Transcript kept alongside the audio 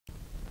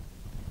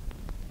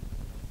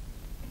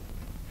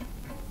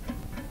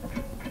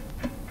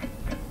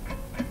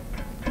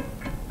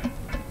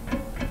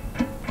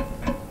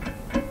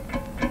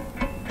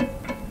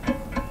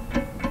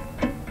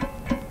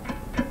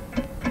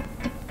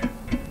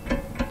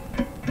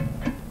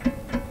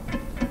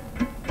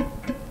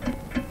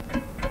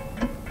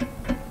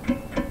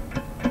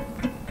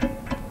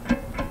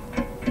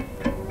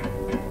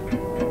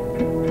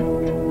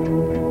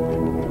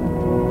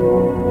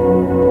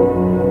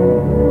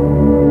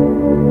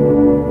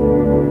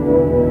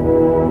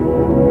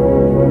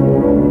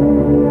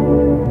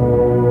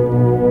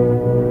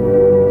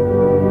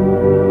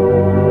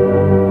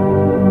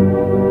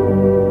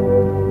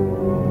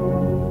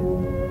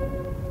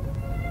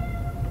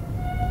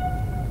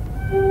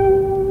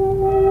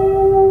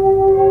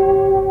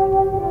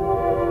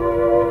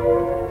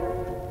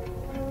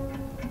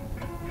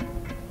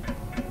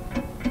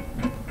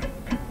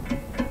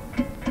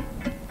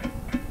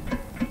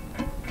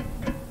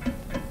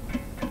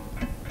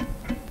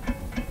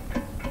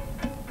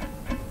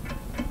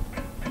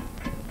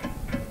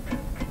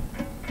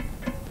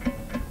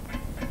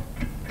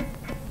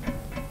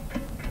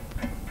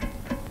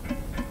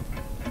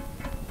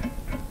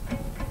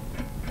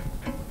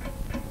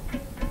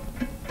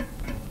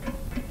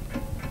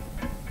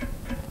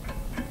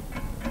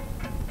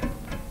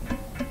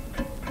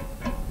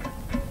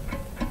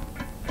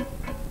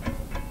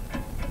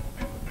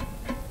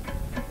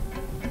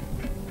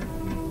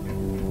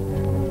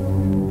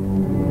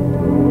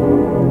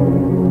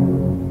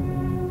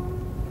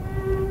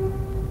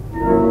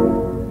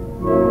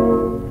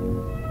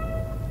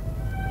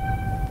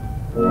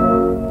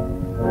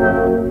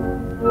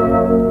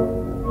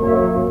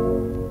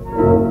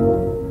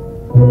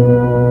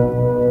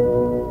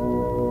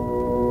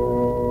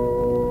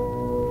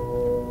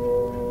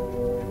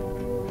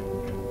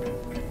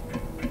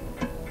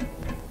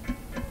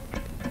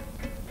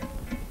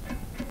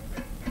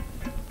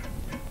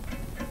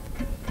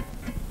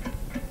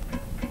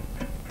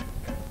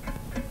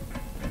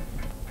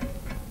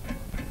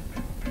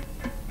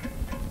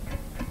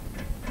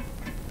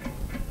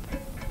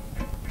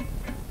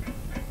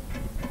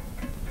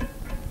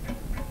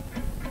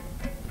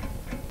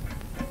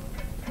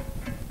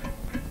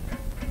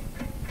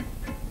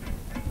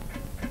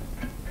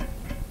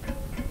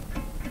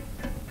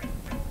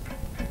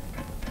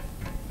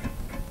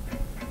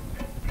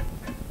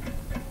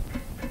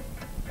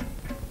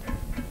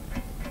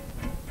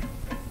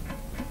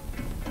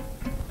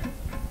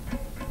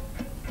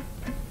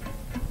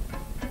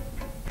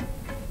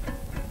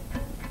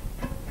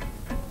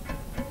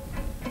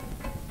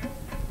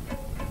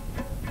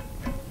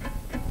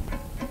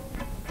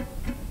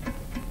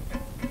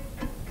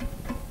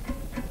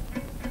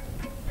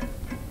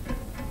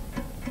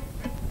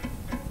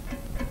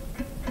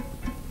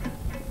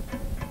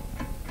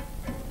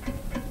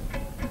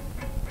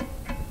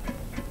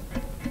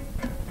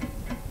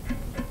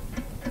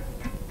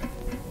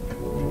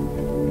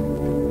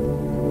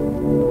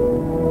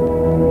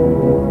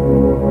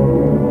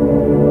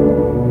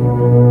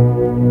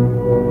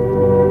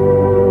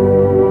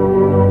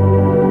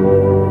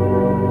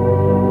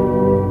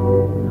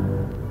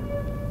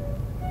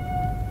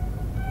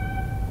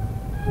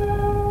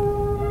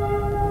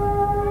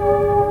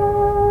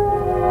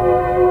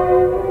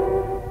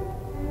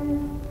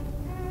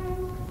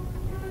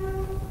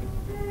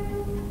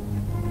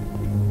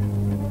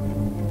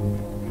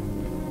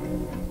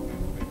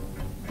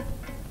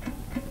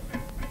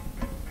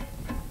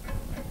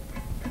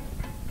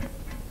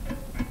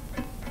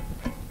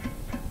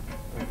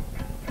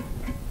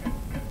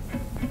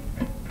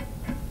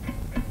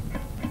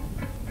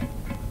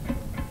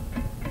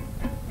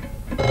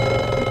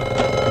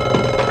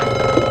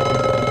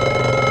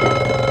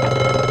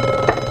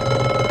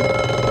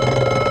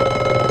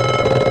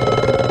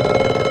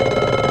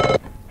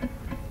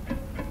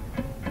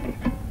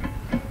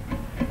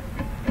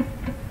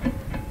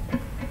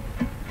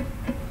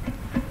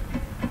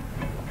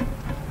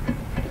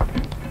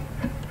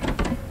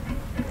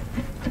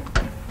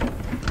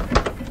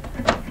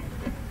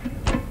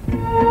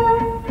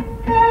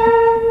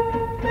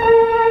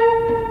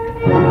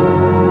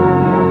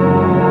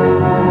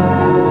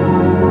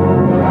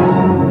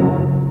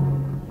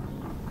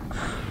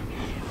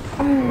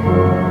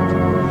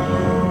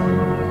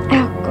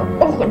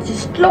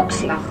is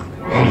klokslag.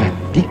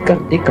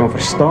 Ek kan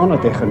verstaan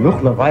dat hy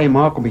genoeg lawaai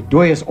maak om die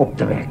dooies op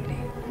te wek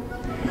nie.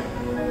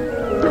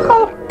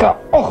 Elke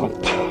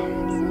oggend.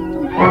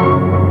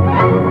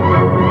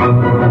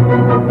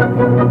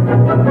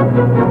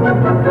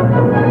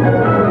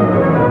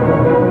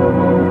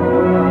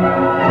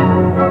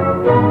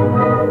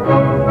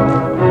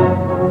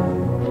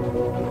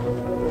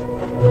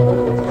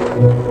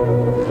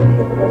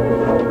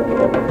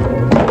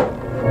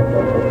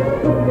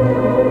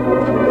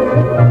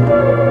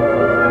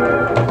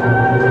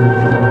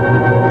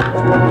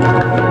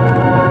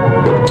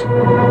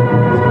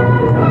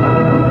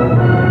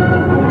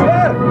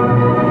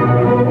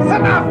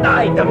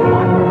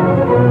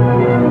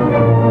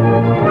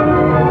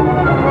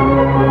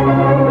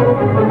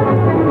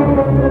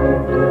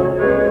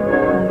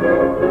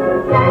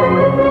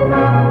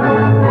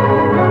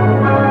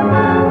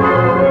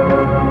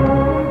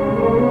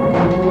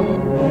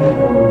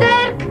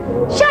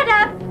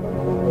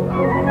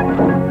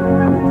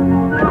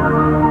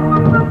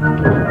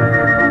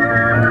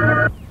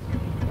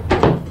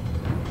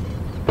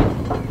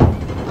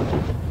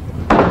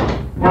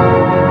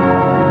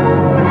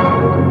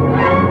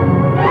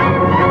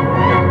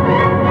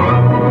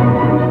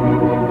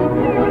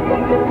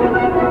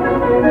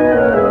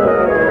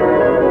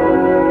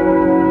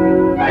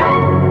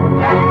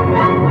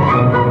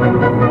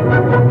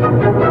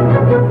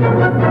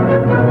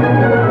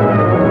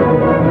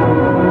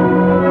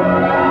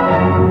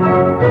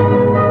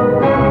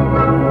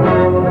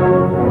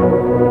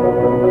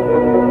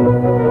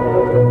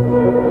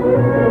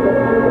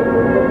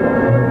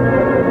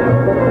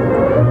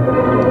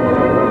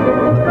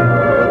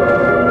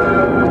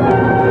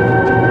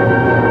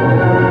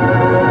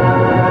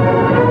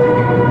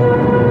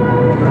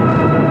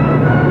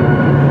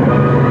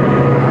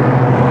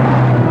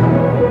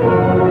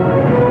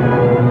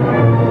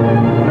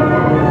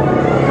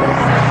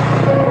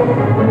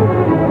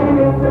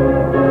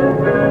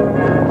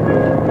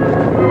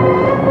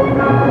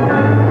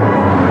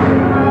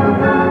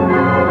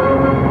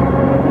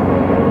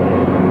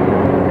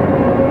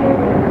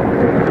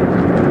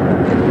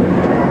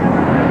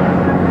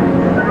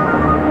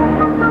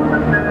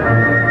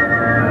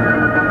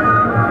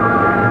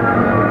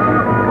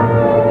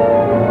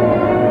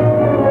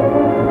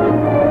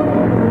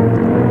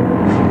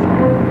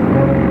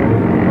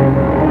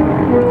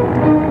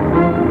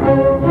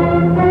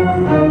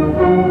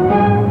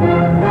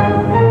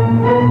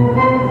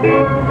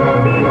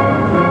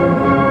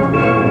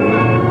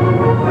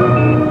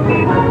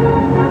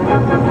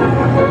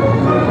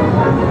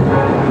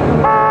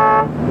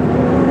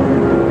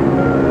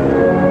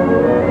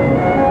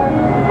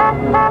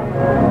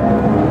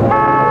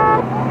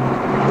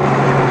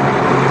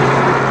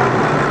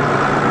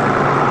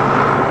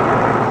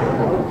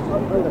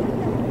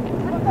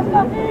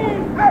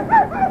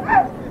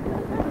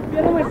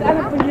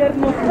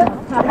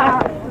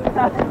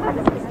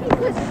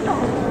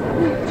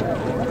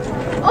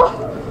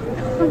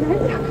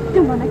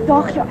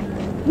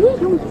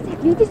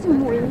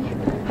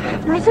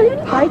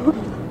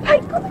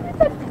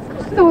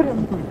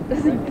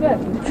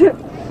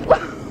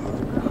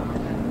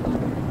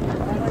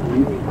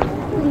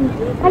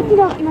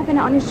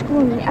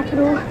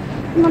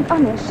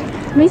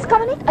 Mens kan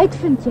maar net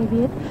uitvind, jy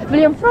weet. Wil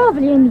jy hom vra,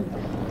 wil jy nie?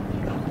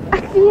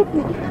 Ek weet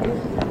nie.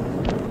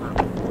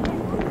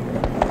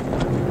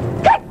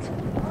 Kijk!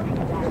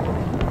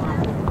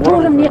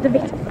 Hoor hom neer de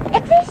Wet.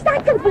 Ek wist dat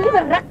ek wil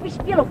liever rugby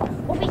speel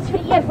of iets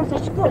vir die eer van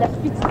sy skool as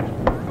fiets.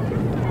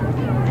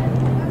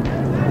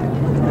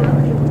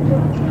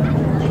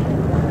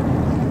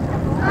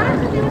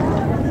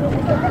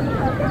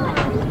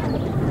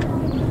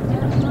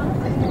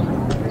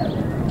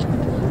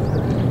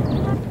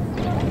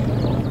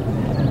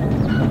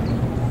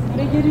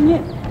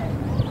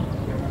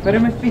 Vir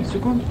my fiets,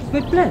 hoekom? Dis my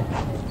plek.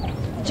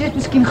 Jy het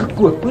miskien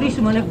gekoop. Hoorie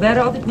so man, ek werk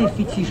altyd met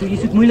fiets hier, so jy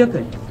soek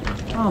moeilikheid.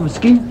 Ah,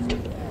 miskien.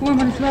 Kom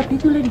maar, slaap nie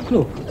toe lê die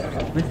klok.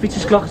 My fiets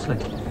is klaar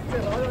gesluit.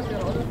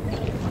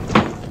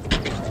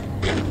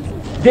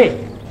 Dit.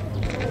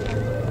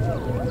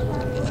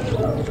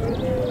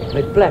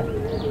 My plek.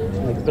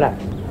 My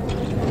plek.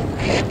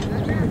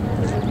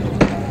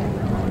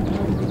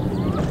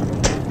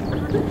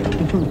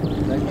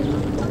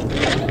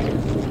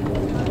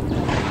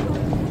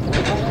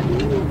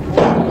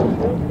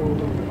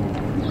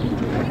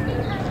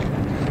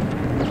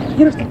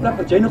 Hier is die plek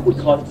wat jy nog ooit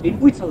gehad het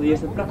en ooit sal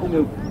wees, 'n plek om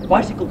jou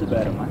bicycle te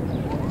berg, man.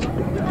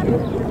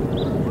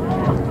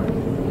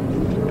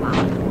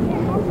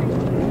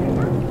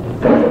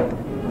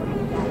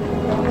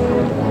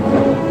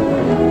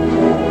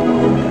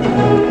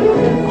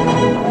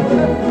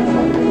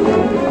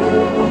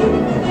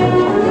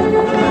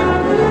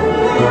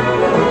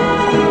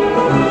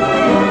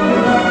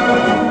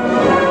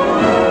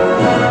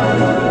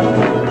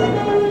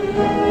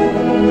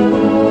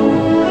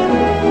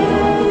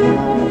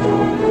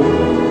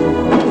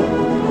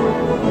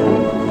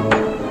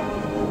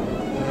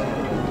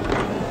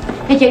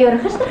 Het jy jou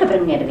register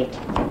gebring, meneer de Wet?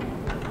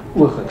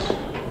 Oogits.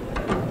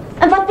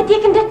 En wat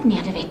beteken dit,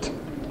 meneer de Wet?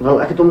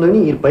 Wel, ek het hom nou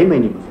nie hier by my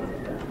nie, mevrou.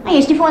 Hy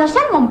is nie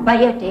veronderstel om by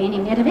jou te hê nie,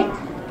 meneer De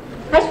Wet.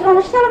 Hy is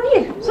veronderstel om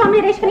hier, saam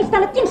met die res van die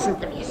stelle dienste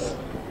te wees.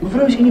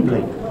 Mevrou is nie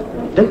bly.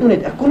 Dink nou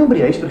net, ek kon hom by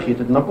die huis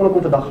vergeet het en dan kon ek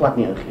hom vandag glad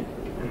nie ingee.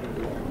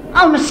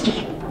 Al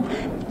miskien.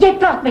 Jy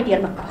praat met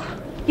deurmekaar.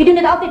 Jy doen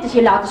dit altyd as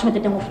jy laat is met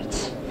 'n ding of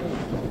iets.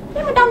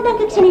 Ja, maar dan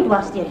dink ek sy nie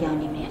dwars deur jou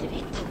nie, meneer De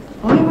Wet.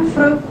 Haai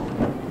mevrou.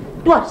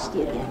 Dwars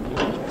deur jou,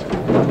 meneer De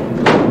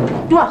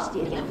Wet. Dwars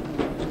deur jou.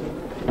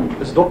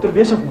 Is dokter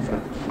besig, mevrou?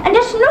 En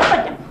dis nog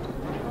 'n ding.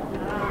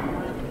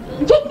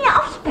 Jy het nie 'n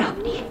afspraak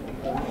nie.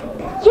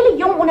 Julle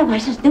jong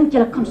onderwysers dink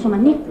julle kan sommer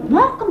net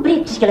maak en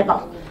breek as julle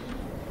wil.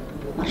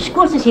 Maar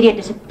skools is hierdie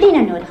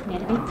dissipline nodig,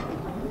 meneer De Wet.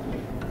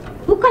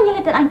 Hoe kan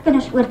julle dit aan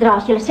kinders oordra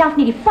as julle self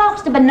nie die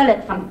vaagste benul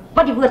het van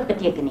wat die woord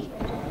beteken nie?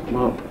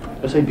 Maar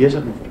is hy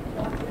besig, mevrou?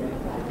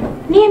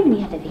 Nee,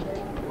 meneer De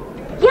Wet.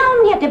 Ja,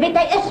 meneer De Wet,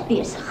 hy is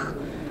besig.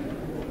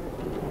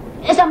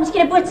 Is daar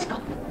miskien 'n boodskap?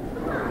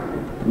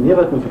 Nee,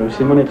 wat mevrou,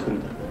 sê maar net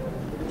groet.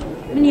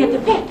 Meneer De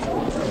Wet.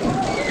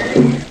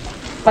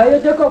 Ga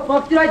jy dik op,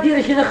 maak draai deur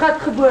as jy 'n gat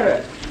gebore.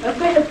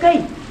 Okay.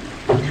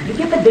 Ek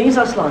het 'n diens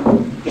aanslaan.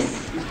 Yes.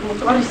 Ons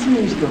moet alles sien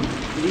hier staan.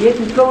 Wie het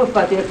die koue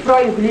vat? Ek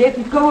vra jou, wie het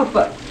die koue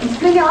vat? Ons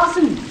kry jy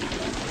asem.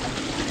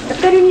 Ek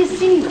kan jou nie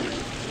sien nie.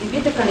 Jy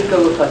weet ek kan die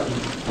koue vat nie.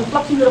 Ons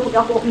plak sien op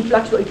elke oggend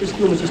plek so uit te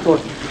steel met jy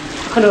stort.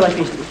 Gaan nou daai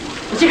venster toe.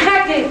 Is jy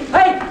gek hè?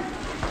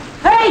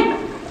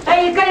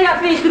 Hey, jy kan nie dat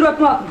venster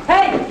oopmaak nie.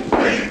 Hey!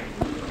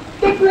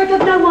 Kyk hoe ek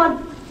dit nou man.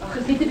 Ag,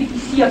 is net 'n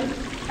bietjie seer.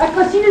 Ek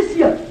kan sien dit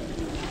seer.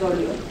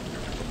 Sorry.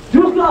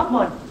 Droog klaar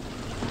man.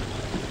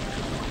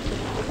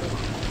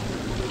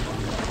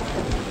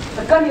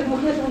 Ek kan nie, ek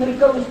moet eers onder die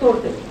koue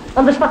stort het.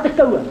 Anders vat ek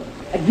koue.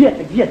 Ek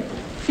weet.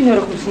 Sien nou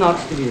om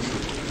snaaks te wees.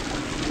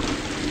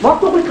 Maak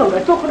tog met koue.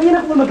 Ek tog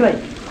verenig oor my bly.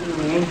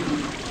 Nee.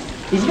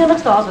 Dis die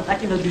enigste haas wat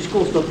ek nou doen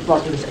skool stop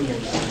pas vir sy eie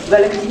huis.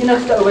 Wel, ek is die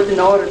enigste ou wat in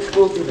haar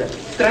skool toe werk.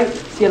 Trui,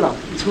 Sela,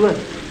 iets hoor.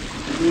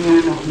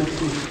 Nee, nog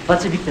niks nie.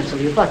 Wat se Victor sal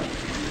jy vat?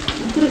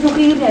 Victor is nog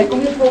hier nie. Hy kom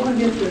net volgende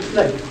week terug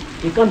sluit.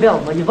 Jy kan bel,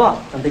 maar jy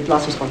wacht, want die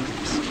klas is van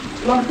kies.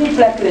 Langs nie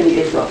plekke in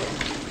die SA.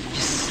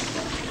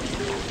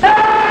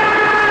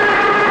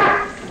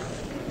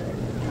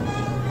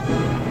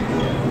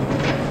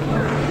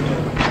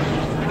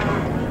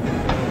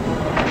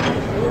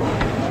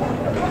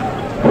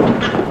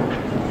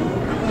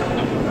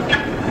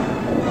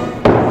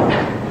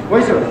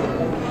 Hoi so.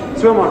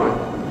 So maak ek.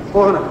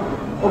 Volgende.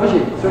 Op as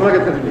jy, so maak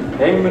ek dit doen.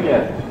 Heng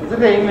meneer. Wat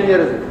is heng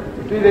meneer is dit?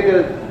 2 weke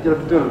dat jy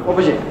betoon.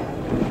 Op as jy.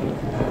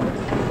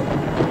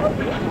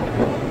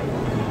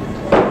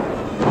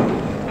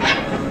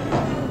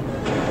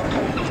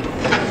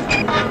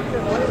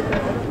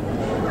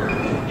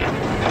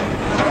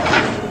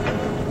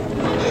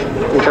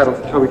 Karel,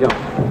 hou met jou.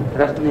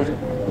 Reg meneer.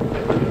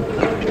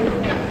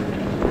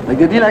 Ek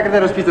dit nie lekker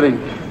daar op Pieter nie.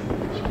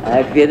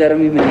 Ek weet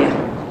daarom nie meneer.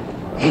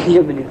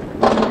 Ja meneer.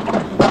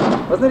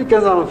 Wat is nou die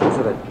kans aan om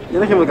fietsry?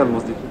 Enigiemand kan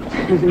mos doen.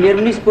 Meneer,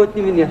 moenie spot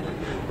nie meneer.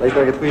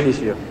 Luister, ek het goeie nuus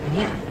vir jou.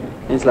 Meneer,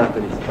 En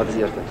slegte nuus. Wat is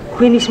eerste?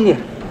 goeie nuus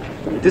meneer.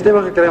 Jy het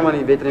maar gekry om aan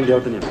die wedren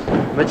deel te neem.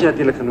 Wat jy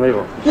natuurlik genooi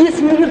word.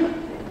 Yes meneer.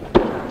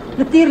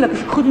 Natuurlik,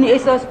 as ek goed in die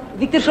SA's,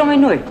 Victor sal my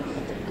nooi.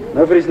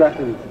 Nou vir die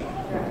slegte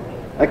nuus.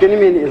 Ek kan nie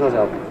meer in die ESA's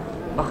help.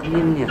 Ag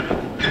nee meneer.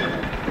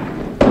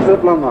 Ek sal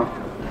 'n plan maak.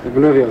 Ek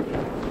beloof jou.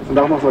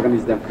 Vandag mag ek aan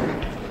iets dink.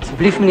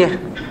 Asseblief meneer.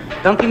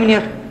 Dankie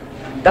meneer.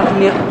 Dag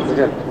meneer.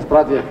 Oké, ons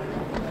praat weer.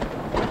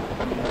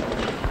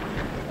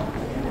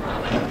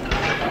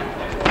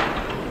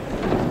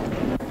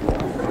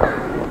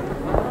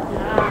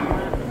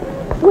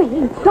 Oei,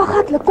 dag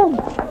het kom.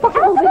 Pak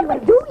alweer,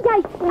 wat doe jy?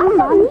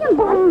 Elsa, nie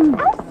man.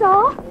 Elsa!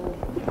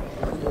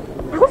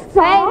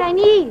 Hey,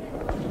 Renier.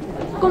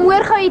 Kom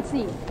hoor gou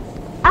ietsie.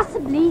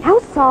 Asseblief.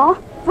 Elsa,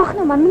 wag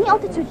nou man, moenie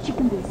altyd so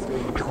chicken wees.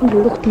 Ek gaan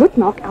jou nog dood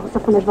maak,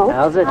 Elsa van der Walt.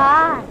 Elsa.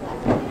 Ah.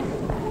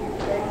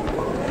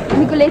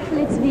 Nicolette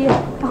wil iets weer.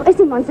 Ag, is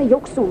die man sy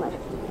jok sommer.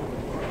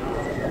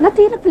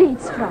 Natuurlik wil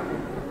iets vra.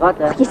 Wat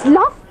hè? Ag, jy's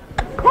laf.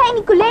 Hey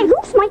Nicolette,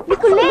 los my.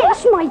 Nicolette,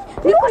 los my.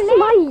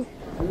 Nicolette.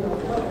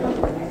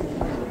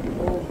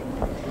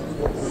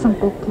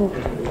 Sankelklop.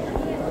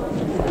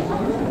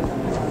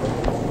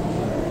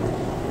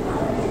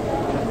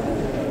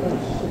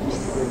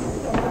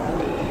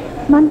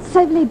 Man,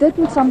 sy wil hê Dirk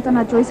moet saam met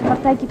na Joyce se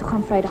partytjie toe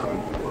gaan Vrydag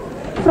aan.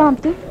 Vra hom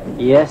toe.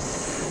 Yes.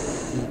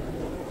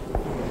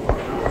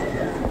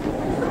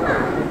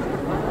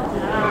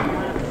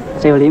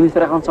 Sy wil hê moet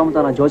Vrydag aan saam met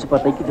na Joyce se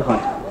partytjie toe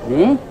gaan.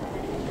 Nee?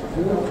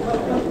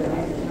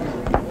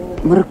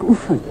 Maar ek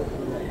oefen.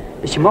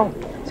 Is jy mal?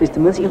 Sy is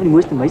ten minste een van die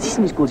mooiste meisies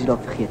in die skool as jy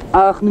dalk vergeet.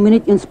 Ag, noem my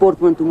net een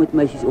sportman toe met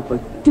meisies ophou.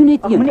 Toe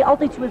net Ag, een. moenie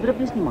altyd so druk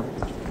wees nie man.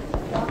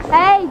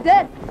 Hey,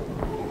 Dirk.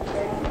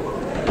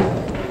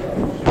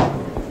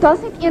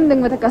 Daar's net een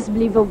ding wat ek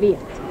asseblief wil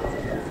weet.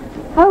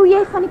 Hou jy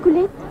van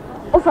Nicolette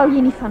of hou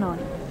jy nie van haar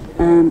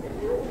nie?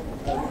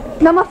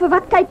 Nou maar vir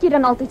wat kyk jy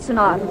dan altyd so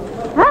na haar?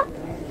 Hæ?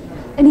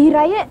 In die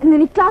rye en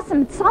in die klasse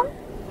met saam?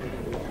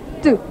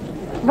 Toe,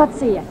 wat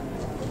sê jy?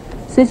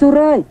 Sy's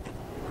alright.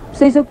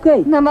 Sy's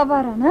okay. Nou maar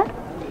waarom, hè?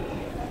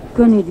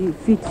 Kan nie die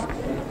fiets.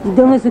 Die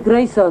ding is ek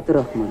ry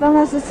Saterdag man. Wel,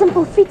 as 'n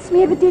simpel fiets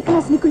meer beteken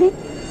as Nicolette.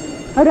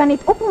 Hou dan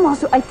net op om maar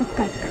so uit te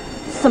kyk.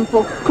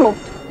 Simpel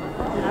klot.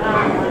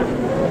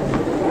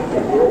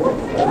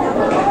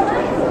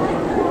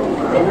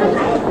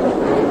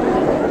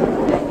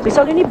 Jy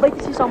sal nie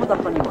buite sien saam met haar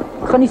gaan nie, man.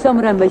 Ek gaan nie saam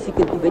met 'n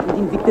meisiekind nie, weet jy,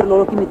 die Victor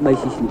lolletjie met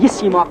meisies nie.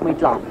 Yes, jy maak my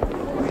klaar.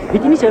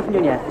 Weet jy nie sy van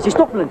jou nie, is jy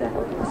stokblind, hè?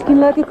 Miskien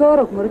lyk ek haar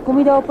ook, maar dit kom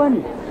nie daarop aan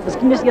nie.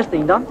 Miskien is eerste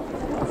en dan?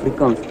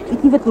 Afrikaans. Ek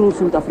weet nie wat bedoel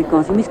sy met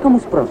Afrikaans nie. Mens kan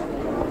mos praat.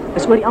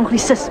 Is oor die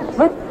anglisismes.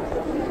 Wat?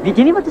 Weet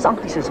jy nie wat is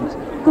anglisismes?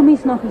 Kom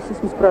mens na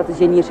anglisismes praat as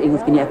jy nie eers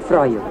Engels ken nie, ek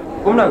vra jou.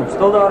 Kom nou,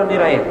 stil daar in die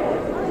rye.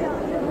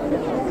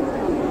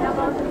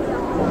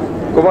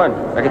 Kom aan,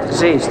 ek het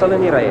gesê, stil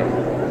in die rye.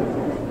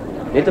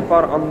 Net 'n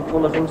paar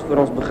aankondigings voor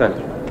ons begin.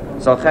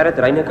 Sal Gerrit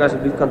Rhyn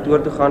asseblief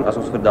kantoor toe gaan as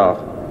ons verdaag.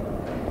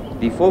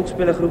 Die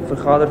volksspelergroep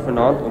vergader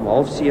vanaand om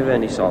 6:30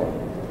 in die saal.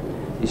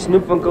 Die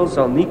snoepwinkel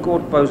sal nie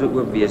kort pouse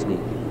oop wees nie,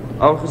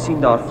 aangesien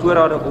daar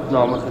voorrade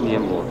opname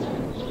geneem word.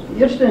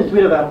 Die Eerste en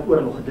Tweede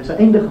Wêreldoorlog het 'n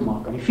einde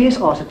gemaak aan die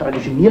VSA se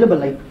tradisionele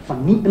beleid van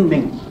nie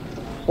inmenging.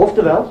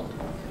 Oftewel,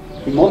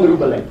 die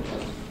Monroe-beleid.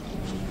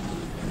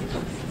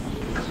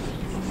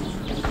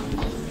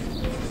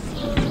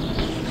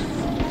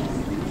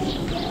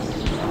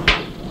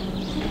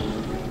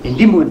 In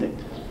die moondheid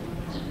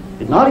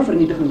het na die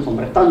vernietiging van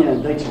Brittanje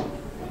en Duitsland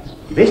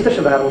die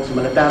westerse wêreld se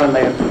militêre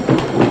leier.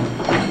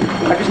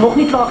 Ek is nog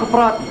nie klaar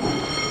gepraat nie.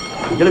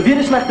 Julle weet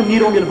 'n slegte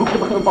manier om julle boek te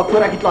begin inpak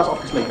voor ek die klas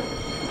afgesluit het.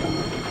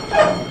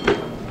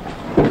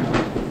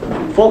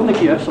 Volgende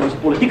keer sal ons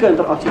die politieke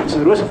interaksie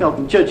tussen Roosevelt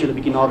en Churchill 'n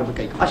bietjie nader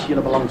bekyk, as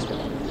julle belangstel.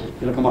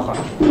 Julle kan maar gaan.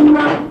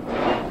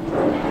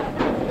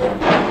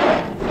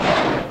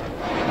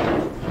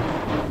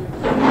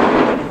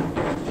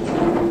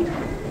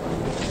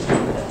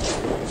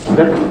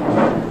 Dirk,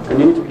 kan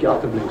jy net op die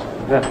agterbly?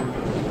 Ja.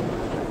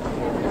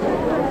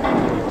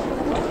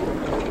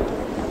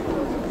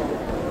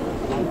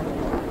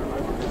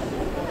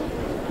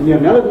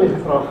 Meneer Nel het my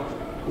gevra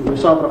om my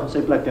Saterdag aan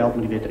sy plek te help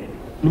met die wedren.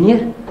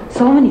 Meneer,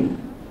 saam meneer.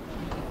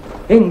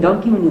 En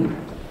dankie meneer.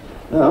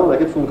 Nou,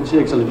 ek het vir hom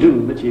gesê ek sal dit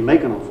doen, met jy my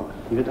kan aanvaar.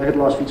 Jy weet, ek het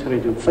laas fiets gery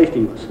toe ek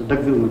 15 was, 'n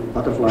dik wiel met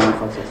butterfly en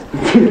vals is.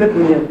 Natuurlijk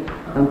meneer.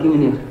 Dankie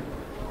meneer.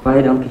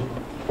 Baie dankie.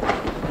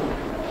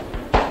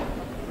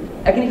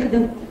 Ek het nie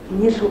gedink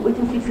meneer sou ooit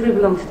 'n fietsry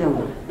belangstel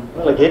nie.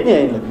 Wel, ek het nie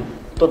eintlik nie.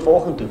 Tot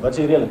vanoggend toe. Wat is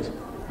die reëlings?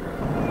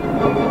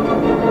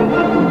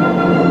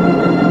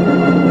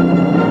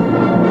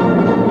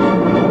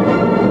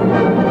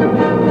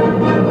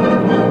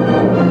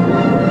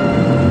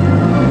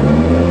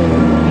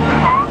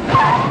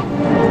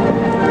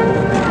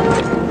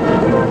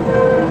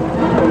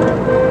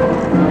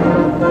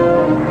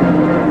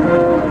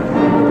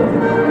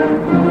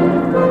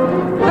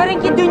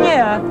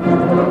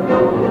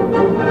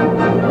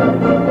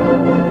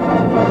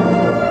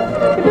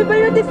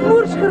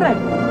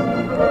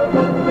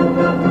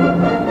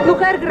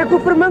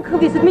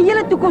 Gewees het, my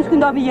hele toekoms kon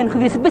daarmee heen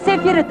gewees het,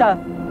 besef jy dit daar?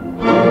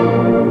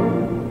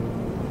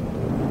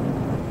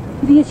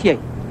 Wie is jy?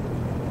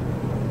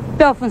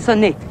 Pel van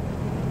Sanet.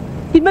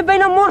 Jy het my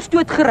byna mors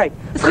doodgery.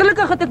 Is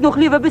gelukkig dat ek nog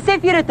lewe,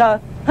 besef jy dit daar?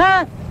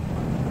 Huh?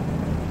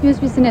 He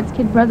must be Sanet's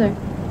kid brother.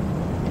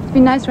 It's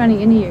been nice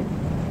running into you.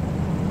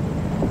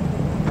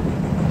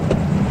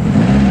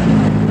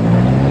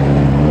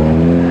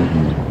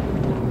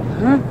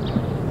 Huh?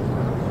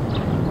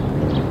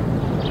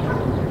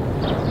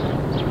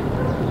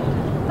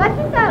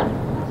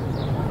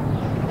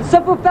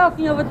 Simpel pel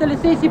van jou wat hulle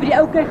lisensie by die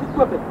ou kry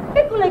gekoop het.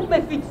 Kyk hoe lyk my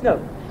fiets nou.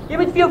 Jy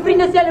moet vir jou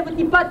vriende sê hulle moet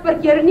die pad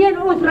parkeer, nie in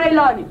ons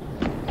rylaan nie.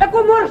 Ek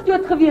kon mors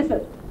dood gewees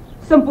het.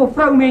 Simpel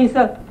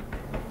vroumense.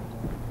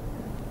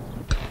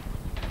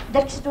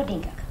 Dirk se toe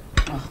dink ek.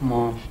 Ag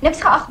ma.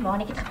 Niks geag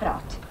man, ek het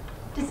gepraat.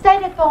 Dis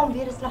tyd dat pa hom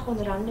weer 'n slag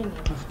onder hande neem.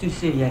 Ag toe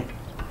sê jy.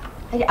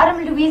 Hy het die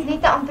arme Louise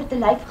net te amper te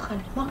lyf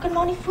gegaan. Maar ek kan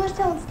maar nie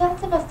voorstel ontstel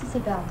sy was toe sy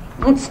bel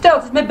nie. Ontstel,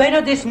 dit is my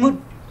byna desmoed.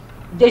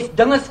 Dis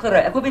dinges gery.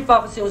 Ek hoop nie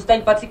vir gesê ons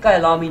tuin patsie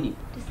Kailami nie.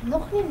 Dis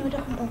nog nie nodig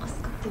om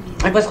ongeskik te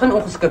wees. Ek was geen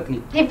ongeskik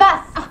nie. Jy was.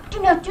 Ag,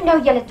 toe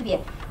nou julle twee.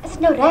 Is dit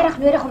nou regtig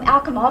nodig om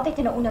elke maaltyd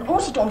in 'n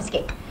onderonsie te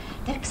omskep?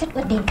 Dirk sit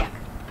oor dink ek.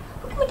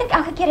 Hoekom moet ek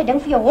elke keer 'n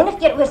ding vir jou 100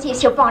 keer oor sê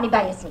as jou pa nie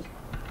by is nie?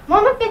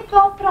 Mamma het met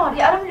pa praat.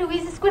 Die arme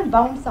Louise is skoon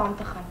bang om saam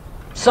te gaan.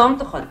 Saam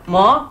te gaan.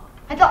 Ma,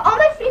 Hy het al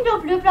my vriende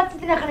op loopplaas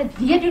sit en hy gaan dit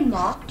weer doen,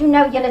 ma. Toe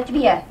nou julle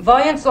twee.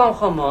 waarheen saam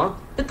gaan ma?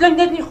 Dit klink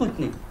net nie goed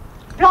nie.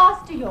 Plaas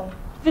toe, jong.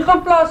 Wie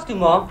gaan plaas toe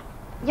ma?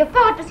 Jou pa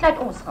het besluit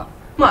ons gaan.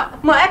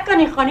 Maar ek kan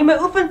nie gaan nie, my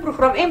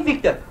oefenprogram en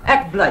Victor.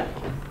 Ek bly.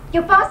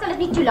 Jou pa sal dit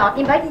nie toelaat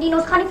nie. Buitendien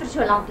ons gaan nie vir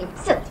so lank nie.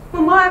 Sit.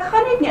 Maar ek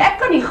gaan net nie. Ek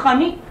kan nie gaan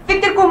nie.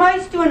 Victor kom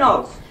huis toe en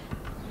alles.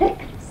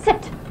 Dirk,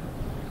 sit.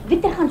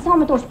 Victor gaan saam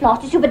met ons plaas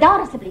toe, so bedaar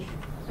asseblief.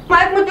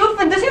 Maar ek moet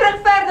oefen. Dis nie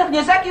regverdig nie.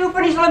 As ek nie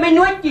oefen nie, sal hy my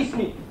nooit kies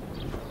nie.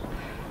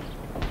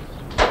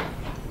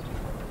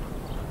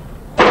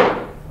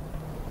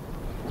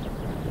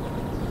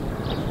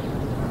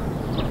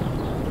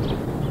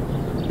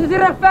 Dis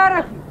nie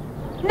regverdig nie.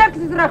 Niks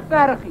is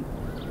regverdig nie.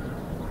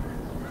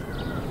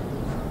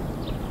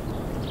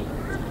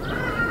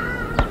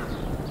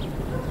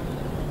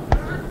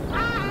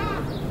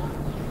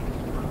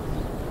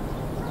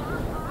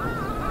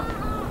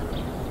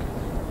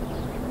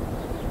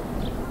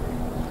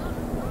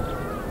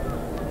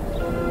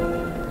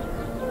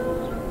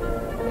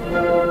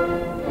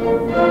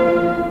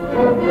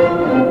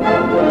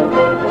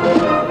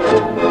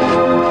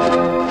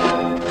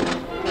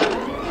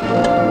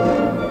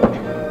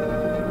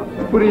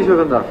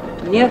 Goedendag.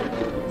 Meneer,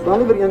 Staan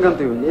liever een kant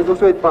toe. Jy is nog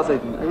so uitpas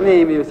uit. Ek wil nie hê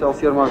jy jouself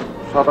seermaak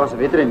Saterdag se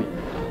wedren nie.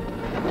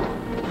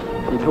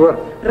 Jy het gehoor?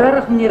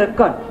 regtig meneer, ek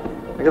kan.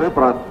 Ek het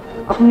gepraat.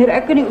 Ag meneer,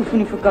 ek kan nie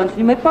oefen die vakansie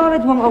nie. My pa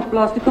het dwing op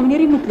plaas toe, kan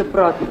meneer nie met hulle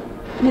praat nie.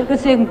 Meneer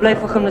kan sê ek moet bly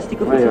vir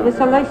gimnastiek of iets, hulle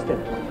sal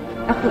luister.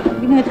 Ek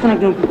weet nie wat gaan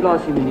ek doen op die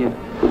plaas hier, meneer.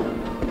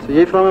 So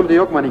jy vra my met die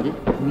jok mannetjie?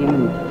 Nee,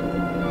 meneer.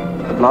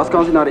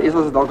 Blaaskansie na die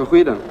esels is dalk 'n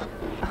goeie ding.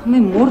 Ag, my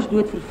mors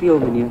dood verveel,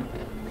 meneer.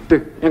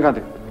 Toe, een kant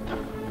toe.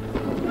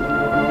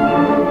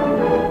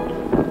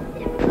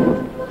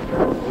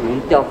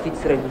 Die tel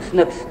fietsry was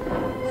niks.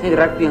 Sy het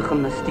rugby en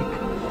gimnastiek.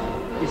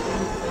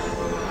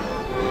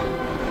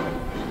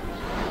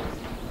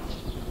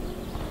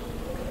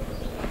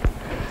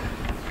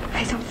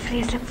 Hy is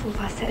onvreeslik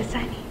volwasse, is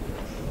hy nie?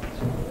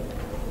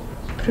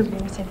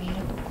 Probleem is sy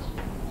werk.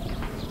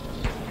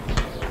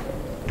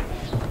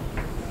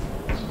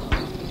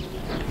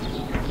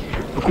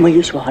 Kom maar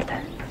hier so hard, hè.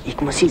 Jy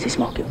kom maar sien, sy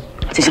smaak jou.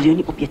 Sy sal jou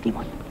nie opeet nie,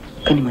 man.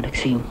 Kan nie, man, ek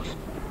sê jou mos.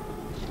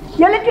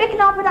 Julle twee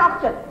knape daar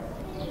agter.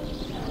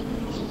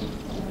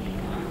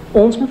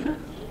 Ons, mevrou?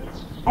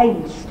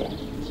 Einste.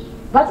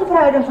 Wat is die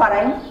verhouding van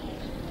Rhyn?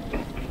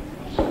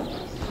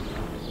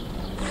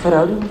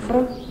 Verhouding,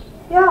 mevrou?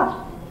 Ja,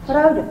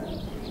 verhouding.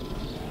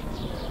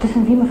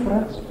 Tussen wie,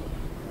 mevrou?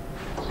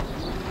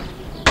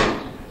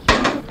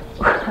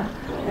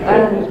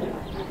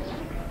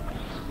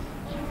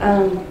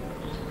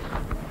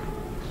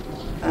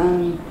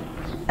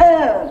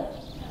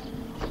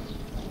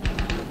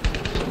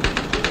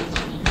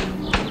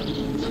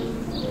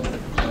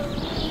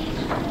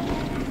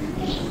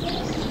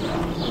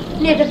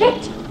 Nee, dat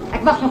weet. Ik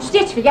wacht nog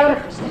steeds voor jou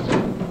register.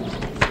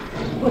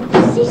 Voor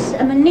precies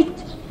een minuut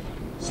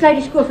sluit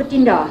die school voor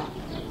 10 dagen.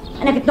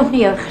 En ik heb nog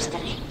niet jou register.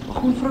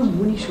 Ag mevrou,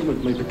 moenie so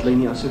met my beklei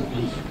nie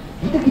asseblief.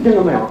 Weet ek die ding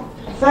aan my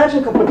hand? Vers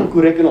en kapittel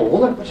korrek en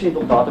 100%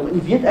 op datum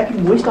en weet ek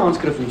die mooiste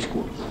handskrif in die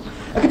skool.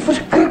 Ek het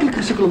verskriklik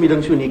gesukkel om die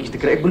ding so netjies te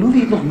kry. Ek beloof jy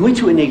het nog nooit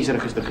so 'n netjies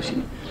register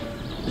gesien.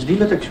 Dis nie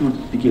dat ek so 'n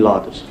bietjie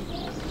laat is.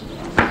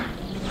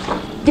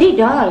 3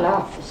 dagen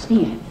laat is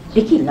niet een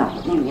beetje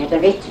laat, nee meer, dat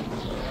weet je.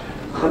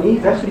 Gaan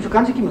jy weg vir die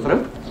vakansietjie, mevrou?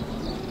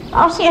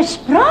 Als er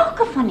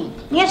sprake van nie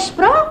eens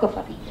sprake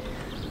van nie.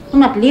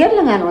 Omdat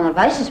leerlinge en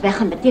onderwysers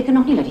weggaan, beteken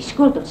nog niet dat die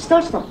school tot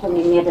stilstand komt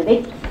nie meer, dat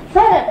weet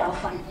verder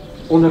daarvan.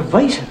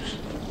 Onderwysers.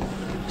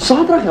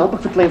 Saterdag help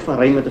ek vir klein van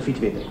Rhyn met 'n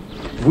fietswedren.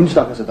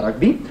 Woensdag is dit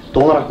rugby,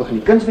 donderdag begin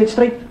die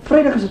kunswedstryd,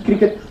 Vrydag is dit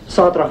cricket,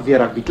 Saterdag weer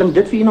rugby. Klink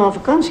dit vir u na 'n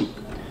vakansie?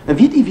 En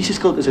weet u wie se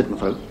skuld is dit,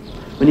 mevrou?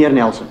 Meneer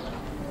Nelson.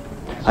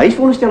 Hy is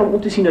veronderstel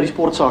om te sien na die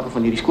sportsake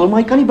van hierdie skool, maar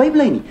hy kan nie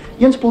bybly nie.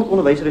 Een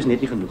sportonderwyser is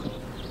net nie genoeg nie.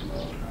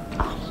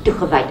 Ag,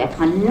 toegewyde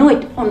gaan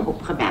nooit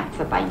onopgemerkt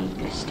verby nie,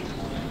 Christo.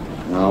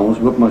 Nou, ons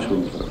hoop maar so,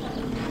 mevrou.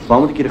 Waar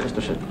moet ek die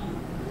register sit?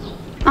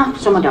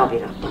 Sommer daar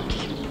weer op,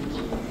 dankie.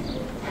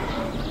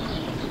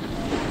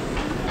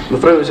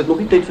 Mevrou, is dit nog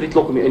nie tyd vir die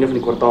klok om die einde van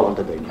die kwartaal aan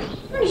te dui nie?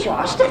 Nou, nie so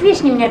hastig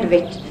wees nie, meneer de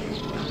Wet.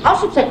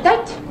 Als op sy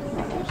tyd.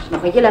 Ons is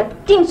nog 'n hele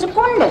 10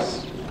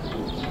 sekondes.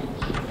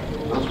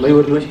 Ons my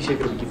horlosie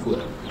seker 'n bietjie voor.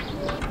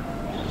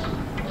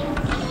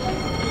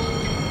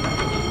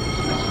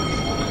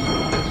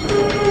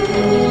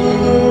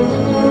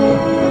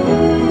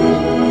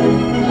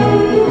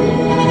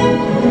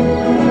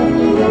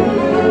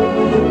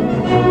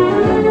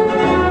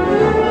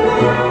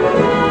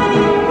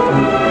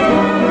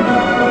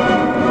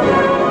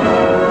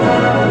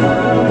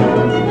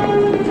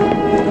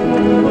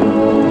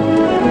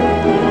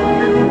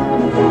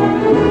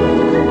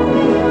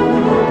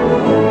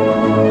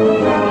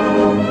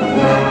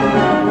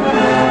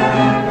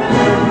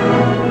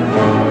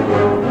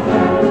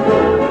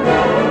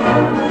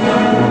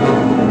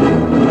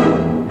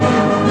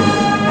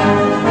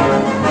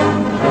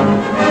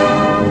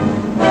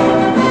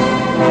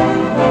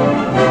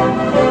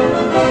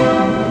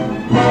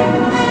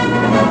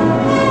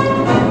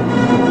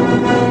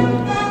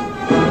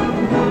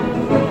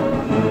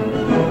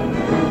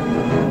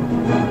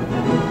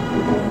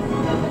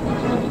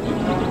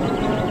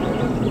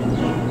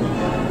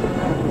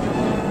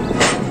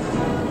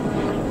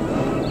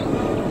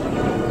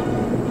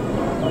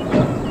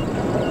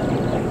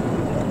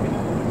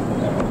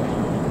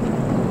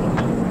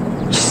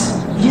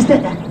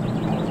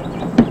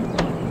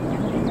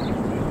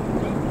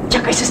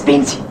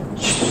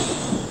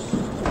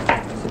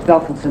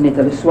 Van net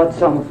hulle swat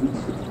saam of iets.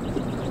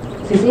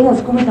 Sy sê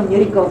Engels kom uit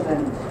Amerika of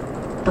ergens.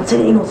 Wat sê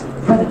Engels?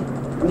 Wat?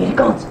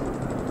 Amerikaans?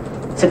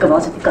 Sulke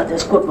sertifikate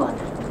is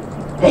koopwater.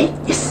 Hey,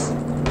 yes.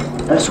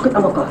 Hulle soek dit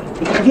aan mekaar.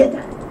 Het jy geweet?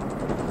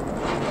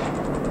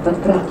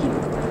 Wat praat jy?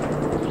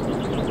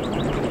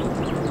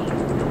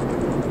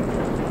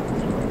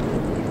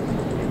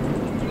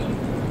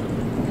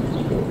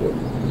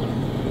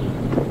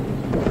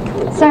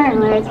 Sorry,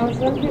 maar het ons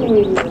wel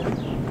vermoeiend.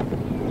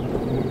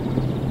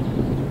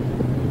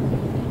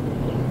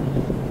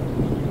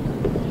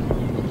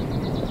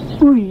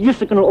 Oei, jy's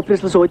ek kan al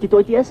oplees wat so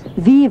ooit is.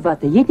 Wie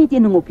wat? Jy het net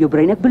een ding op jou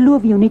brein. Ek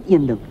beloof jou net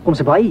een ding. Kom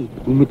sy by.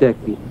 Hoe moet ek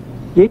weet?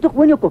 Jy het toch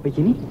gewoon jou kop, het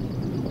jy nie?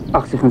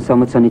 Ag, sy gaan saam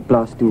met sy aan die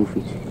plaas toe of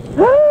iets.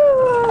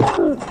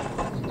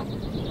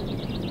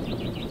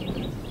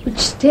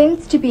 Which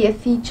tends to be a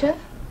feature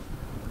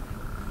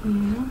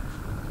Yeah.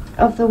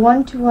 of the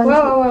one-to-one...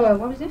 Whoa,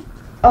 what was it?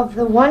 Of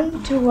the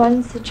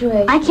one-to-one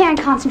situation. I can't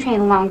concentrate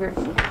longer.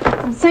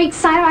 I'm so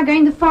excited about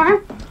going to the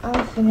farm.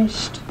 I'm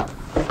finished.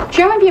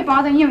 Sure won't be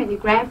bothering you with your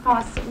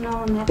grandpa sitting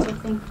on and that sort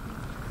of thing.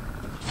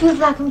 Feels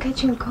like I'm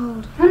catching a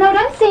cold. Oh, no,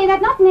 don't say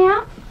that. Not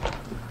now.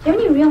 Do you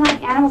have any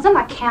real-life animals? Not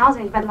like cows,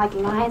 but like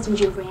lions and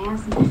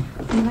giraffes and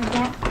things like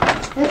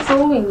that. That's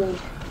all we need.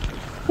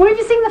 Where have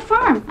you seen the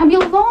farm? I'd be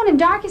alone in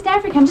darkest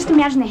Africa and just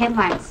imagine the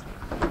headlines.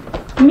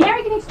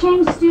 American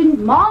exchange student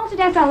mauled to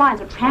death by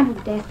lions or trampled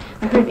to death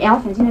by a herd of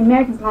elephants. You know,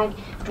 Americans like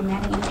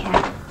dramatic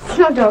impact. It's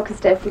not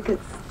darkest Africa,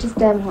 it's just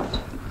damn hot.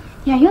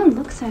 Yeah, you don't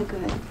look so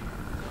good.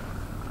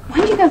 Why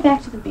don't you go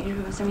back to the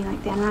bedroom or something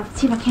like that and I'll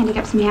see if I can dig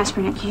up some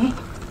aspirin, okay?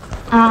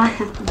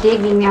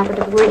 Dig me now for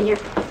the word here.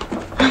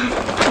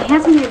 I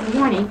had some here this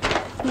morning.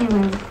 Yeah,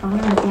 well,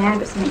 in the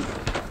bag or something.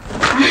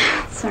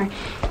 Sorry.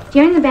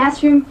 You're in the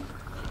bathroom?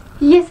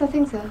 Yes, I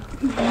think so.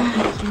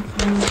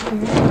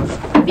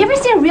 Have you ever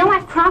seen a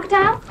real-life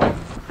crocodile?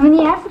 I mean,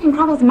 the African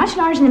crocodile is much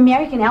larger than the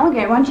American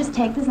alligator. Why don't you just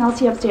take this and I'll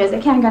see you upstairs.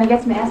 Okay, I'm gonna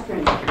get some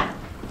aspirin.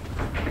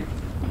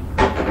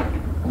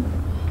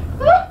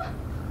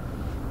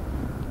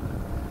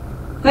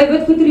 Hey,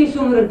 wat voeter jy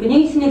sommer in? Kan jy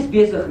nie niks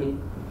besig nie?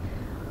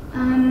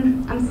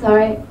 I'm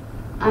sorry.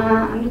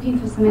 I'm looking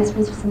for some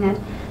aspirin for Sinet.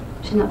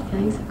 She's not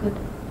feeling so good.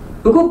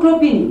 Hoekom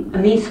klop jy nie?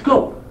 'n Mens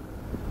klop.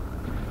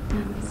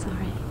 I'm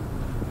sorry.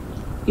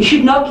 You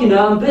should knock, you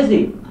know, I'm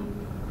busy.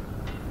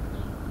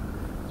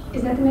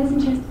 Is that the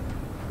medicine chest?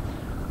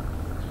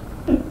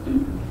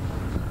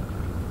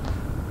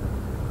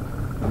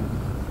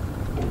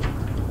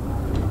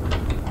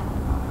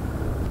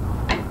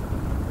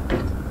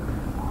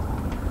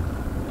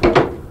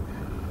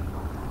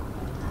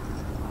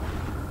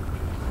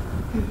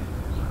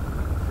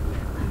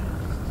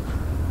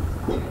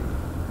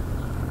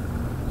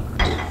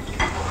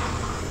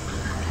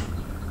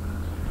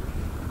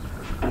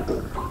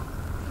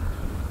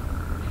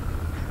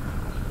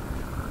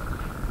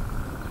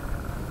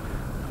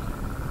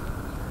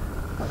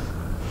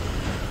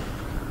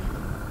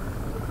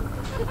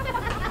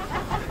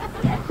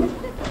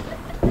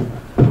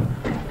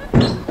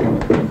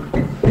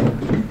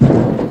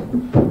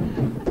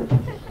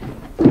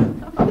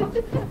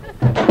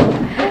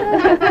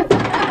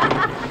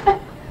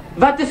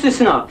 Wat is so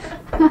snaaks?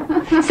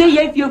 Sê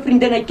jy vir jou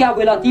vriendin uit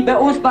Kaapland, hier by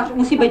ons bars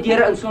ons nie by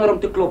deure in sonder om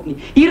te klop nie.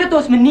 Hier het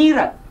ons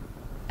maniere.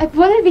 Ek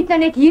wonder wie nou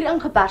net hier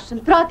ingebars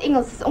en praat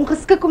Engels, is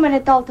ongeskik om in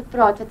 'n taal te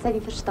praat wat sy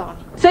nie verstaan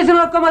nie. Sy is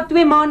al kom maar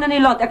 2 maande in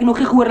die land. Ek het nog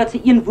nie gehoor dat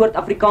sy een woord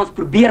Afrikaans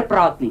probeer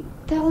praat nie.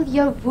 Tel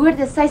jou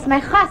woorde, sy's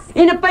my gas.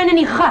 En 'n pyn in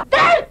die gat.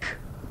 Dirk!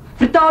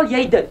 Vertaal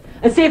jy dit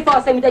en sê vir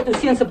haar sy moet uit ons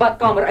seun se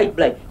badkamer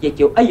uitbly. Jy het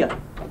jou eie.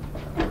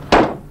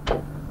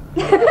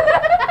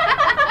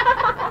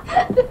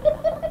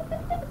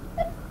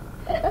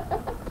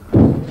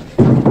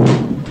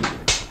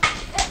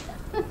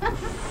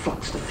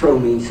 Fuckste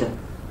vroumense.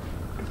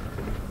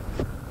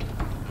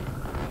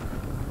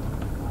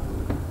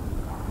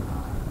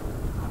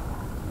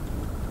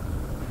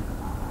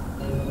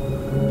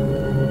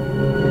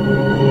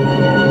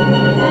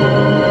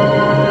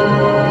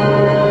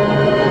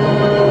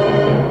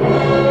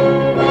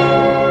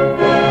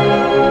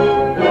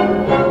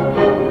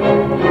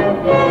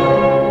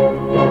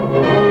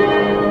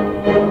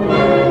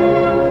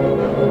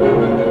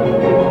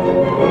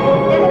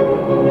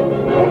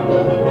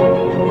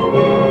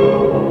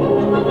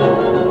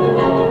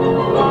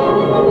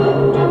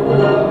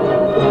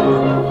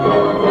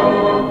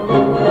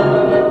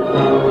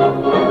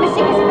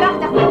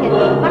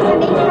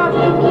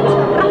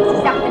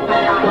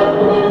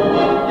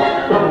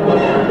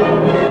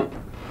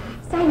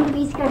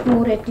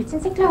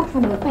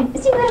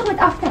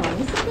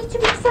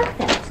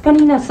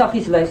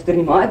 Saggies luister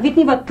nie, maar ek weet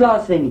nie wat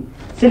klas sy nie.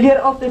 Sy leer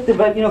altyd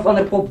terwyl een of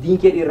ander pop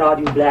dientjie die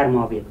radio blaar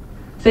maar weet.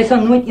 Sy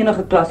sal nooit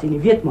enige klas hê nie,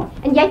 weet maar.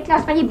 En jy het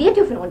klas van jy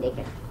Beethoven ontdek.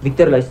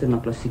 Victor luister na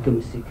klassieke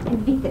musiek.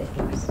 En Victor is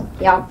klas.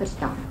 Ja,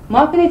 verstaan.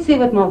 Maak net sê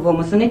wat maar wil,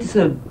 maar sy net is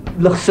 'n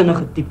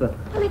ligsinnige tipe.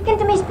 Maar my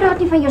kind, 'n mens praat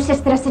nie van jou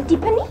suster as 'n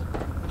tipe nie.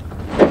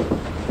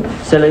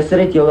 Sy luister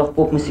net heeldag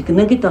popmusiek en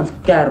dink dit aan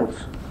kerels.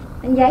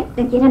 En jy,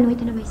 dink jy dan nooit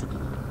aan 'n meisie?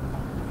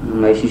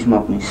 Meisies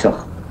maak my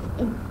sag.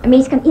 'n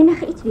Mens kan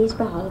enige iets wees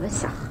behalwe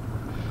sag.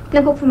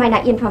 Klink ook vir my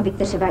na een van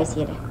Victor se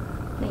wyshede.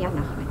 Nou ja,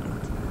 nag my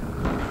kind.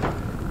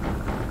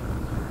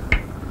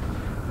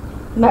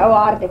 My ou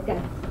harde kind.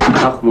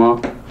 Ag ma.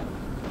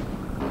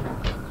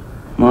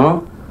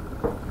 Ma?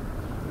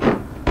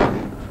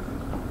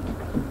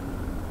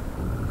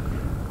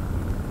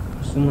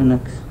 Sommer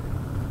niks.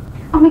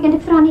 Ag my kind,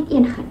 ek vra net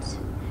een guns.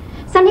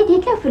 Sanet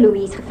het nou vir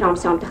Louise gevra om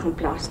saam te gaan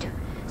plaas toe.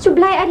 So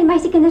bly uit die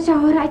meisiekinders se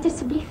hare uit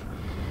asseblief.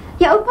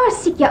 Jou oupa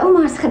is siek, jou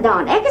ouma is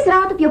gedaan. Ek is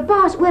raad op jou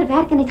pa se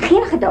oorwerk en het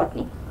geen gedaad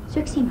nie. So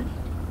ek sê maar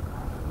net.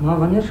 Maar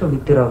wanneer sal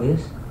Victor al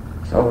wees?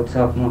 Ek sal dit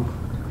self maak.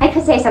 Hy het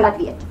gesê hy sal laat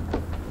weet.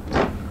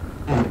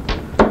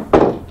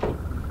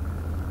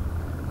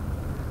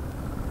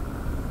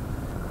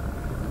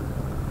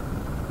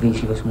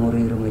 Wens jy was môre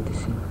hier om my te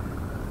sien.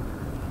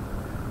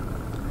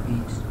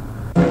 Wens.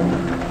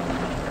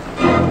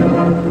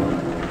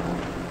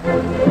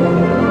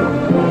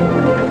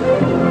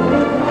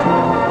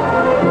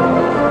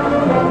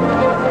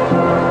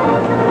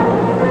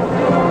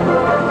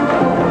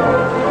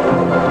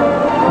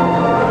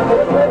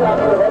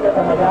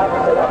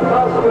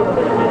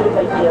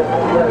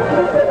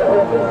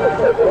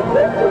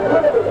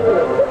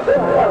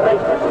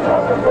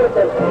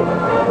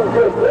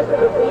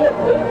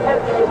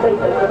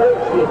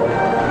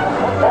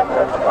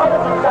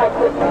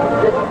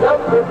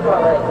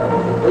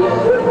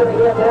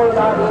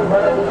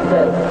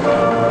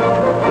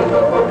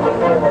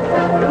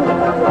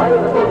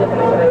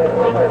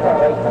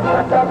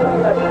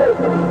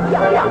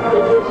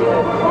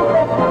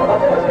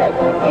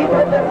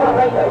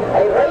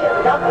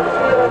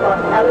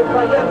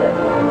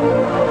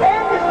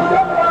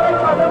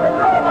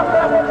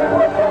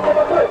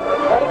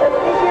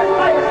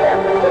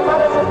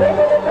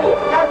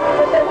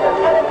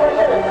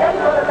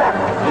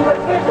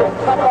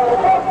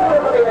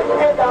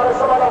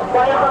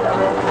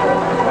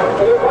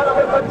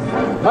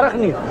 Bergh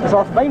nie. Dis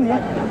al verby nie.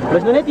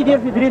 Dis nou net die deur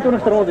vir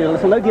 23ste ronde. Hulle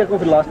sal nou deurkom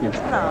vir die laaste een.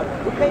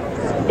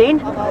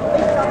 En?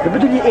 Wat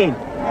bedoel jy en?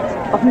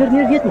 Of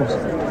meneer weet mos.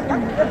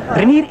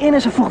 Renier 1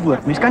 is 'n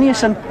voegwoord. Mens kan nie 'n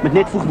sin met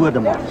net voegwoorde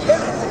maak.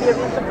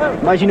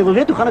 Maar as jy nou wil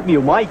weet hoe gaan dit met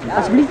jou maatjie?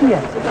 Asseblief nie.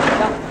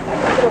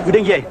 Hoe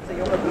dink jy?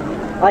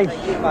 Ai,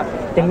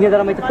 dink nie dat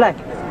hy met 'n plek.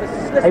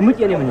 Hy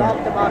moet een meneer.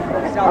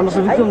 Anders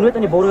hoef ek hom nooit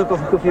aan die borgers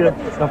of koop vir 'n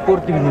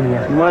rapport doen nie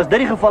meer. Maar as dit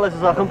die geval is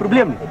daar geen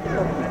probleem nie.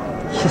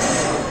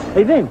 Yes.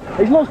 Hy wen.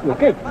 Hy's losgeloop.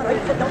 Kyk.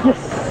 Yes.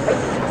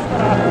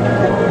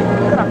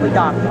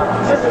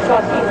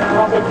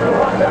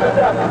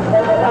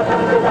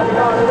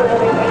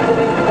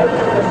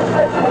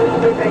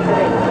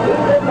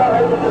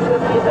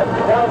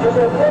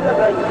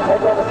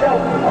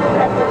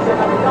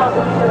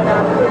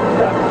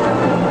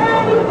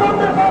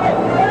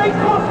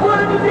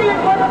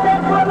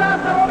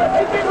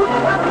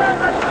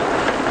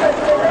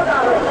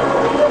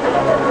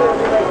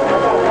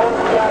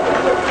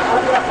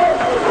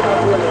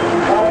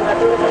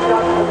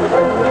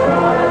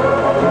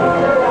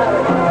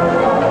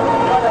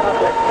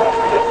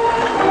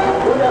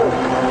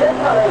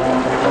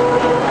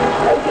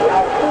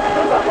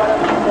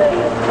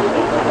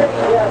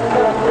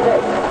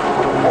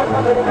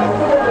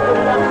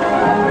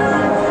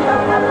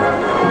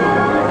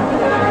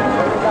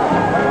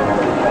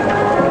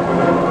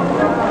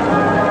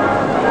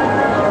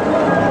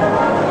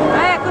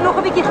 Hey, ek kan nog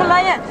 'n bietjie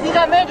gelaai. You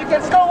got man, you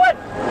can score one.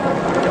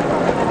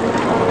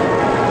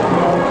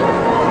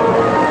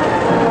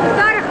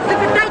 Bergh,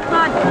 soek 'n tyd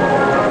man.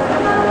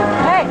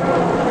 Hey.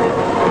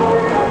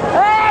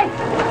 Hey!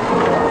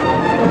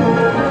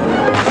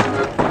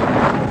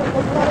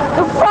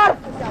 Hoe far?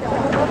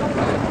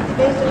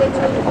 Mensen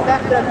liggen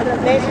weg,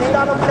 mensen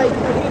staan op zee.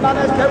 Die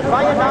mannen zijn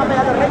baie namen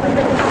en de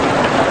rekening.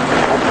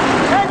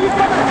 En die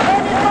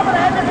kommer,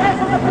 en de rest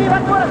van de prima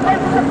door, de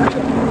rest van de prima.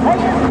 Hij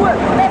is goed, maar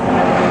de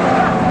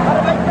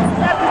weet niet,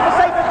 er is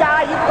bezeven, ja,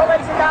 hier komen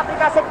in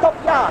Zuid-Afrika, zijn top,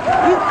 ja.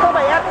 Hier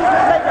komen, er is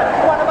bezeven,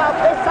 gewoon allemaal,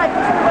 deze zijn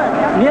is goed.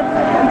 Nee,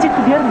 iets het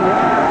gebeur nie.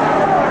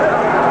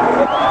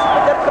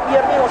 Dit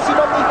gebeur nie, ons sien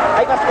hom nie.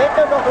 Hy was net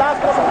nou nog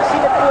laatst ons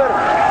gesien het voor.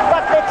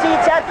 Wat net sien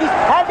het Erkies,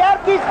 en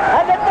Erkies,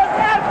 en dit is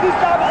Erkies,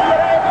 dames en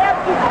heren, en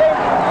Erkies wen.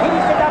 Hier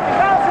is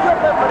Zuid-Afrikaanse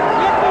oorwinner,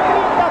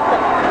 1983.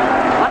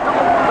 Wat nog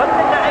een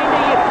punt einde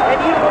hier, en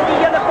hier komt die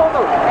hele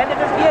kommel. En dit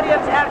is weer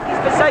eens Erkies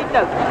besuit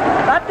nou.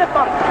 Wat een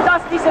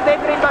fantastische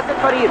wedren was dit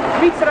vir hier.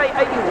 Fietsry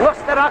uit die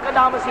hoogste rakke,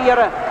 dames en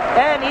heren.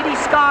 En hier die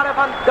skare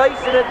van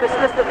duisende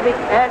beslist het niet.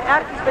 En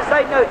Erkies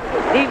besuit nou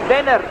die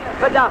wenner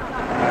vandag.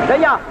 Nou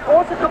ja,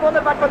 ons het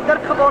gewonder wat van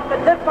Dirk geworden.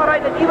 Dirk maar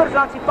uit het iewers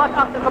langs die pad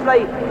achtergebly.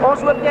 Ons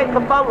hoop nie het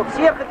geval of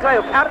seer gekry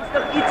of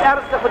ernstig iets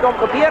ernstig met hom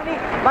gebeur nie.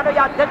 Maar nou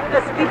ja, dit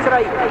is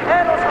fietsry.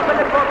 En ons gaan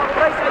binnenkort op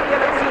prijs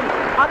uitdeling sien.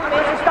 Al die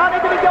mense staan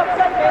net een beetje op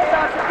sy mense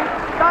asseblief.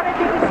 Staan net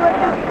die soort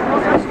toe.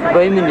 Ons gaan skryf.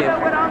 By meneer.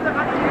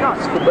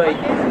 Is voorbij.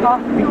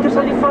 Pieter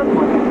sal die van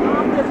man.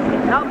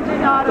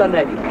 Kan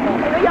hy.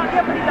 Nou ja,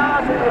 een van die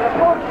daas in die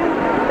rapport toe.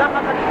 Dan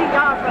gaan het 10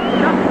 jaar van die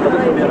dag.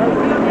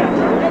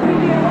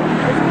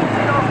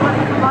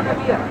 Wat is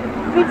gebeur?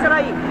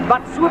 Fietsry wat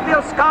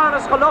soveel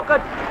skades gelok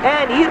het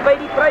en hier by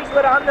die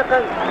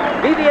prysoorhandiging.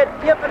 Wie weet,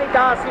 een van die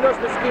dae sien ons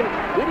miskien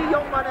hierdie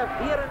jong manne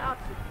weer in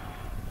aksie.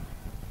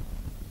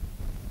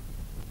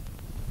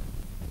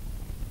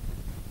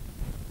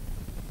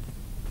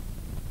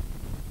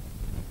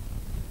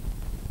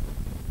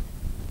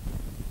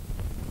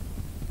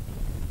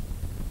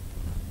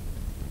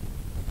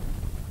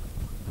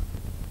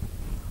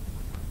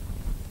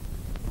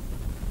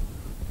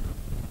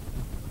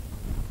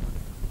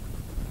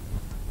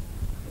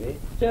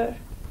 Richter?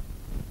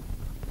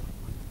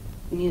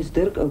 Nie is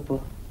Dirk, oupa.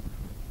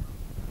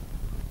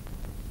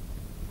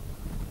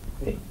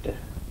 Richter.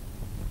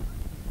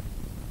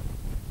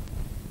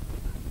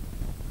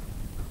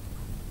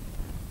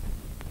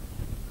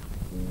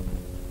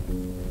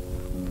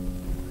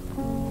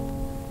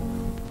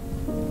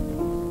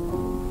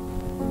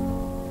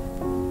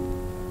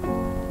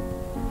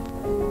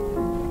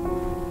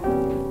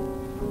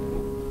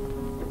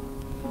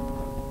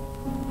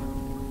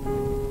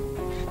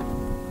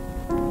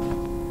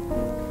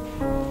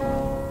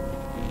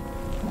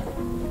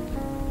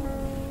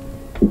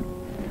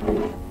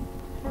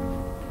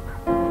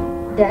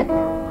 Dirk?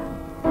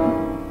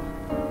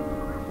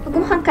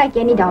 Hoekom gaan kyk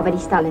jy nie daar by die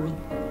stalle nie?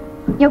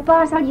 Jou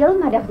pa sal heel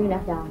middag doen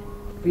daar.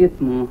 Weet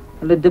ma,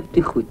 hulle dip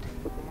die goed.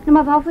 Nou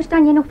maar waarvoor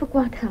staan jy nog vir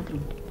kwaad geld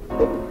rond?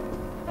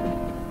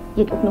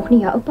 Jy het ook nog nie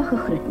jou oupa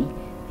gegroet nie.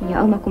 En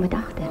jou ouma kom het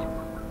agter.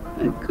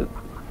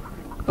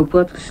 Oupa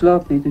het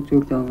geslaap net toe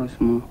ek daar was,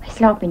 ma. Hy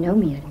slaap nie nou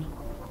meer nie.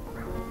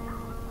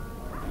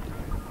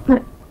 Maar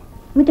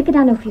moet ek dit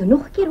dan nou vir jou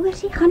nog 'n keer oor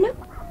sê? Gaan nou?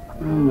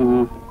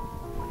 Ma.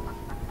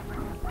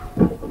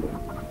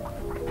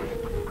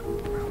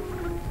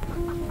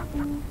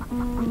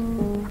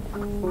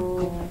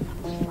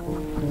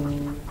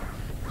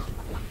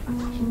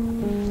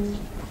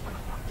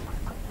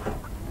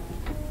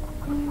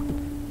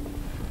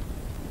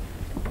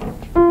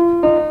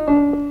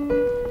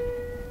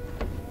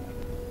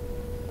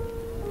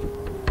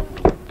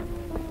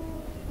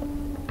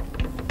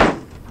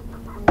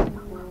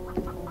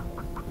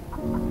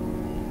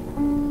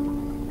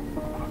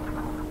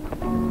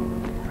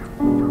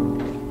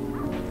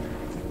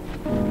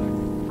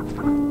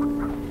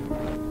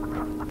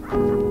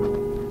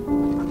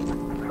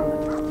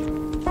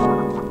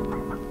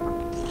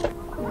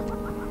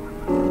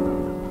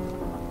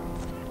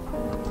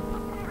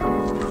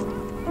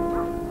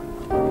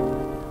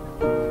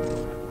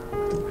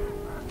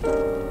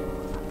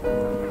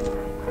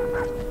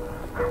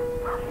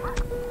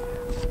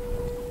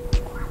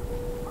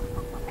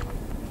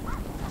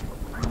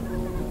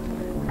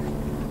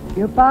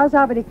 Jou pa is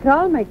daar by die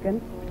kraal, my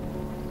kind.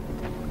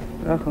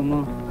 Ag,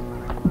 ma.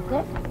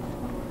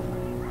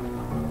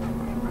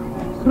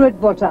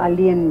 Groot word se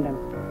alleen ding.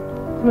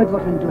 Groot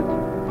word en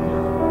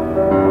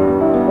dood.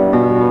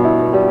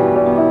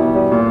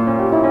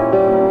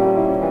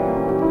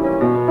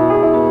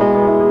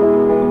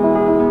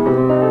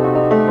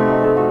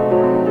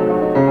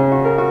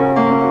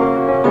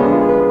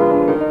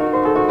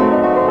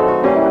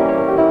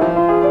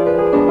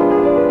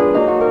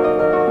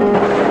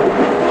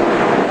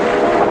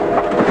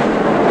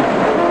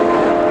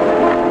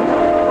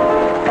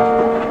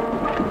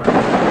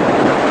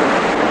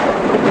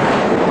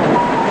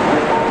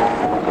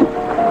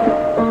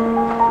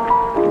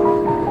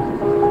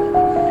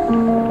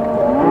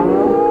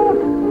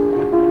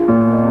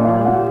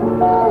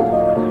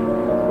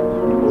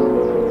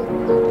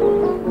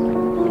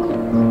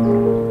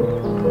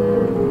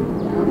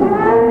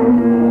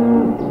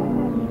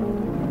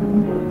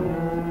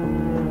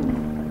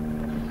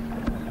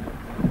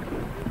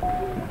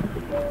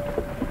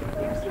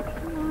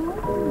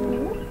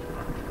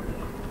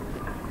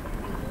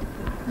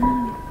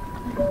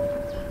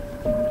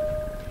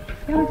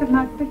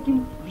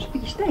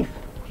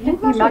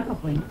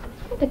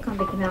 Dit kan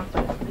beetje melk.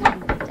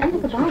 Het is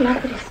eigenlijk een baal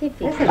lekker recept.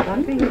 Dat is het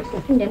dan.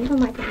 Een vriendin van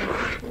mij te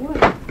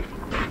maken.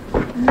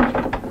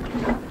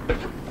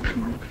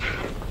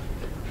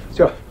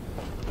 Zo,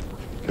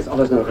 is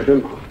alles nou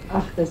gedoen?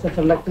 Ach, dat is een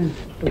verlukking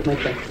op my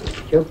kind.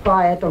 Jou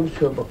pa het om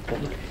so bekom.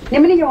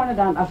 Neem nie jou hande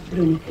dan af,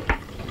 Rhyn.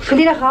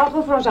 Gelede haal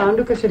gou vir ons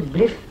handdoek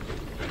asseblief.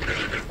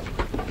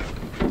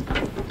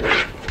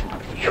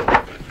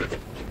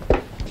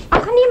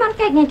 Ag nee man,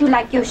 kyk net hoe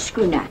lyk jou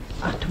skoene.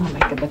 Ag, toe maar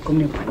my kind, dat kom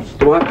nie op aan.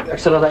 Toe maar, ek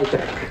sal dit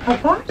uittrek.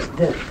 Waar's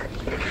Dirk?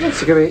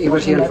 Seker weer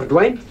iewers heen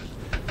verdwyn.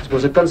 Dis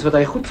mos 'n kuns wat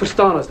hy goed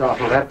verstaan as daar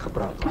van werk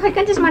gepraat word. Ag, hy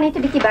kind is maar net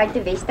 'n bietjie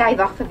buite Weste. Hy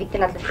wag vir Victor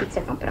laat hulle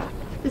fietsen kan praat.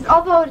 Dis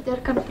al waaroor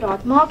Dirk kan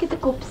praat. Maak dit 'n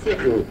kop seer.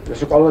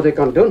 Dis ook al wat hy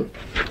kan doen.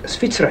 Is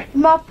fietsry.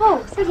 Maar pa,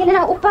 sal julle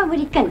nou ophou met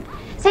die kind?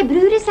 Sy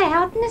broer is sy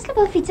held en hulle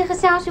wil fietsen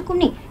gesels, hoekom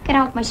nie? Kry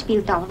op my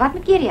speeltaal. Wat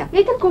moet keer jy?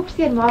 Net 'n kop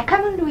seer maak.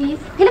 Kom aan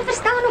Louise. Julle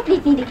verstaan ook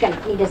nie die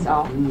kind nie, dis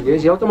al. Jy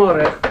is heeltemal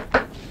reg.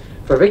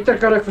 Vir Victor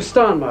kan ek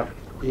verstaan, maar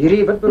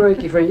hierdie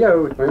witbroodjie van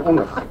jou het my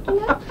onder.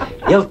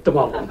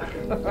 Heeltemal onder.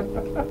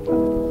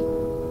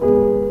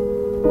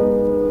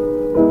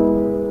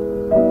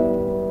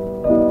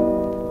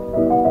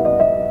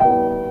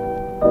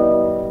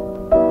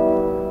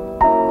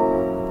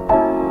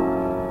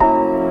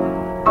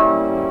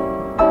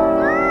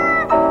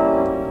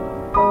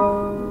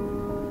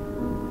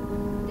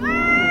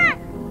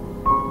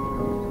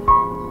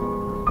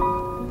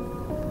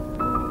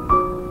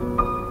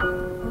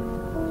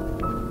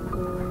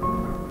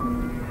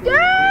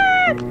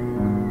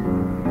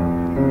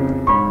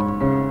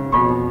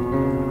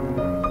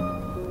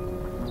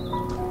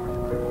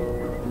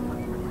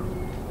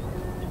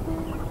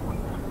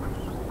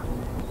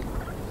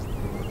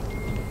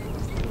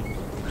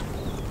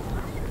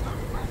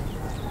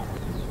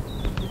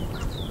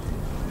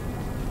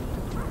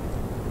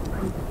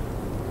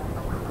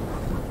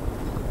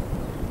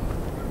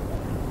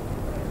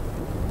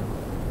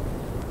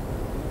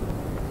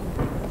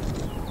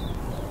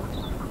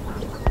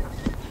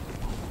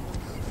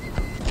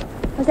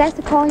 I was asked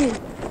to call you.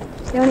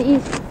 Deon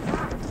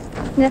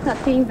is. Ned's not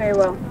feeling very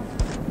well.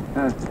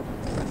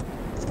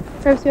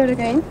 Perhaps we ought to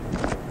go in?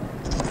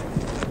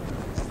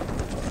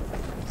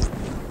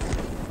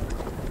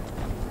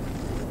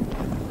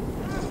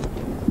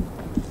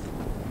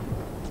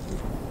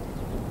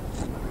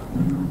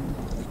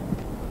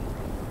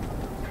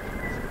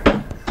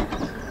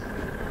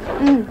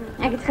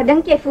 Ek het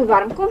gedink jy voel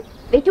warm, kom.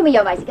 Weet jy hoe met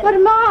jou wys? Maar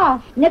ma,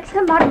 Niks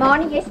gemaak, ma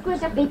nie, jy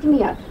skoorsig, weet jy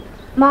met jou.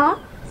 Ma,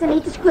 sy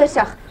net is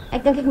skoorsig.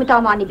 Ek dink ek moet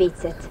haar maar in die bed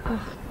sit.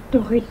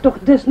 Tog,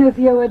 dis nou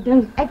vir jou 'n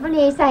ding. Ek wil nie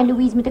hê sy en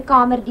Louise met 'n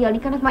kamer deel nie,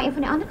 kan ek maar een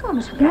van die ander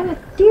kamers Ja, gebruik.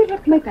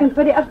 natuurlik my kind,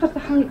 vir die agterste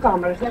gang die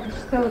kamer is lekker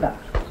stil daar.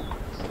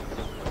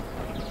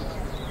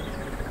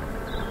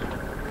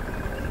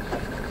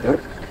 Dirk,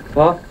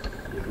 Pa,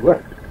 hoor.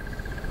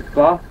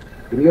 pa,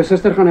 Jy moet jou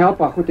suster gaan help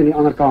haar goed in die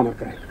ander kamer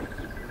kry.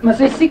 maar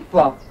sy is siek,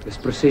 pa. Dis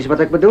presies wat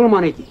ek bedoel,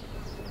 mannetjie.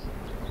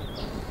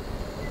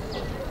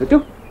 Nou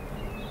toe.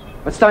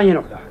 Wat staan jy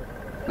nog daar?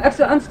 Ek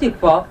sal aansteek,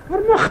 pa. Maar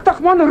magtig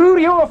man, roer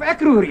jou of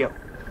ek roer jou?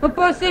 Maar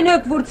pa sê nou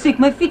ek word siek,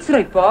 my fiets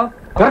ry, pa.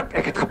 Dirk,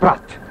 ek het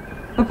gepraat.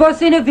 Maar pa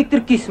sê nou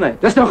Victor kies my.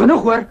 Dis nou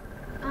genoeg hoor.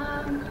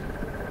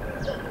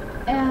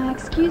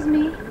 Excuse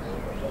me.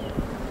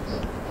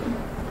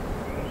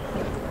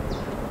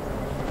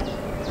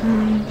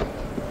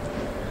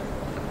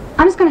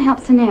 I'm just going to help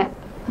Sanette.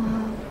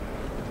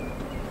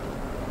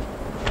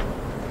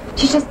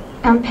 She's just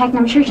unpacking.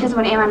 I'm sure she doesn't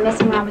want anyone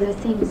messing around with her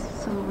things.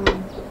 So,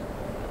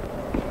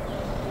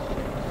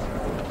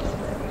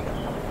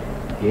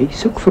 Jy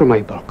soek vir my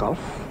balkaf.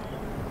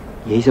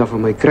 Jy sal vir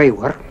my kry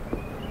hoor.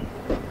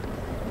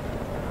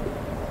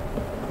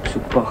 Ek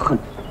soek pa gaan.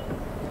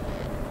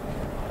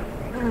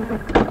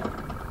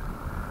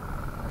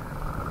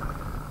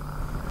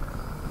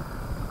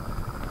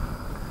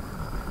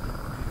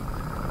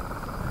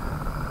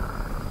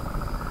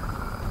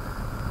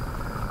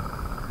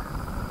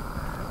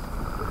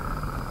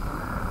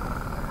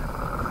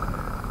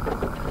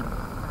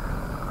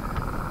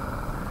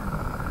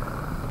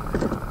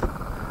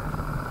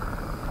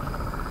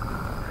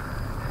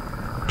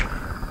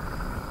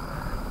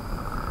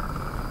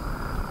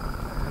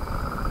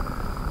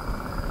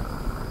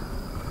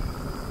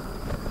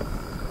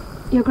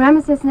 Your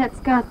grandma says Net's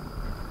got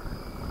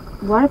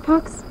water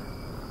pox?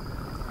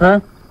 Huh?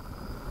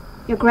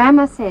 Your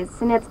grandma says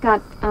Sinette's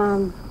got,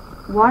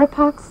 water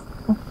pox?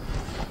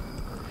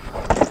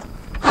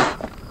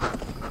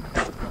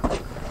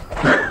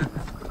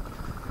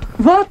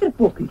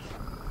 Waterpokkies?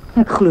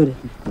 Ek glo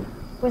dit nie.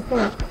 What's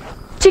that?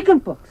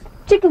 Chickenpox.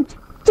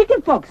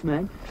 Chickenpox,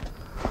 man.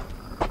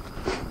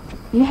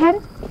 You had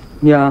it?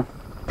 Yeah,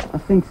 I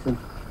think so.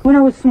 When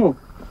I was small.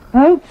 I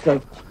hope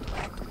so.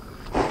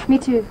 Me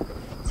too.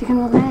 So you can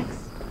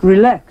relax.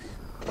 Relax?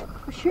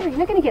 For sure, you're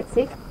not gonna get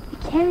sick. You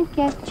can't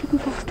get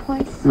chickenpox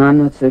twice. I'm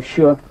not so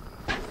sure.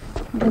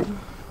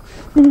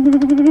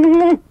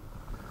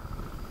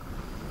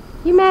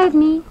 You mad at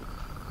me?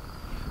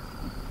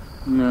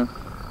 No.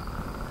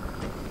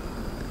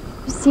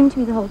 You seem to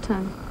be the whole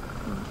time.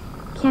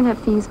 Can't have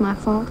things my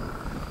fault.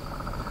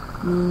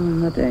 No,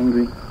 I'm not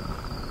angry.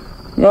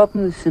 You helped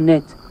me with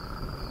Sinette.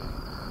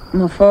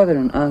 My father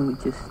and I, we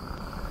just...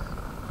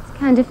 It's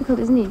kind of difficult,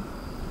 isn't he?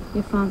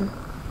 Your father.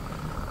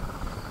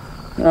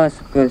 Yeah, I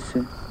suppose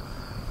so.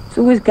 It's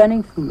always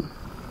gunning for me.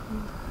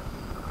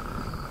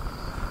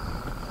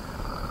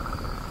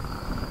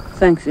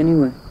 Thanks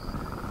anyway.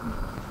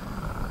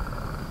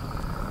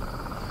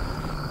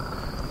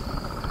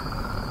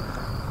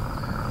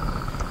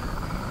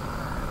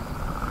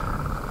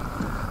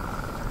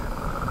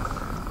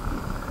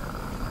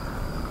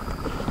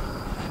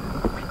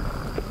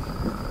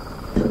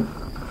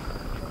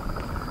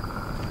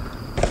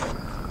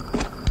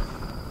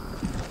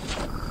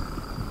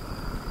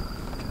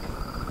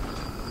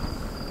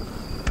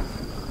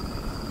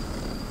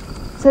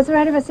 So it's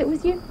alright if I sit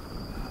with you?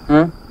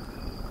 Huh?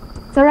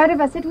 It's alright if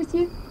I sit with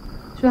you?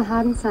 It's real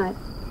hard inside.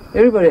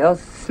 Everybody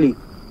else is asleep.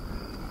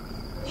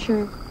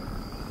 Sure.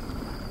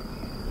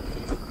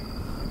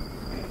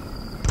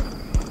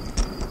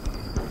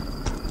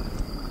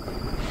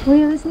 What are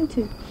you listening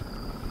to?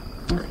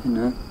 Ach, you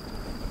know.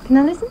 Can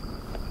I listen?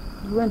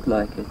 You won't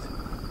like it.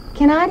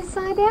 Can I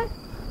decide that?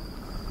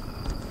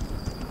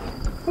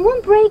 I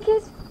won't break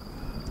it.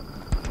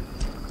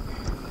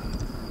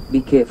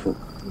 Be careful.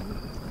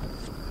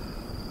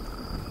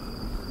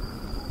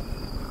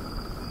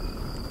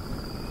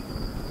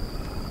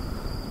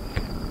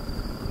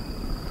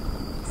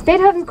 It's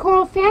Beethoven's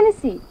Choral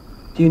Fantasy.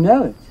 Do you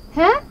know it?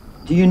 Huh?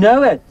 Do you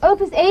know it?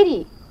 Opus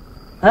 80.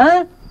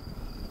 Huh?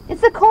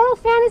 It's the Choral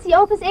Fantasy,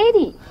 Opus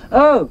 80.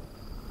 Oh.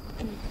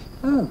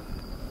 Oh.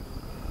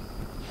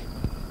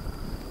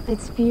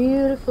 It's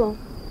beautiful.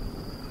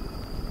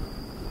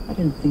 I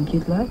didn't think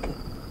you'd like it.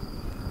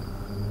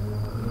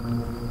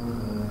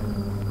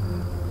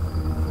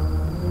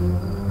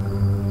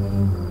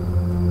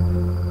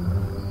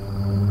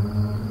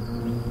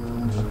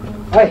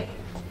 Hey,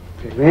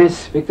 ek wens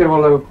Victor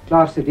wil nou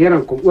klaar studeer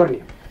en kom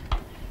oorneem.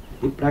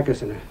 Die plek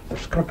is in 'n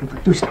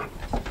verskriklike toestand.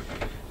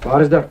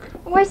 Waar is Dirk?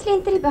 Hy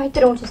slenter hier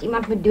buite ons as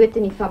iemand met dood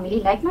in die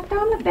familie. Lyk maar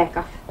taamlik bek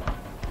af.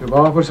 Nou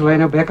waarvoor sal hy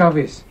nou bek af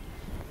wees?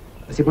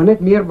 As hy maar net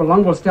meer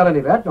belang wil stel in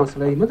die werk, dan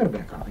sal hy minder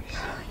bek af wees.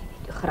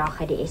 Toe graag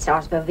hy die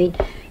SA's bewen,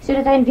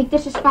 sodat hy in Victor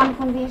se span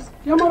kan wees.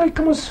 Ja, maar hy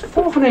kan ons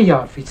volgende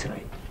jaar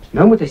fietsry.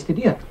 Nou moet hy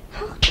studeer.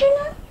 Ag,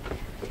 Tina.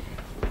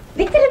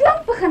 Victor het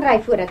lank begin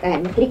ry voordat hy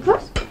in matriek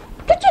was.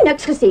 Het jy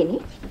niks gesê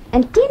nie?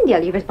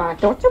 Inteendeel, jy was baie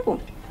trots op hom.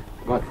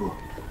 Wat voor?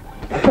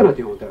 Ek kan dit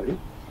nie onthou nie.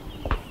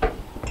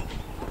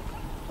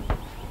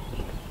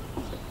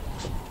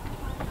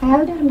 Hy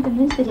hou daarom ten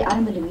minste die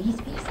arme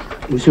Louise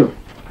besig. Hoeso?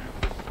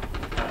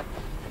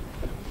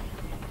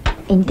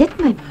 En dit,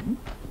 my man,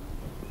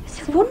 is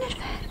 'n wonderwerk.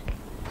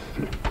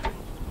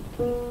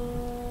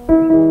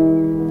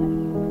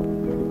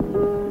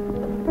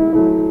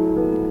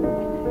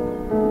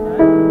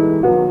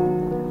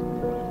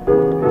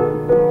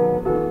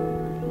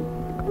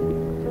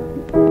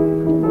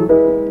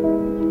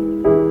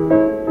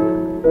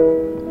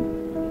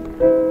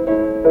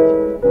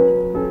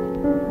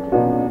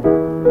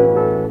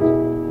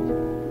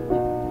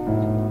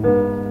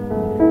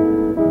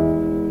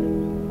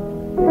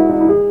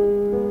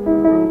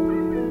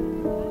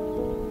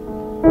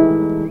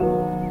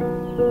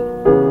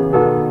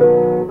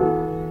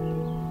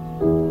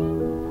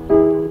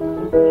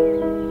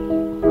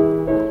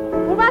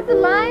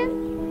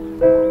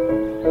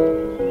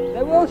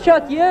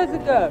 Shot years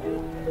ago.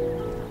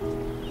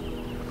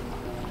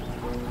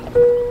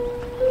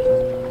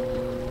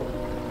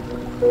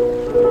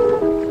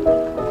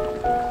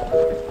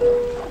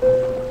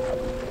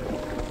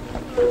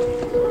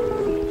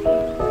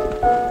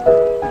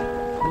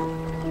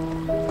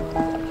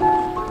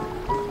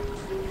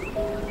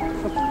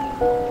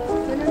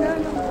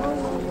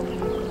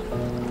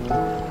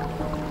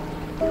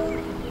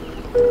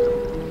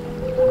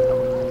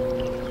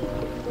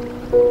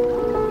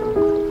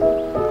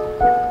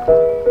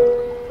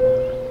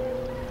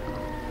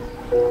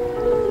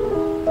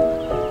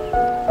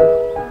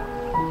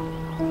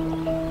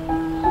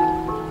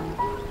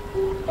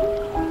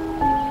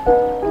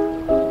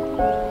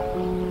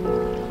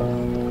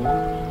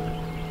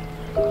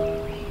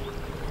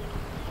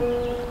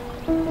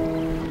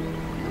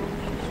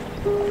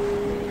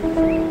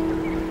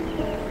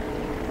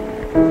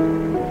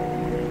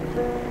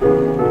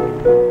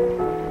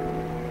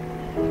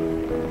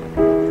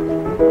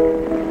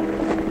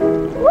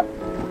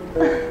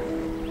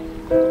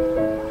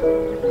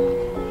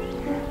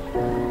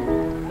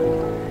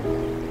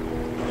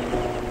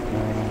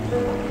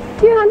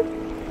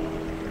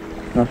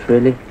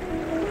 Really?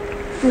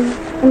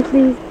 And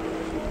please.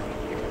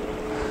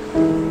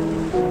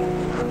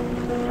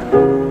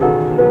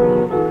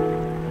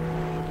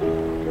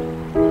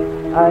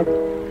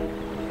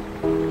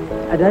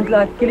 I don't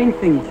like killing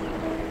things.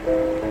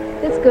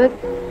 That's good.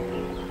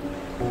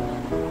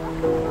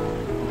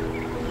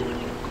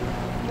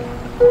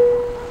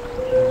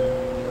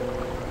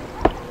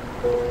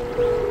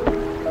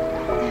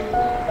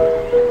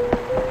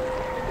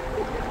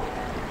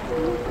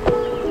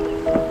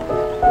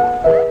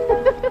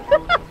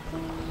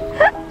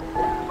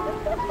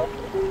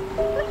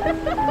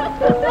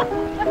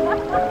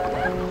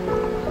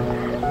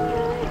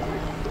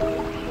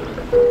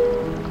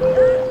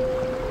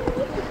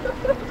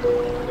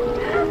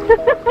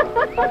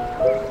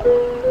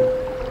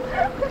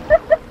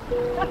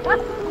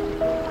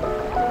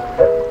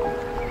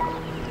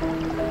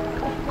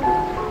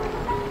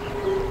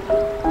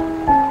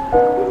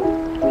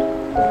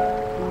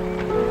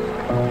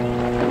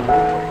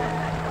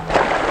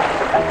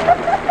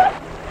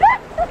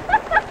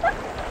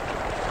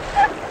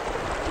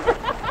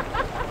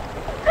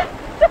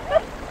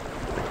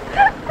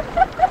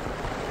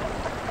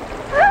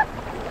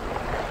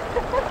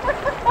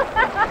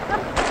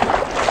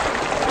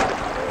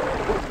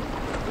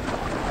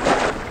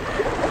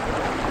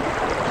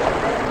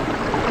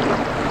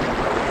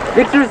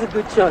 Victor is a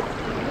good shot.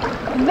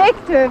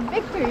 Victor,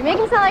 you make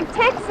him sound like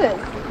Texas.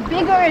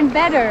 Bigger and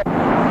better.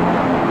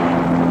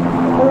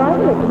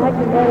 Arrival at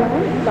Magnum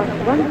Airlines, Flight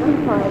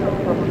 135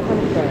 from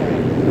Kruger.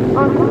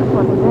 On this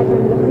one,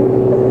 Magnum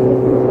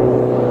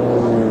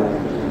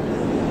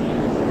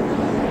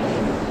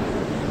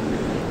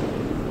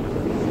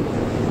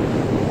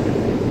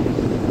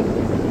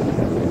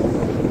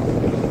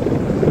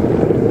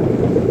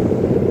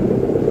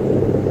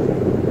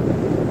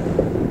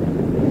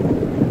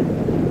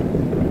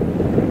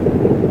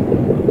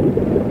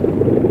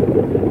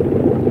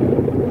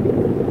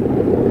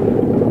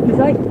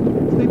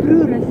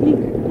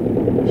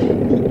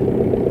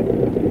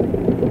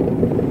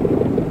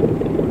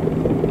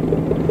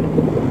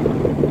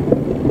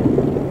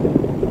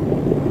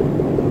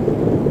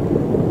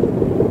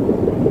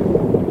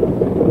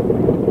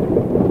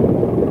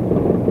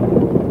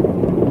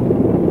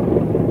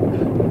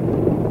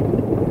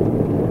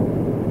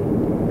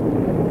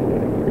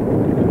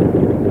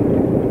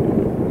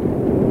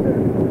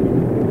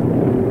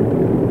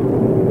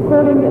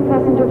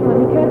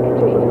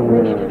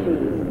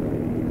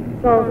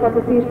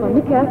passagiers van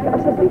die kerk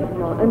alsjeblieft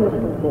na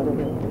inligting kom.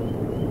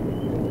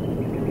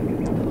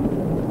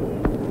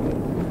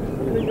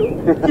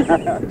 Ek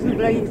is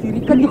bly ek hier.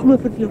 Ek kan nie glo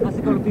verveel as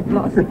ek al op die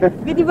plaas is. Ek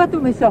weet nie wat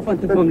om myself aan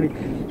te vang nie.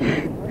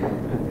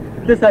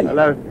 Dis hy.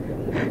 Hallo.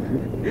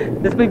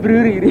 Dis my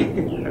broer hierdie.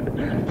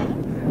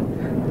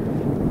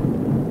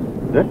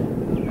 Dit?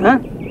 Hæ?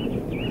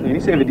 Nee,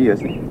 nie sê wie die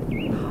is nie.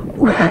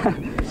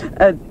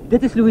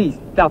 Dit is Louise,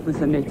 tel van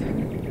Sanet.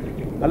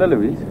 Hallo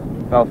Louise,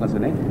 tel van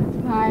Sanet.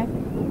 Hi.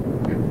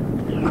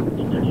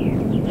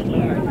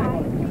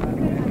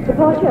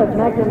 Departure of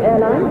Magnum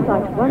Airlines,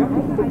 Flight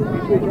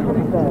 166 to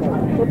Johannesburg.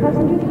 For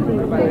passengers,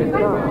 please stay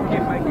down.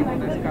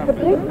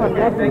 Vertrek van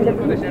Magnum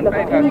Airlines,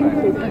 Flight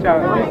 166 to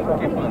Johannesburg.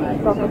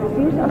 For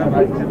passengers,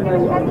 alsjeblieft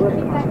nou aan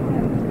oorkant.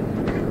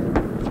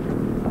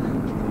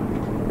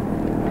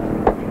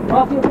 Wat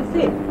heb je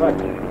gezien? Wat?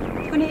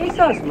 Van die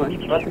SA's, man.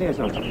 Wat van die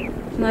SA's?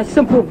 Nou,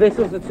 simpel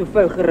wissels wat so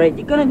vuil gereid.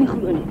 Je kan het niet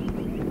glo nie.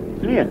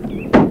 Nee.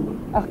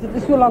 Ach, dit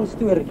is so lang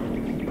storie.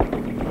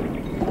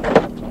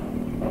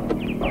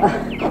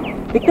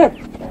 Victor!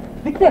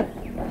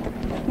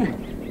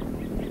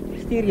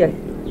 Stuur jy?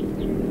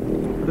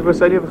 Wat het oor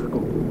sy lewe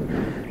gekom?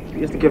 Die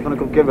eerste keer van ek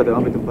kom ken wat hy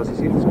aan met 'n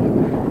passasier gespreek.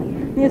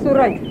 Nee, is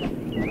alright.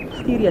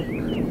 Stuur jy?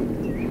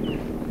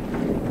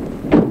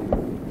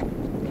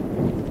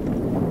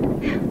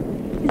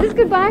 Is this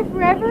goodbye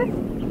forever?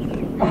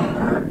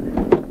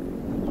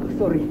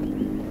 Sorry.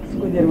 Ek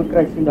kon deur my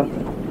kruis vandag.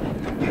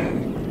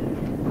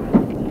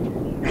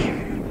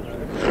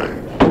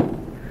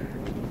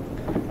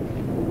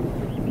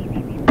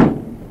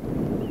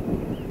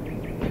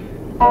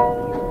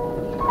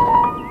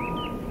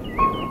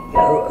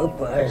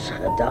 Is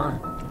gedaan.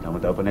 Dan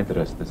moet oupa net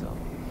rus, dis al.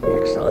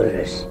 Ek sal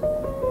rus.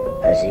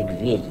 As ek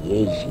weet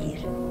jy is hier.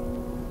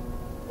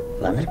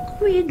 Wanneer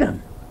kom jy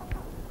dan?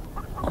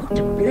 Om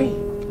te bly.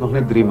 Nog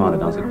net 3 maande,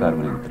 dan is ek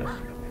permanent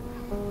terug.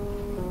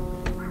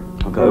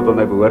 Dan kan oupa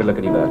my behoorlik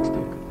in die werk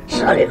steek.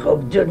 Sal ek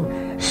ook doen.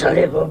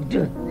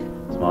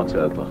 Ons maak so,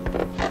 oupa.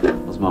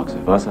 Ons maak so.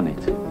 Was dan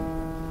net.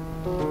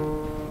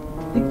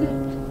 Victor,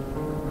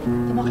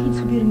 er mag iets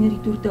gebeur in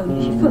hierdie toertuig,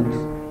 is jy fiks?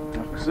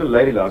 Ek is so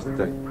lui die laaste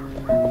tyd.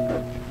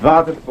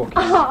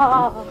 Waterpokkies.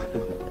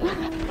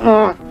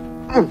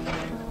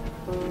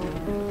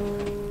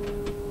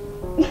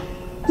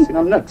 Sien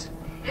hom niks.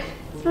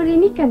 Sal jy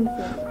nie kan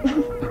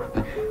sien.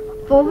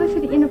 Behalwe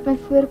vir die een op my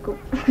voorkop.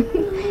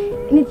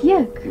 En dit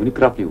juk. Jy moet nie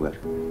krap nie hoor.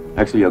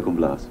 Ek sal jou kom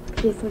blaas.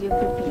 Jy sal jou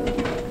probeer.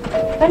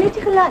 Wanneer het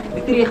jy gelaat?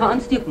 Victor, jy gaan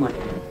aansteek, man.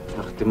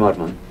 Ag, toe maar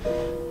man.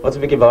 Wat 'n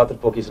bietjie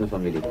waterpokkies in 'n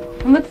familie.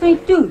 En wat van die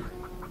toer?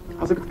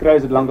 As ek dit kry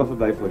is dit lankal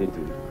verby voor die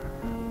toer.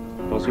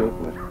 Pas jou op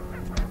hoor.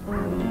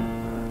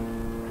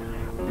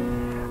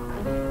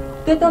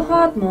 Dit al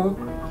gehad, ma.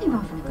 Nie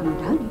waarvan ek kan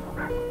onthou nie.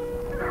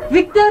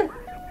 Victor!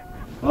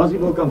 Waar is die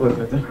wolkamp ook,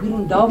 Ritter? Hier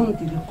ontdaan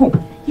natuurlijk. Kom,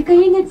 jy kan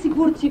hier net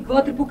siek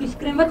waterpokkies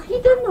kry. Wat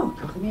giet dit nog?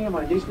 Ag nee,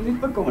 maar jy is nie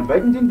bekommerd.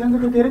 Buitendien dink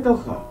ek dat jy dit al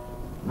gehad.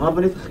 Maar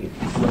ben net vergeet.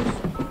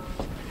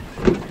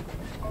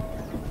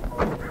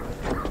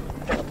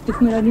 Het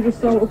heeft my daar nieuwe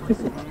stal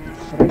opgezet.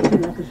 Ruik so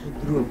lekker so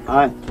droom.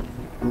 Ai.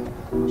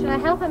 Should I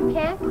help him,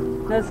 Pierre?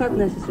 No, it's not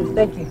necessary,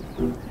 thank you.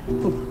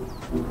 Kom,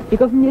 ek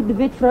kan meneer de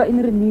Wet vra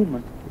in Renier,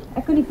 man.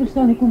 Ek kan nie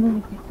verstaan, ek kom nou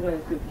met die trui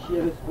as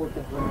officiële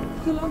sporter.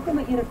 Solank hy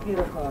my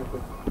ereklere gehad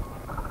het.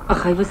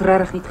 Ag, hy was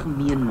regtig niet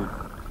gemeen, man.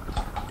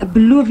 Ek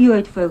beloof jou, hy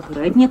het vuil gery.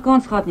 Hy het nie 'n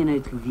kans gehad nie en hy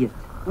het geweet.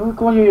 Hoe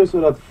kon jy jou so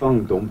laat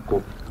vang,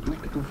 domkop?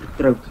 Ek het hom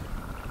vertroud.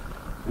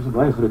 Dis 'n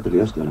baie groot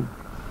teleurstelling.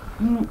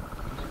 Er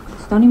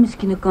staan nie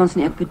miskien 'n kans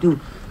nie, ek bedoel.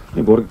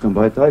 Die borg kan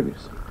baie taai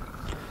wees.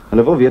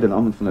 Hulle wil weet dat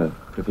almal van 'n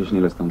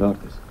professionele standaard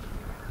is.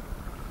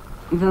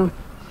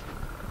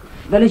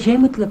 Wel as jy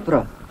met hulle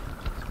praat.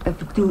 Ek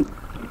bedoel,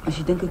 as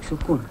jy dink ek sou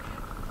kon.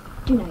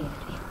 Doen nou jy.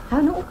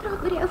 Hou nou op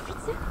praat met die ou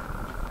fietser.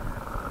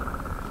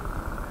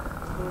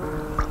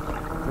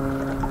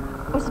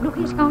 Ons het nog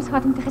eers kans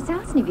gehad om te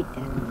gesels nie,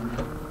 Victor.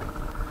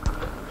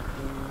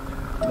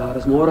 Daar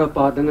is môre 'n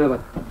paar dinge wat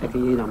ek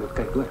en jy na moet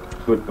kyk, hoor.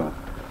 Goed, pa.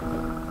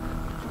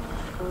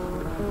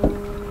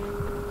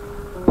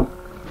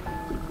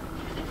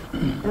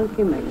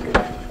 Dankie, my kind.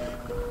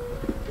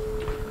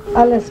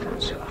 Alles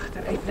gaan so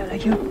agteruit nou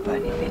dat jou pa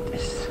nie weet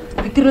is.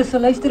 Victor, hulle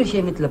sal luister as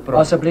jy met hulle praat.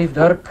 Asseblief,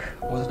 Dirk,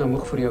 ons is nou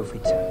moeg vir jou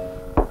fietsen.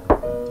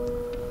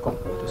 Kom,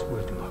 laat ons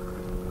oor toe maak.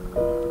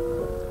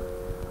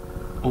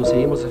 Ons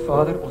hemelse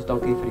Vader, ons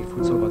dank U vir die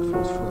voedsel wat vir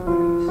ons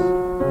voorberei is.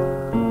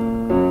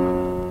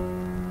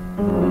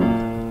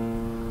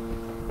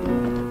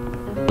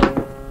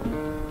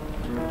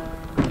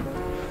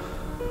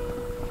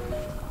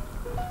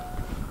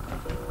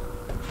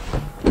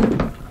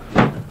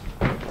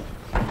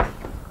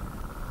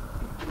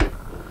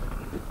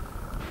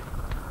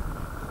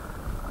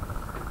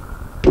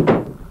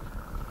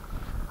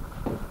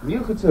 Nie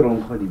goed so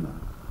rondgaan die man.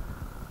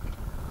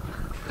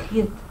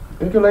 Vergeet.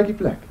 Dink jy lyk die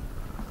plek?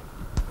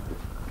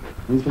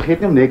 Mens vergeet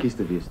nie om netjies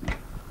te wees nie.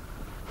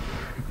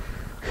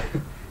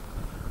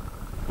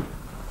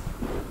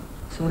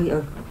 Sorry,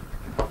 ou.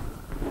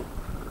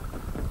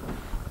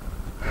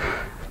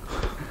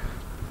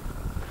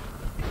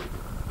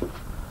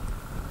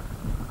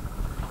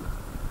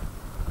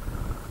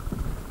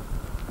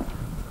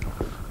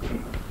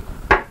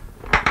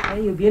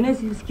 Hey, jou bene is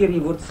geskeer,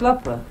 jy word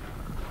slap, hè?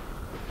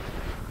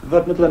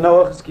 Wat moet hulle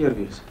nou al geskeer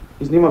wees?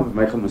 Is niemand met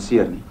my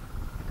gemasseer nie.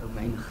 Ek hou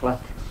myne glad.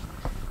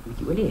 Met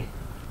die olie.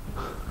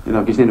 En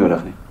dan is nie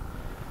nodig nie.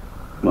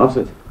 Maar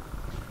afsit.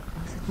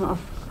 Ek sit maar af.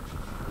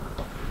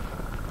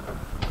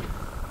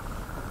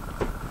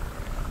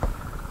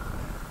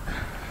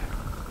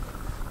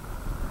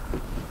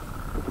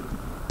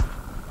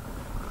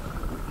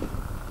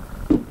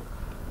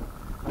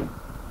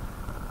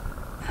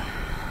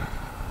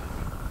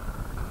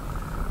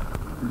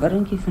 Wat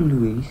dink jy van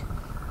Louise?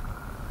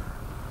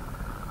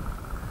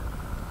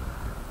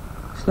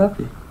 Slaap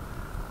jy?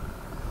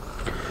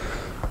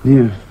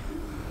 Nee.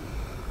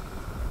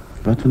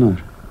 Wat van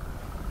haar?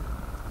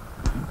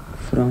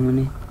 Vra my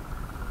nie.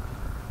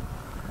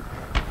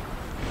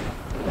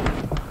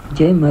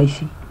 Jy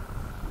meisie.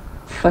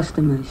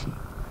 Vaste meisie.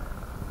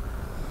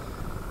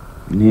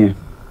 Nee.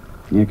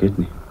 Nee, ek het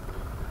nie.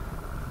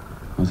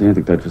 Ons het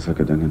nie tyd vir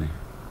sulke dinge nie.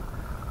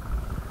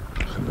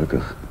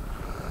 Gelukkig.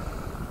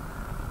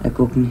 Ek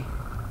ook nie.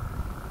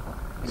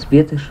 Is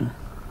beter so.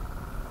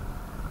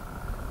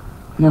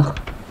 Nag.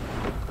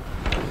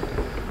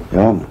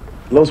 Ja, man.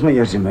 Los my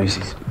eers die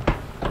meisies.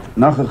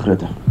 Nag 'n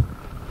groete.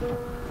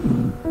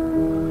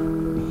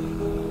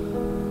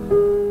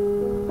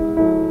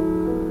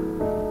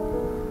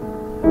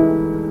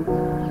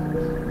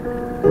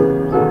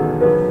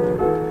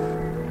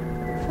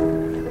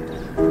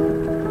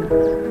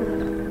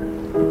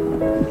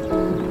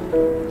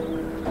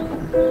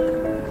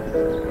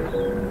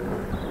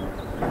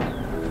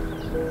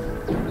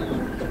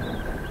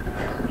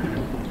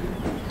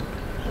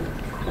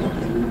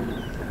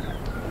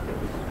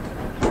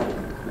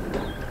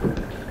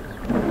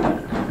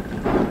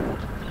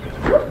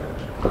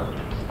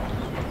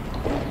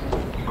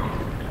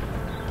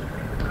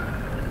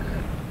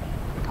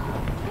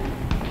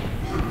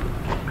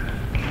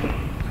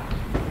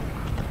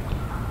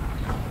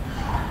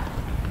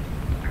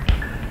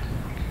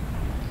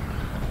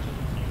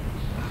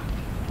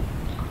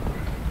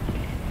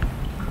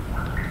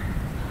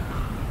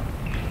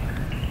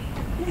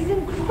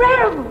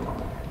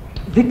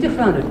 Victor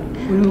found it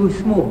when we were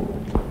small.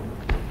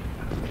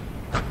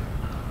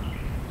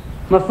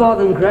 My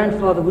father and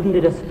grandfather wouldn't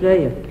let us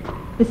play it.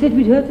 They said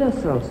we'd hurt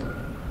ourselves.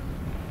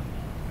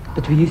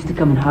 But we used to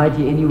come and hide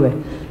here anyway,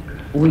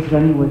 always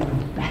running away from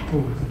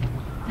battles,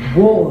 and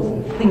wars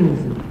and things.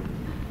 And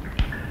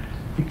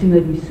Victor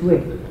made me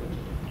swear.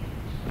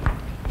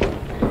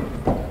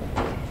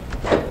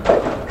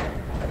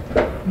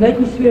 Made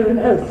me swear an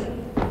oath.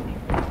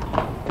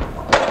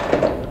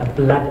 A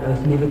blood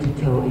oath never to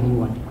tell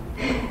anyone.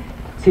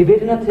 So you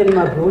better not tell him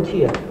I brought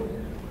you here.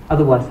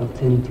 Otherwise I'll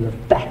turn into a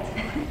bat.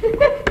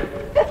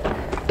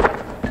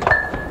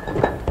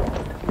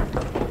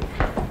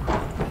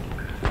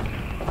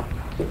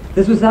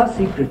 This was our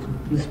secret,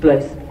 this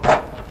place.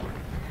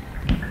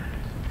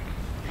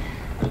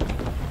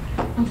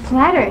 I'm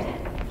flattered.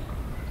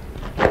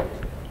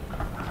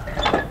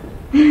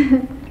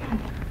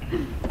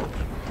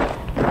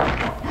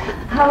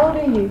 How old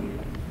are you?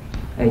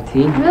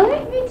 18.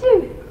 Really? Me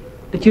too.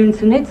 But you're in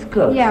Sonet's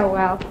class. Yeah,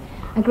 well,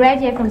 I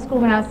graduated from school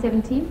when I was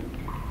 17.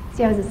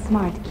 See, I was a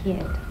smart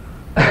kid.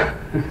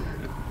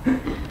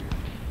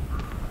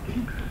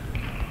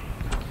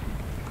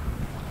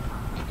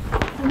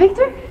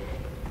 Victor?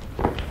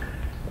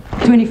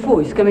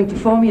 24, he's coming to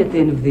farm me at the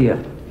end of the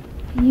year.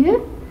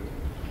 You?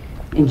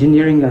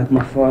 Engineering like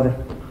my father.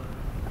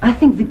 I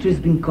think Victor has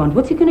been conned.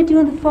 What's he going to do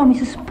on the farm?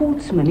 He's a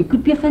sportsman. He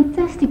could be a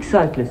fantastic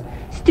cyclist.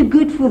 He's too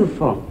good for the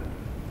farm.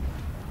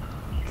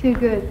 Too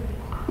good.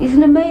 He's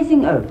an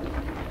amazing oak.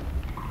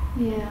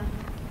 Yeah.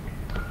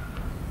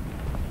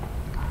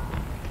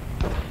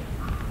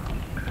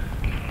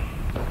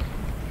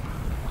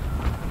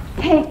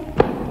 Hey,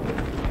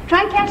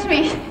 try and catch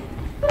me.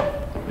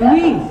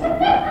 Louise!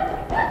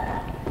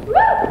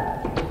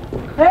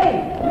 Hey,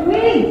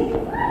 Louise!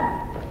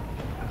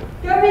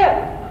 Come here!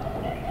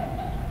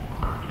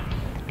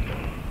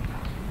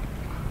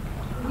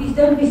 Louise,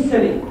 don't be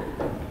silly.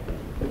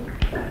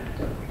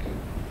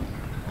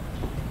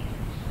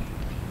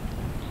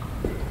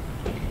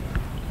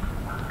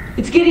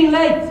 It's getting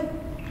late.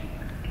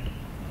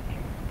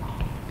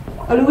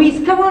 Oh,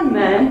 Louise, come on,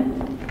 man.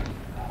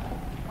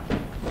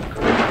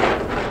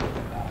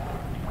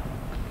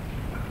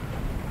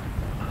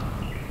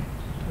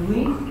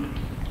 Louise?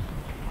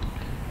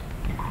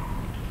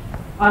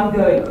 I'm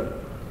going.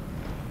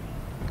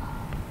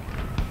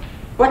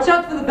 Watch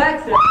out for the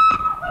back, sir.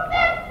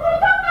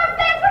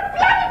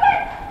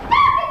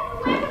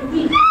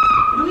 Louise,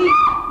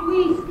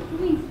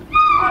 Louise.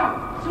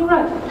 It's all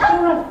right.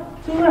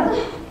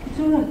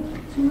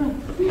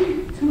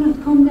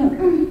 Calm down.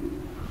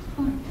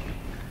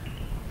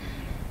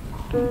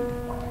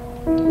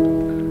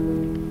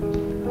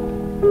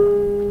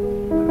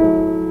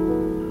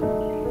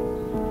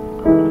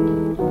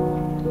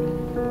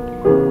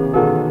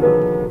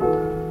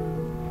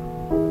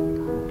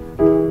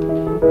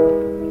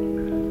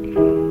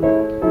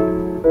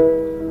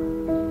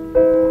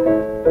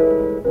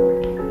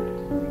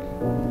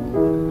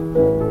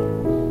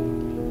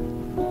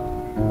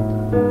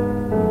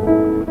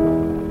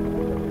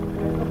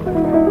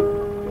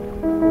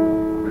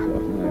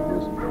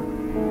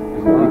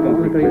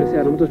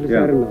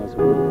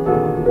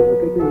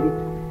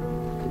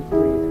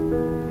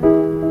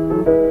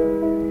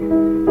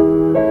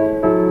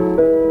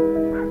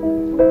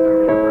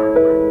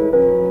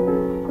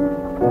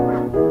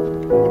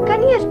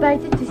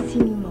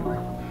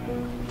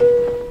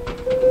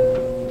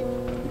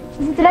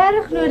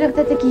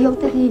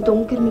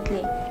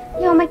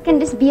 Ja, my kind,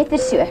 dis beter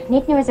so.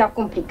 Net nou is daar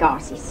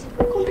komplikasies.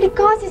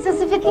 Komplikasies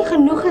asof dit nie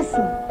genoeg is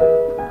nie.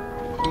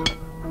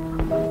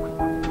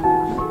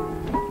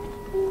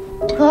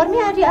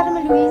 Waarmee hou die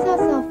arme Louise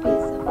haarself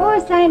besig? O,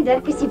 sy en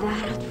Dirk is die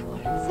wêreld vol.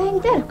 Sy en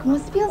Dirk,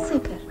 maar speel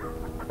seker.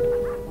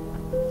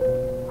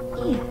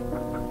 Nee,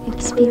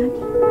 ek speel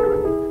nie.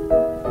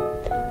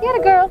 You had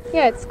a girl?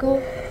 Yeah, at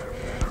school.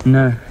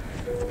 No.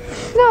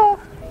 No,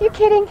 you're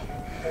kidding.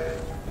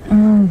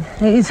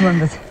 There is one,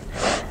 but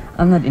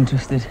I'm not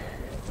interested.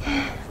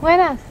 Why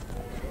not?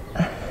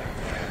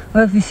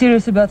 Well, if you're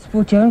serious about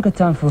sport, you haven't got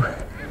time for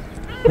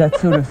that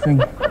sort of thing.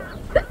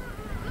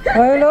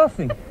 Why are you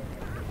laughing?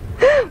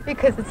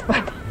 Because it's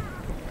funny.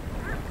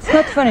 It's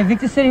not funny.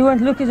 Victor said he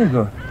won't look at a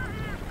girl.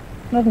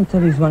 Not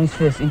until he's won his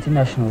first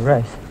international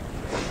race.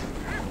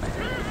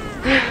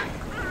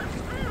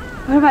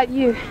 What about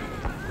you?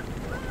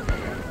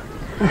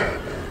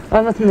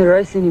 I'm not in the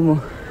race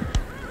anymore.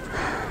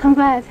 I'm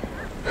glad.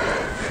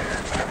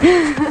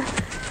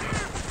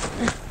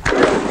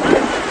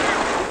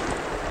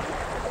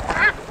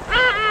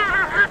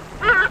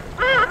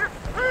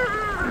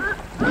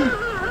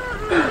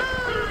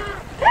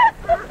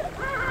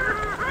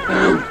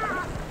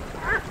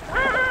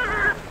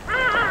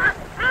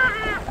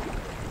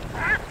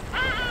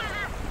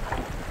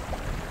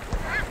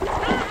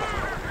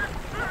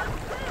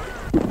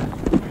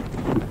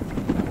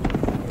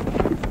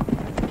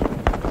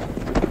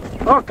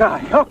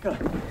 Jokke.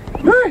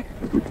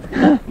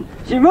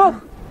 Jy mag.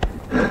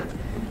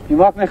 Jy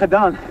maak my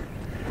gedaan.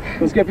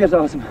 Kom skep eers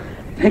asem.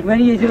 Ek weet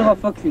nie jy is nog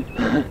op fiksie.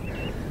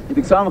 Het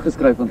ek saam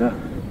geskryf onthou.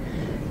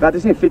 Dat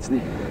is nie fiets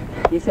nie.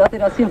 Jy sê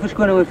altyd daar geen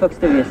verskoning om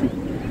fiks te wees nie.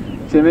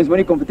 Sê mens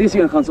moet nie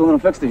kompetisie ingaan sonder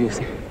om fiks te wees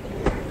nie.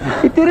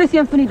 Die toer is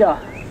een van die dae.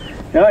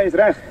 Ja, jy's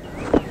reg.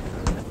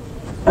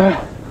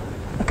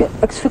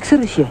 Ek's fikser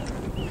as jy.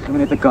 Gee my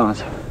net 'n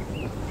kans.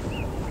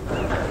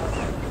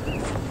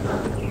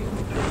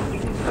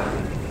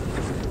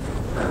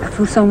 Ek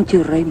voel saam met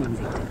jou ry, man,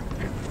 Victor.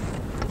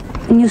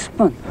 In jou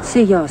span, sê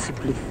ja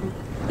asseblief.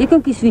 Jy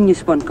kan kies wie in jou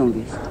span kan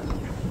wees.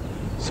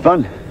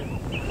 Span?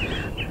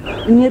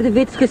 Meneer de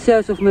Wet gesê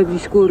asof my by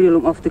die skoolreël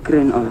om af te kry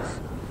en alles.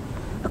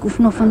 Ek hoef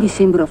nog van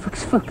Desember af,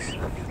 ek's fiks.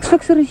 Ek's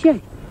fikser as jy.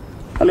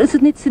 Al is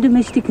dit net so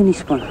domestiek in die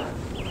span.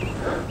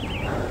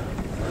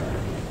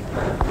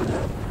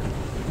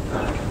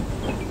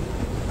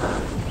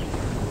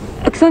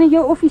 Ek sal nie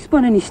jou of die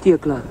span in die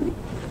steek laat nie.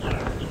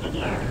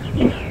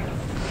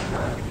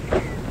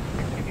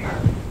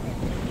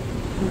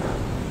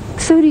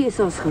 Ek sou die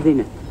SA's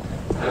gewen het.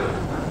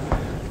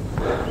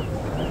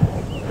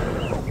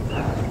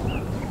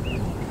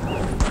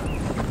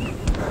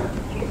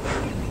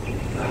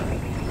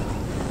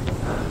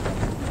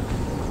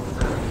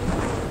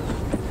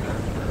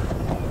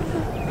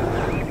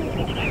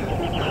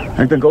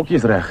 Ek dink ook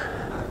jy's reg.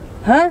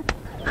 Hæ?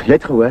 Jy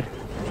het gehoor.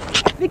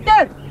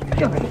 Victor!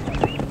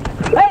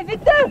 Hey,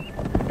 Victor!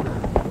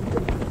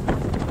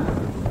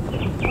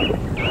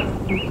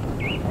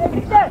 Hey,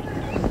 Victor!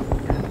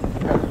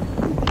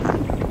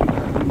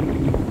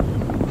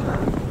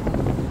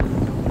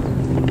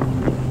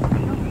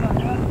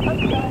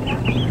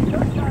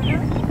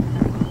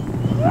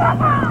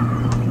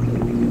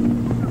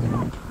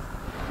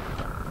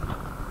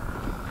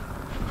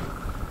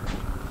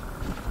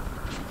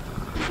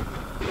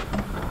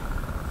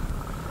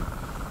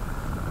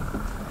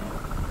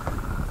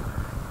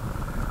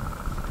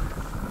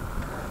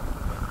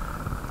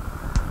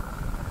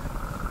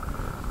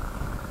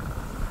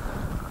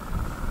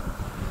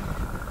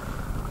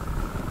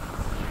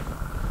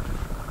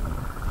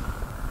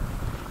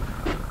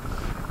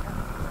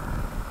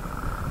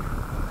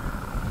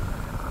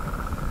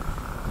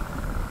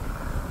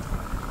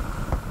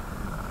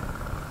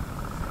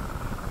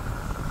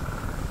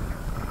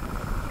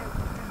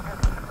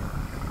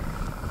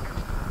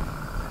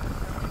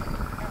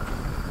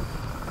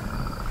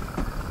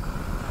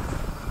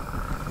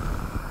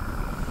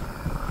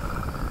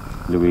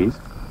 Louise?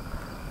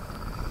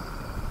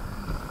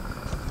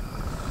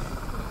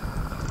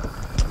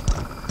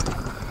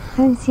 I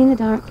haven't seen the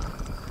dark.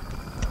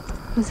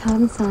 It was hot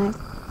inside.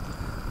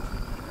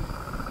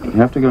 You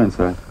have to go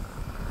inside.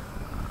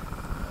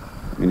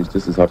 I mean, it's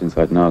just as hot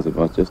inside now as it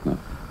was just now.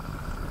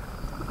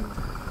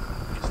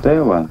 Stay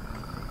a while.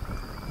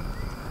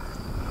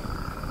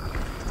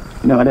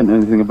 You know, I don't know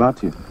anything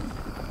about you.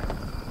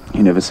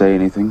 You never say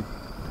anything.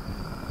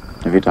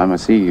 Every time I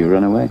see you, you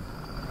run away.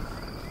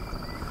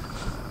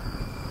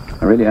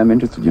 I really am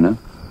interested, you know.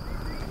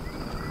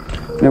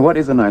 Now, what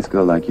is a nice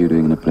girl like you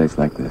doing in a place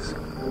like this?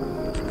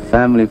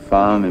 Family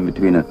farm in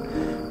between a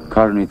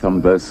coronary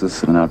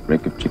thrombosis and an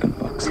outbreak of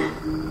chickenpox.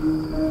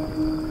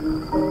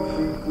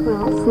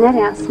 Well, Ned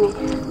asked me.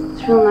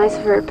 It's real nice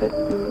of her, but,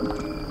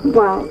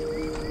 well,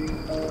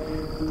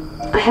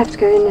 I have to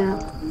go in now.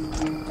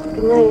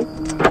 Good night.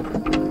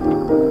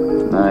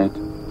 Night.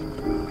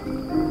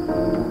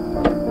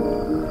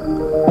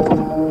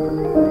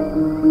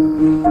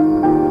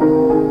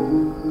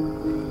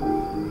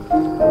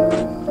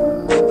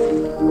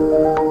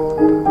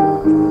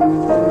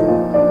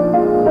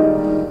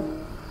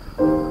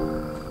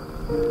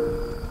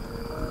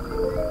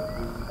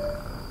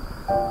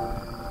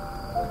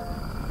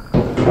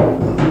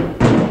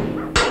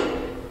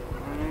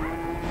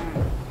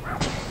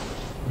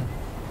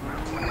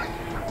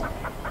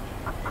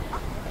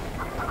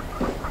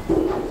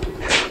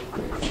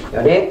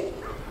 Ja, nee.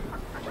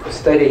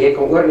 Dis tyd dat jy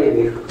kan oorneem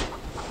hier.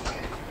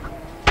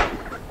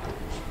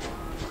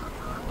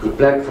 Die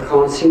plek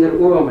vergaan siener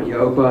oor met jou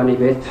oupa aan die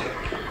wet.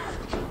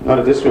 Nou,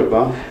 dat is so,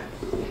 pa.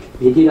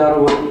 Weet jy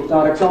daarom wat jy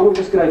daar eksamen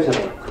geskryf het?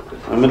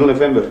 In middel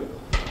November.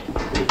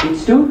 Die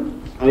fiets toe?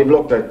 Aan die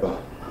bloktyd, pa.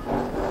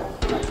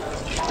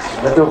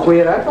 Dat nou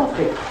goeie raad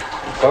afgeef.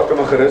 Pa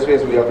kan maar gerus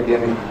wees met die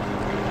akademie.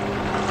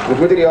 Ek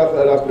moet hierdie jaar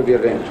vir hulle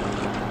probeer wen.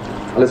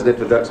 Alles dit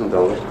vir Dirk se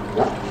onthou.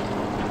 Ja.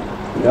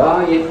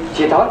 Ja, jy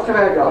het hard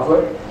gewerk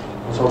daarvoor.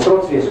 Ons sal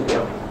trots wees op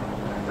jou.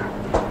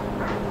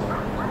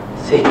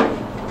 Sê.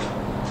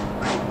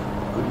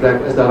 Die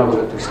plek is daarom in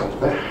 'n toestand,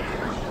 Bergh.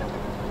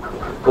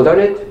 Onthou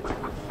net,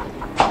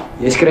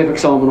 jy skryf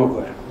eksamen ook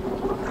hoor.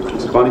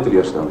 Ons gaan nie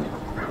teleurstel nie.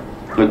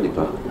 Nooit nie,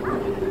 pa.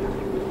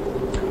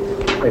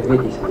 Ek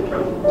weet nie.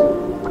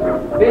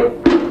 Weet.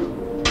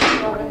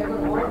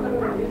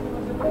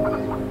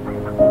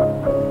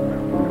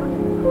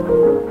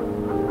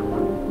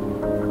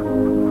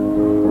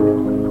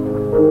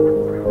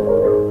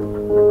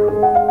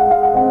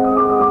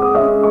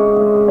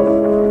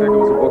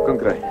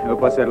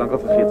 Pas jy lank al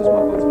vergeet is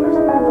maar wat vleis.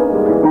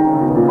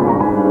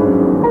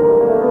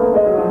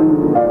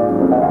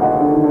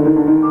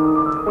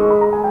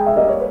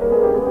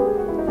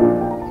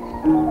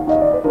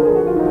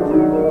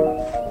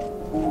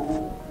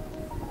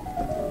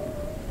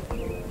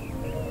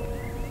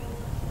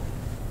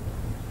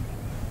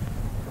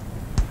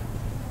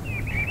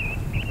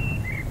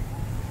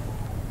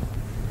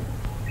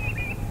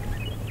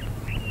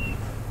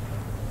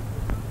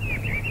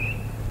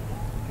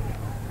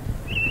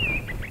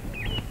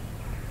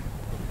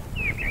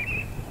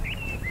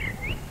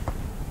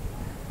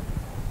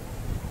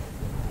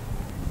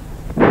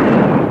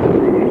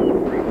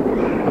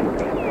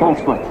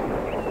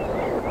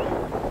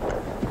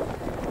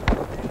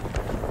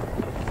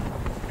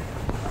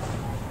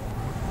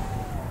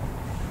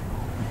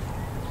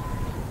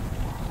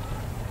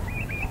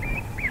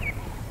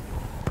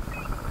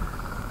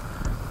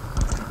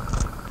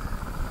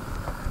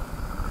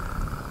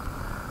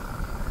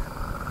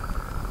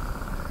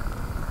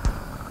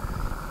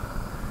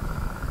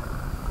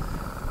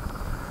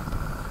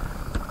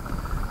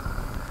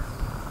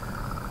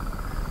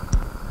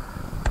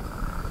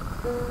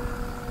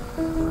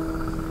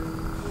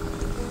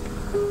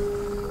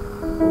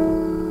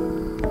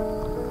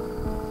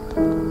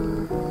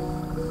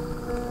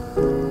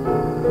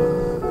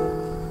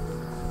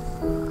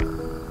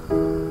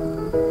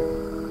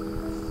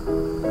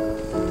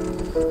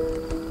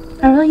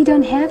 I really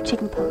don't have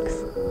chicken pox.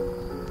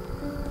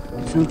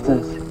 It's not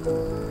that.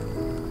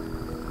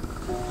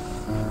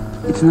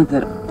 It's not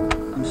that.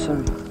 I'm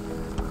sorry.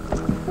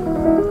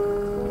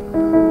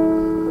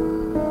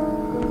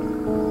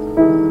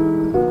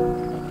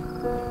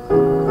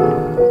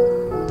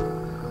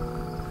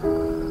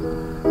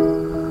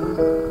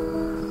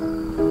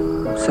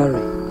 I'm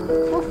sorry.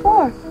 What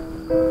for?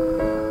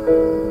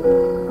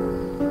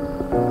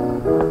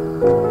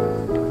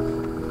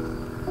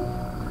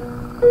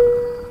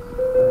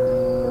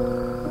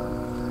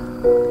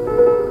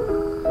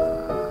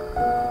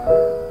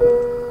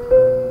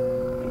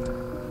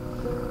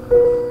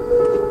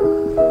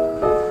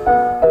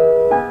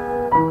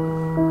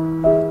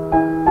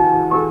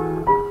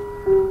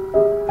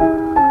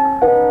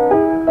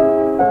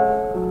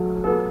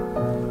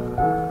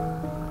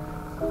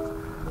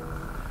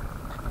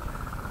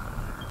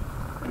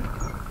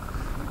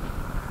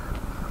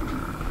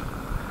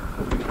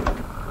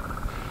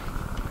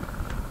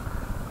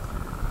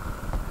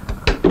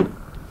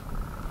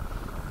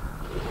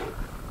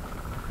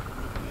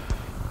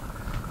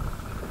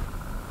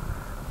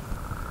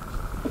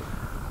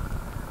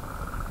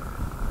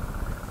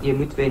 Jy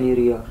moet wen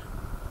hierdie jaar.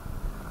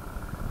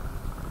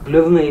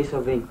 Geloof my, jy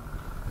sal wen.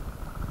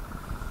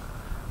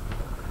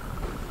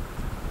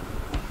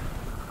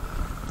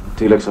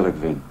 Natuurlijk sal ek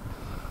wen.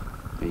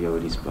 Met jou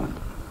in die span.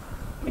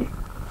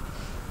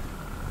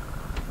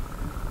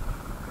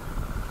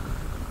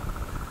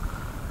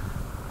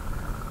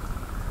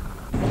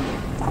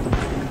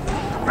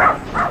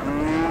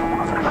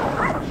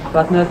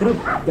 Wat nou groep?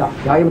 Ja,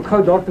 jy moet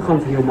gou dorp toe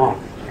gaan vir jou ma.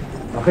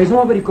 Dan gaan jy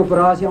sommer by die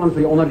koöperasie aan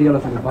vir die onderdele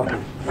van die bakkie.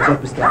 Dis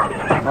dit bestel.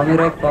 Gaan jy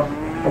ry, pa?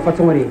 Of wat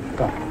sommer hier,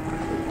 kap.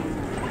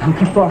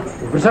 Dankie, pa.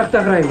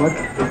 Versigtig ry, hoor.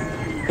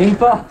 En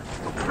pa,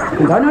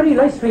 en dan nou die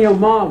lys van jou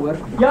ma,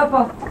 hoor. Ja,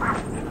 pa.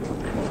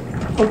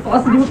 Of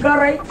as die mekaar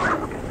ry?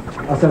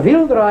 As 'n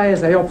wiel draai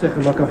is hy op sy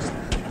gelukkigste.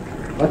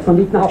 Wat van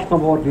die knap gaan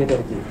word, weet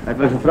ek nie. Ek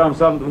wil gevra om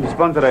saam met die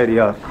span te ry die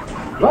jaar.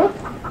 Wat?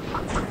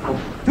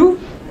 Toe?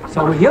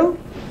 Saam met jou?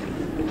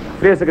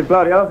 Vrees ek het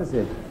klaar ja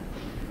gesê.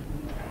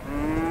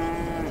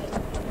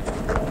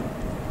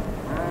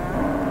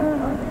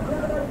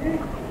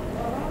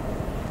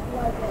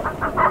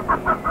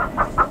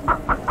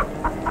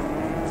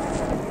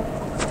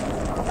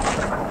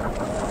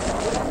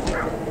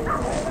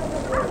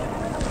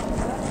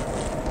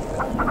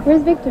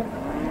 Where's Victor?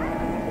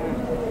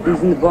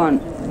 He's in the barn.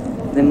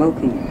 They're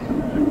milking.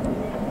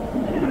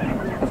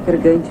 I've got to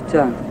go into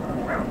town.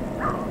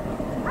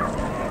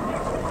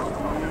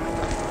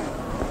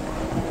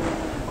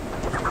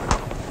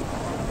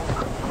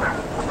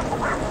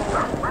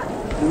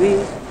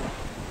 Louise?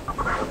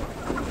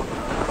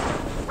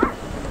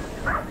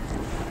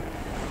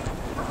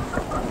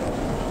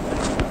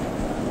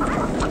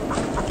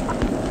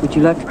 Would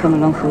you like to come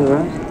along for the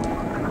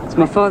ride? It's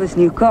my father's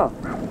new car.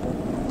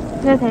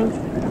 No thanks.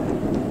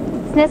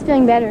 Snet's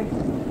feeling better.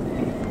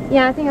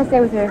 Yeah, I think I'll stay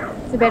with her.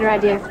 It's a better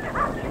idea.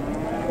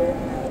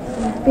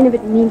 I've been a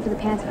bit mean for the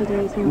past few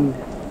days, you know.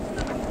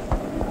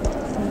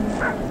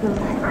 So,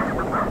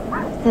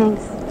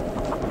 thanks.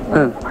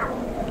 Oh.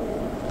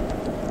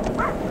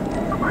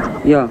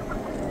 Yeah.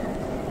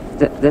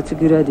 That's a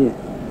good idea.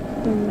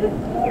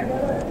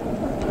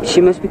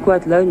 She must be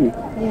quite lonely.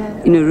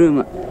 Yeah. In a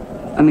room.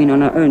 I mean,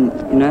 on her own,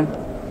 you know?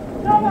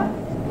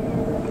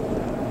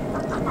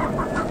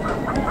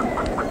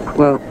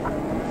 Well,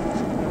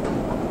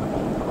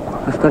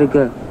 I've got to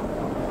go.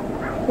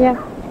 Yeah.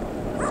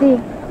 See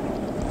you.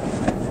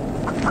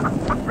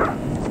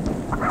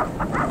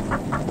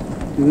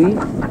 Louise?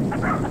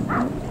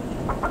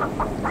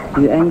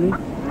 You angry?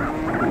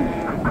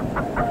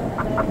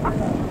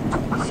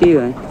 See you,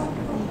 eh?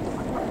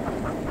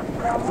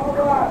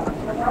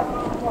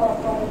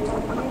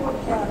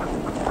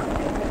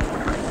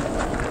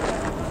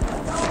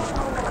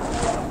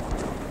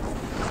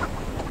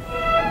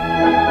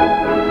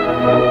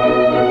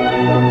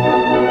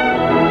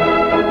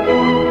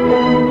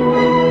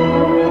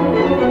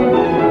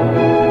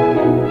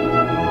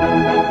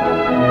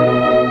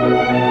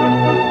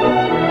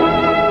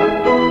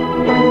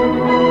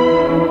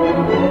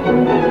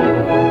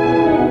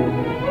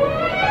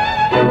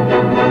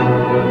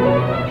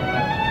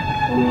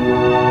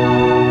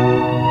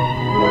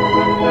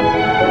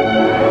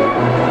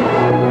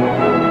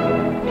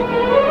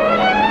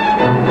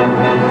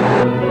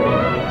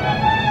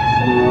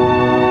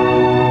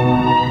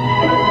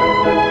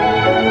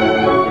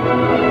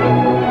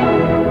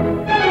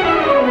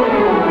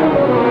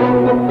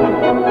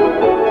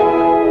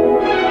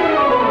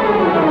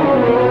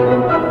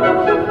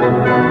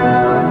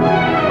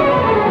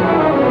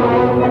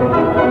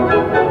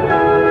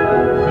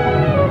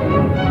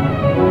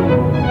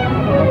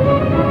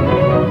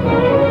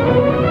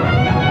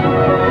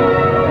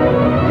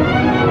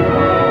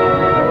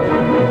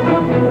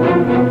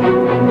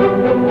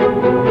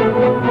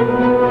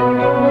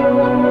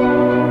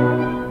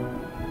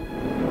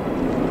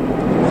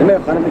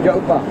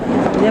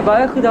 Nee,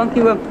 baie goed,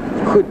 dankie oom.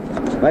 Goed.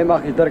 My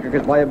mag jy Dirk, ek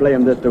is baie bly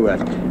om dit te hoor.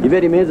 Jy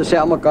weet die mense sê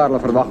almal hulle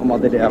verwag om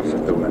altyd die ergste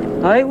te hoor.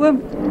 Hi oom.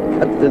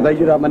 Dit weet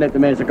jy dat maar net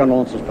die mense kan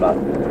ons praat.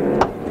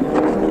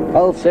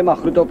 Al sê maar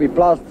goed op die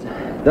plaas.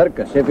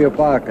 Dirk, sê vir jou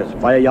pa, ek is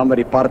baie jammer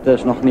die parte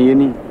is nog nie hier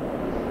nie.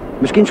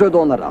 Miskien so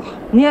donderdag.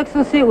 Nee, ek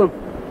sal sê oom.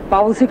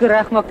 Pa wil seker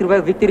regmaak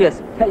terwyl Victor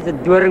is. Hy's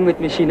 'n doring met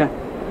masjiene.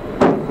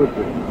 Goed.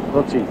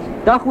 Totsiens.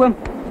 Dag oom.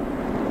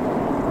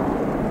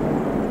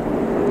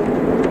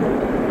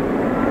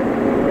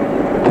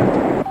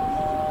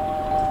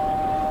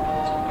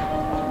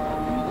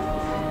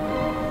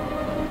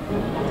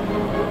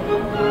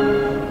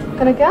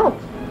 Kan ek help?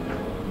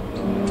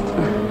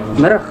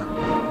 Middag.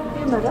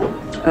 Middag?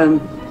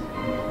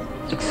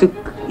 Ek soek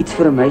iets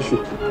vir 'n meisie.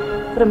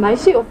 Vir 'n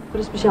meisie of vir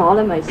 'n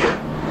spesiale meisie?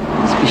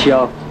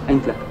 Spesiaal,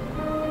 eintlik.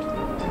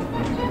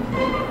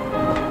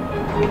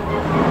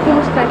 Kom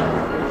ons kyk.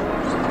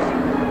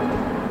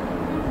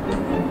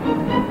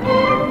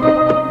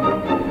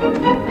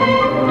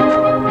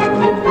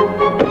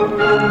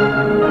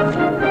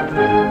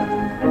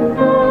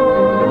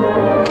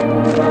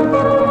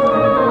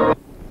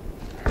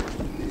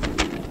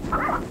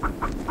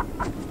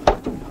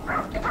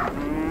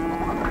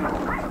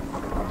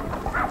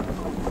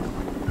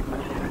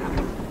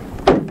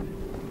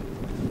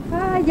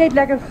 Jy het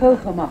lekker gou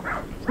gemaak.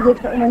 Jy het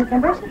vir Ouma nie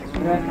kan wees?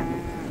 Ja.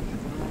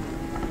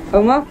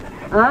 Ouma?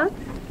 Ah?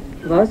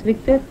 Waar is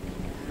Victor?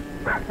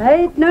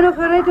 Hy het nou nog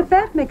gery te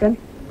perd met kind.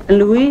 En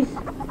Louise?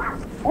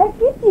 Ek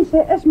weet nie,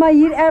 sy is maar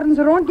hier ergens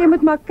rond. Jy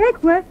moet maar kyk,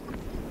 hoor.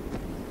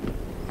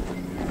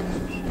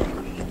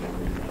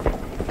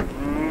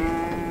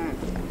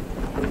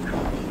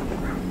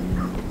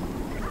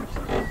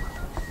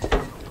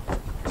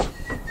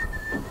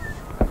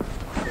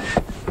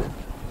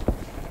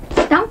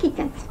 Dankie,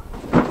 kind.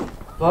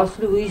 Waar is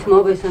Louise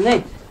maar by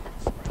Sanet?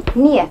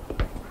 Nee,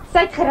 sy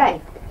het gery.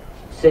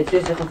 Sy het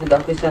sy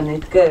vandag by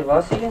Sanet keer.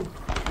 Waar is sy heen?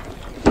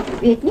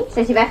 Weet nie, sy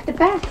is weg te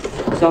perd.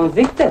 Saam met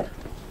Victor?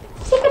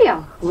 Seker ja,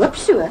 hoop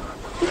so.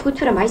 Nie goed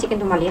vir 'n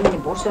meisiekind om alleen in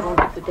die bosse rond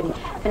te voeter nie.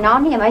 Veral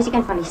nie 'n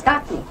meisiekind van die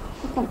stad nie.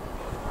 Kom.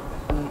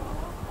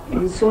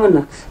 So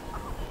niks.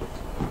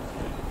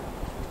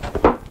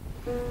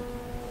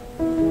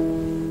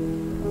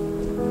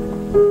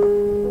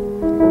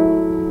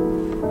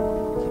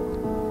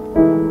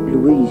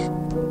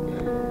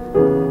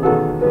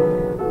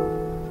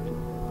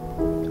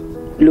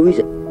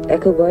 Louise,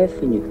 ek hou baie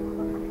van jou.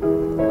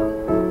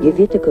 Jy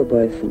weet ek hou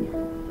baie van jou.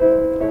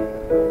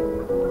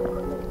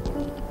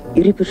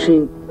 Hierdie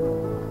persoon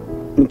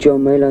moet jou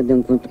aan my laat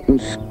dink, want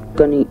ons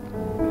kan nie...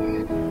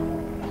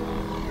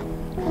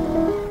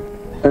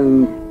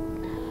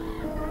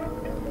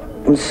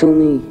 ons sal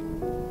nie...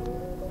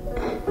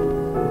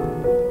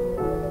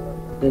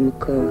 by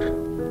mekaar.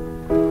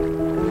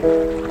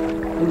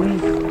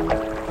 Louise,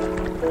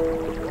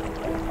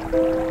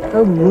 ek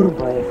hou moer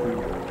baie van jou.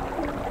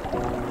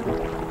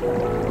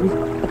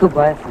 Ek hou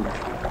baie van jou.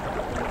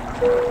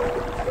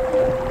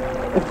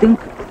 Ek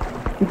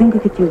dink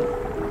ek het jou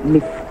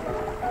lief.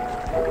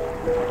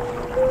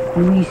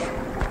 Louise.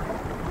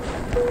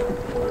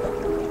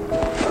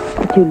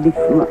 Ek het jou lief,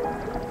 maar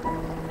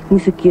ek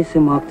moes 'n keuse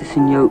maak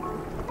tussen jou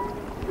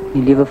en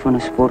die lewe van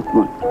 'n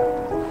sportman.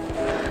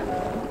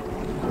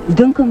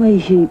 Dink aan my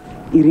as jy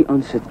hierdie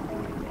aansit.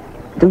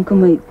 Dink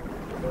aan my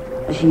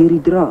as jy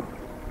hierdie dra.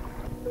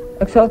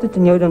 Ek sal altyd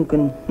aan jou dink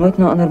en nooit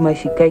na 'n ander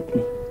meisie kyk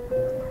nie.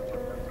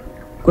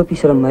 Ek hoop jy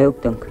sal aan my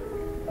ook dink.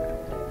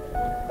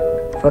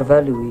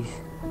 Vaarwel, Louise.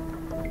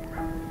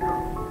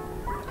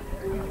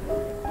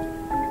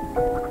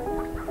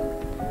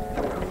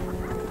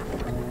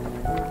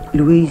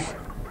 Louise,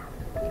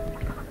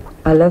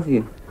 I love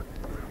you.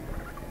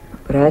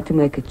 But I had to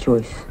make a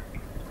choice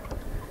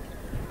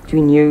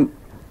between you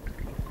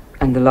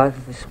and the life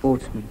of a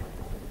sportsman.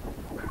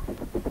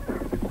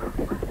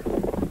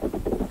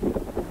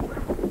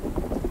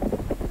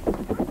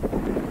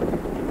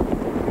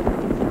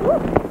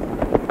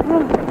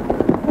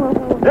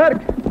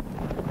 Dirk!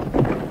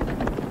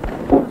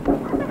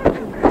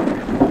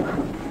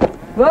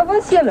 Waar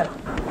was julle?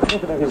 Ek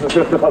dink jy sou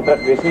terug al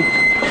terug wees nie.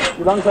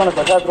 Hoe lank staan dit?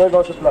 Ek rooi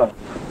was se plaas.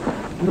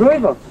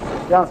 Rooiwag?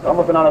 Ja, ons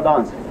almal vanaand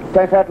dans.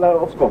 Klein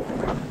Gertler opskop.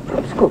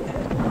 Opskop?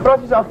 Praat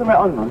jy agter my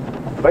aan, man.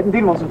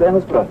 Buitendien ons moet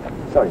Engels praat.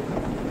 Sorry.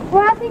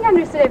 Well, I think I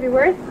understood every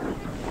word.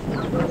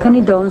 Kan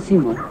nie dans nie,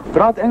 man.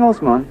 Praat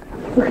Engels, man.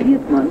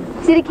 Vergeet, man.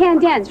 See, they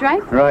can't dance,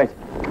 right? Right.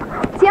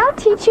 See, I'll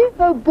teach you.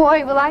 Oh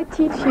boy, will I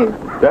teach you.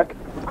 Dirk?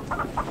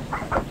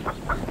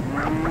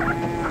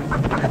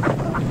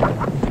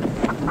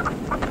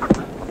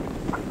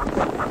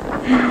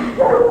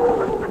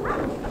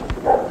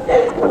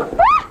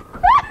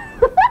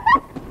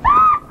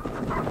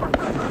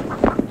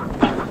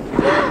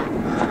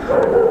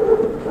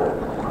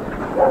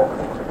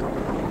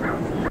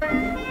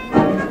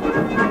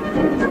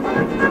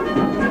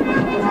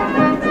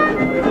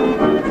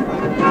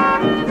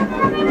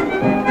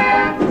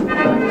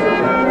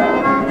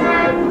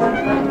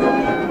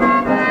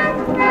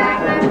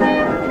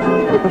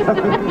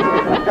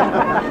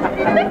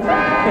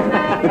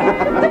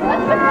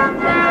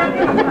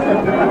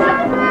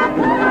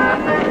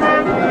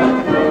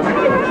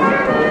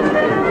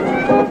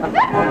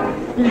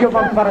 Wil jou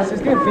van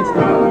geassisteerd fiets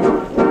dan?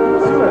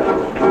 So.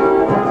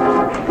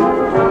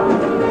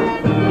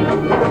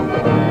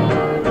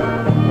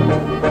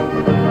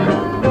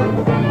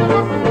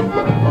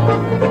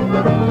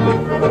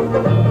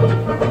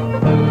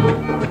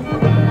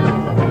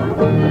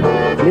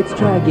 Let's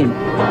try again.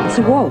 It's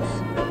a waltz.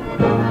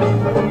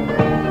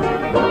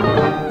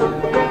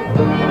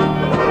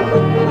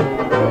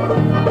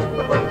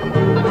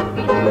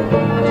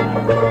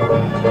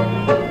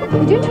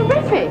 You're doing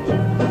terrific.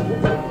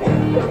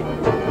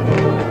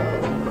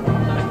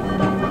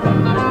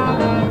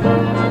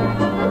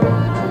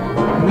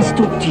 I must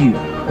talk to you.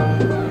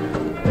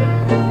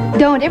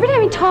 Don't. Every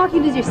time you talk,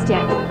 you lose your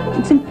step.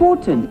 It's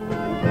important.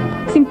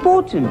 It's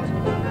important.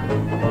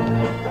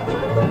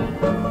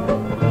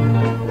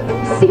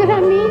 See what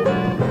I mean?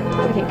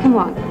 Okay, come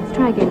on. Let's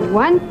try again.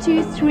 1,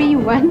 2, 3,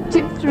 1,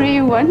 2,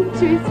 3, 1,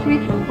 2, 3,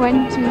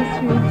 1, 2, 3.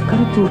 I've got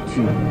to talk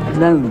to you.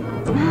 Alone.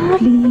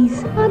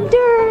 Please. Oh,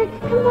 Dirk,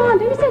 come on.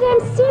 Don't be so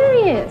damn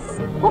serious.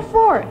 What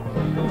for?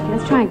 Okay,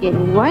 let's try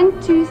again.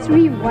 1, 2,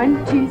 3,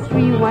 1, 2,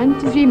 3, 1,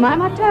 2, 3. Mind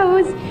my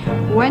toes.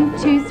 1,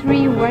 2,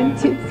 3, 1,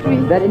 2, 3.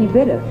 Is that any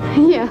better?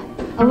 Yeah,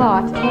 a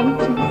lot. 1,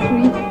 2,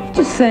 3.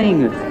 Just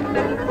saying it.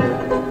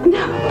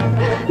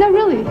 No,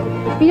 really.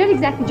 You're not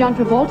exactly John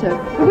Travolta,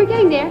 but we're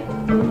getting there.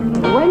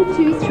 1,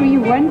 2, 3,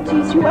 1,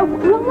 2, 3. Oh,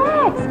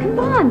 relax. Come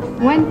on.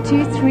 1,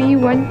 2, 3,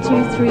 1,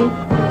 2, 3.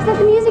 Just let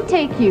the music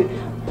take you.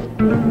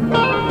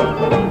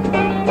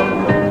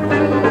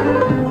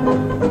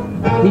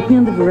 Meet me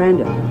on the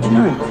veranda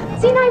tonight.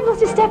 See, now you've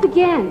lost your step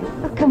again.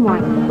 Oh, come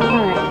on.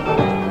 All right.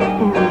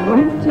 And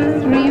 1,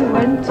 2, 3,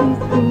 1, 2,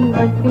 3,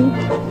 1,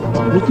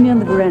 3. Meet me on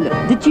the veranda.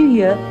 Did you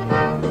hear?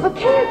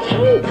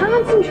 Okay.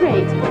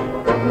 Concentrate.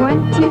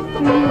 1, 2,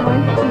 3,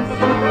 1, 2,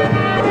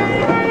 3.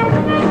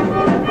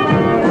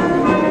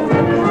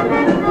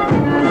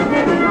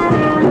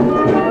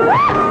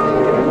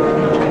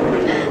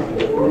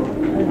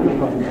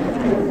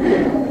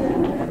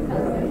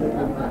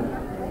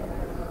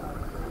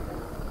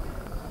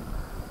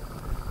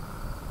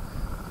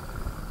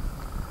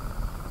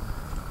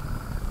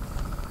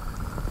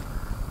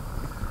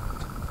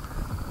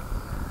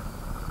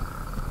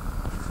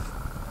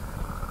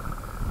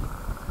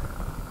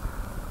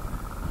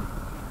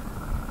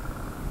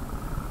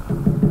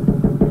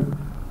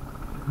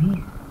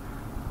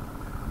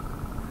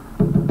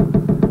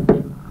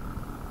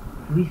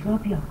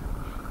 Slaap je?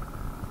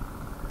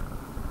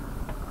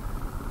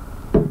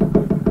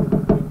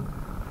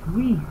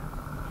 Louise.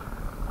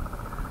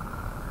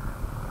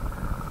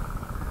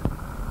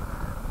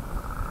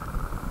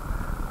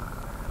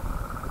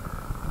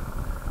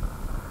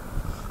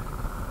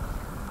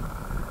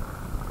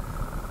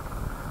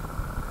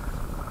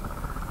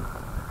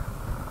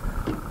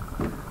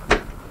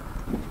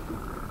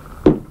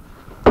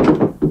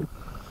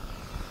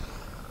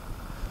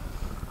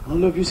 Dan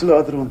loop jy so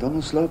laat rond, dan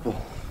ons slaap al.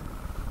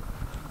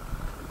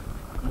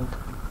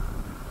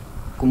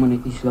 Kom maar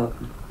net nie slaap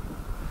nie.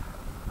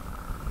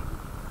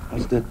 Wat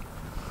is dit?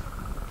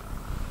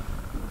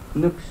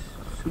 Niks,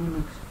 so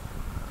niks.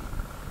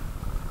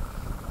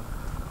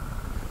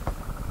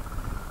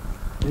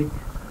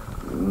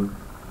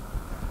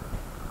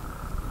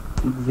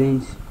 Ek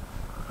wens.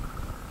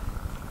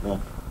 Wat?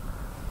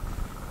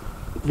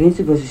 Ek wens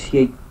ek was as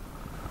jy.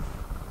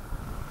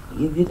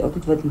 Jy weet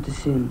altyd wat om te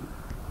sê en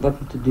wat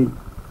om te doen.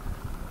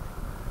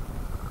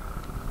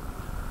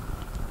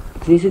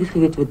 Ek wens ek het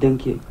geweet wat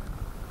dink jy.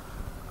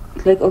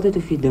 Het lijkt altijd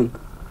of je denkt.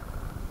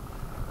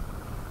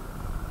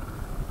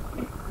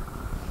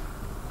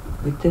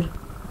 Victor,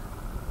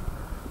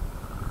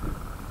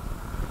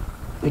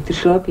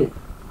 slaap je?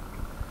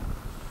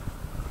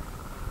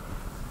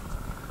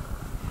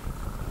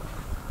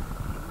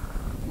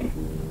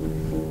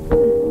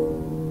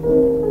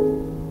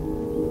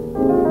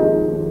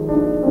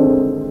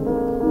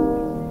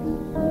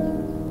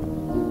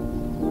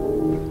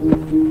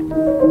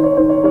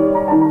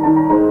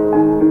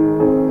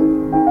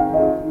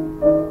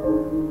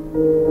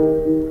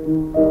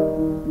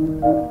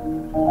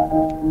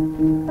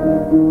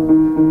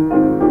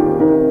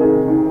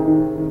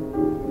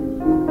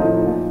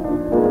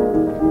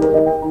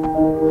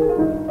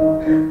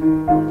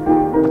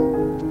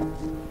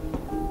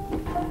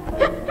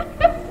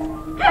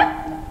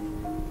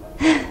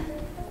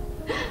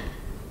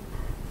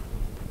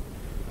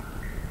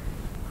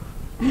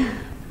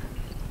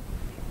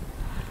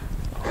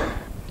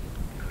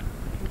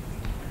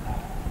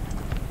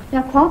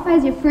 Now qualify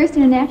as your first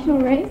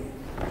international race?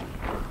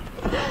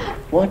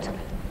 What?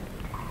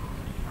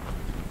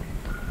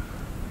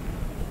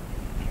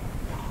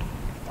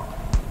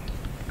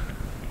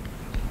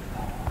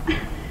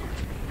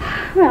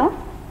 Well,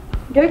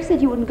 Dirk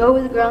said you wouldn't go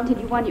with a girl until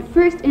you won your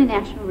first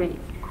international race.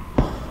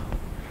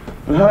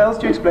 Well, how else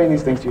do you explain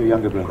these things to your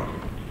younger brother?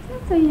 He's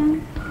not so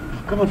young.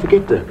 Come on,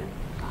 forget Dirk.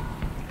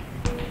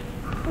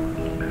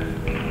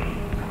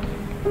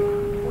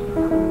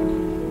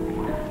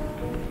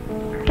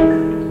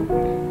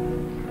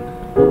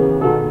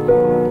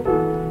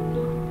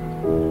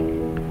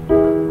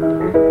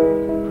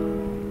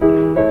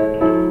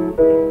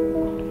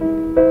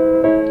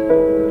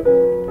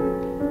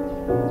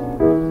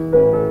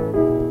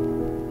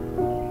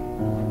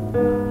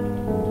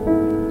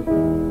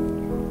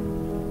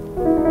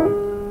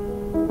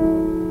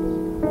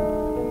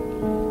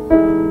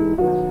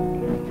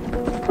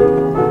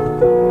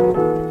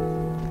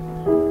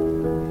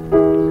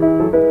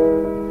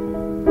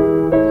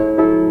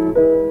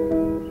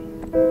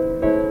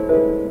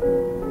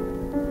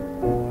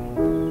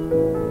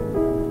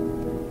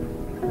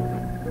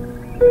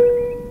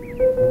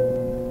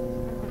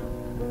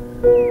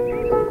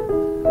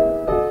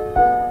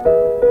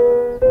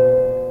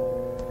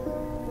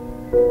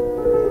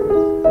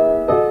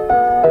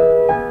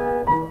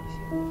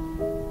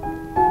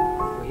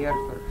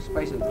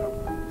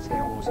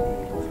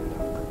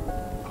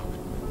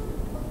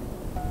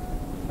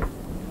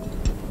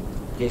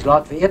 Jy's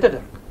laat vir ete,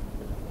 Dirk.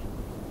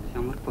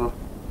 Jammer, pa.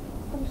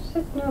 Kom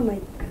sit nou, my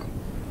kind.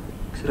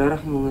 Ek's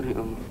regtig nie honger nie,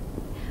 ouma.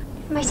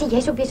 Maar sê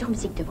jy's ook besig om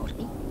siek te word,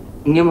 nie?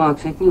 Nee, maar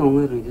ek sê nie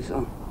honger nie, dis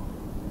al.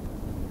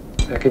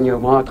 Ek en jou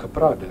ma het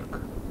gepraat, Dirk.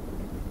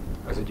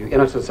 As dit jou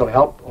enigstens sal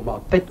help om 'n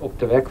appetit op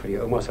te wek vir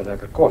jou ouma se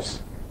lekker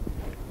kos.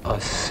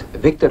 As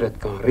Victor dit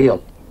kan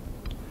reël,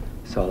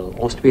 sal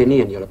ons twee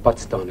nie in julle pad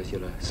staan as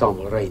julle saam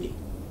wil ry nie.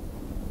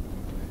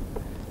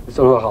 Dit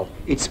sal nogal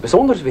iets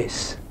besonders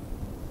wees.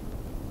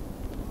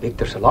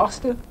 Victor se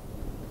laaste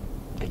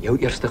en jou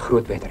eerste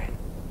groot wedren.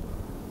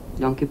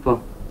 Dankie, pa.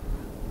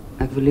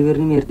 Ek wil liewer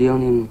nie meer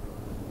deelneem nie.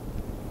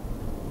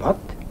 Wat?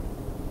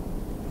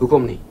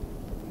 Hoekom nie?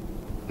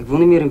 Ek wil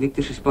nie meer in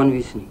Victor se span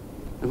wees nie.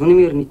 Ek wil nie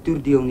meer in die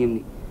toer deelneem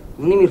nie. Ek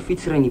wil nie meer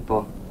fietsry nie,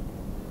 pa.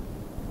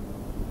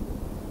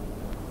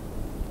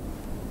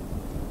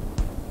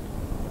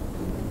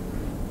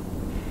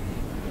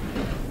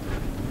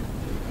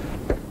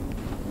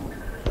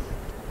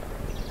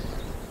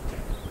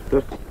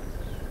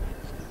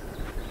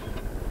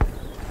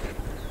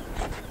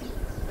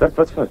 Dirk,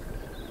 wat's fout?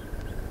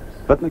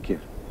 Wat maak jy?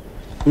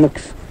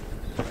 Niks.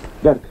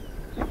 Dirk.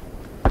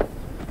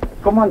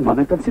 Kom aan, man,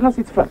 ek kan sien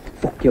as iets fout.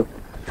 Fuck jou.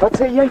 Wat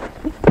sê jy?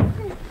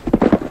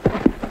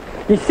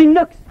 Jy sien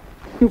niks.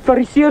 Jy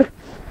fariseer.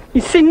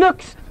 Jy sien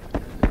niks.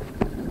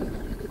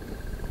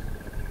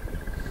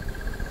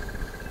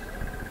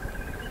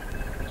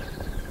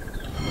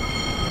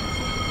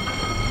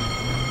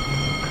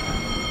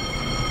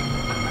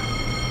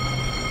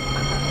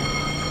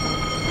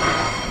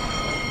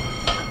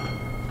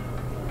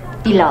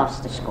 Die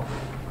laaste skof.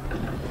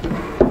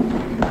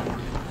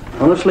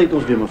 Anders sluit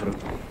ons weer, mevrou.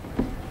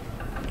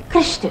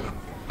 Christo,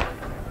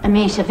 'n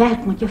mens se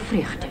werk moet jou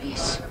vreugde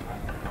wees.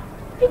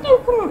 Weet jy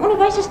hoekom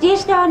onderwysers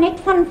deesdae net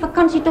van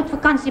vakansie tot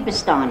vakansie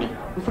bestaan nie?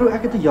 Mevrou,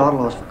 ek het 'n jaar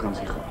laas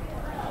vakansie gehad.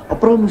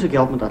 April moes ek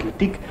help met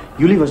atletiek,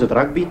 Julie was dit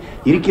rugby,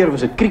 hierdie keer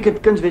was dit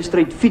cricket,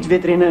 kunswedstryd,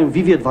 fietswedrenne en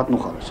wie weet wat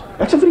nog alles.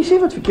 Ek sê vir u sê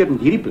wat verkeerd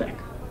met hierdie plek.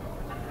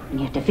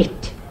 Meneer De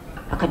Wet,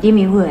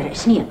 Akademie Hoër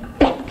is nie 'n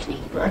plek nie.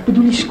 Ek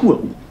bedoel die skool.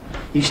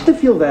 Hier is te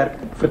veel werk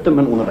vir te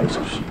min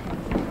onderwysers.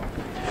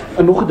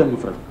 En nog 'n ding,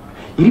 mevrou.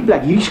 Hierdie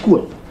plek, hierdie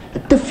skool,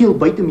 het te veel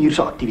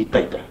buitemuurse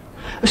aktiwiteite.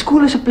 'n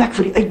Skool is 'n plek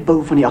vir die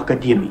uitbou van die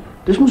akademie.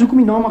 Dis mos hoekom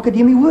die naam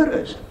Akademie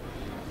Hoër is.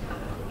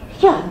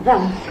 Ja,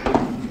 wel.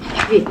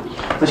 Ek weet nie.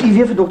 As u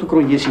weer vir dokter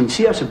Cronje sien,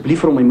 sê asseblief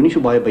vir hom hy moenie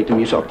so baie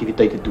buitemuurse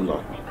aktiwiteite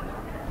toelaat nie.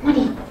 Maar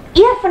die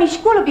eer van die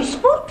skool op die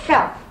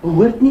sportveld.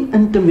 Behoort nie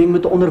in te meng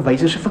met 'n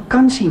onderwyser se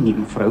vakansie nie,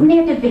 mevrou.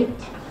 Meneer De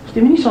Wet.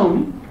 Stem jy nie saam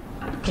nie?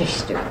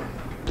 Christo.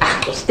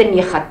 Ag, jy's te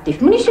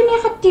negatief. Moenie so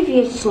negatief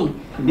wees nie.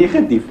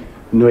 Negatief?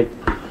 Nooit.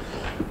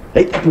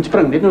 Hey, ek moet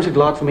spring. Net nou is ek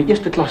laat vir my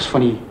eerste klas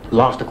van die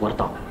laaste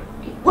kwartaal.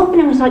 Die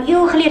opening is al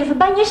eeue gelede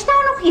verby en jy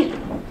staan nog hier.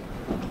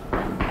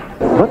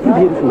 Wat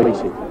probeer jy vir my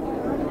sê?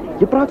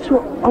 Jy praat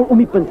so al om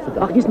die punt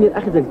vandag. Ag, jy's meer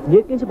ek gedink.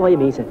 Nee, ken se baie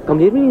mense. Kan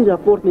meneer nie in die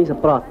rapport mense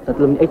praat dat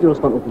hulle uit ons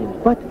span opneem.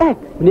 Wat ek?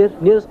 Meneer,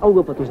 is al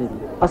hoop wat ons het.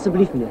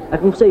 Asseblief meneer.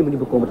 Ek moet sê jy moenie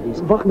bekommerd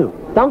wees. Wag nou.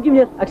 Dankie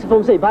meneer. Ek sê vir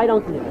hom sê baie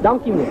dankie meneer.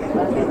 Dankie meneer.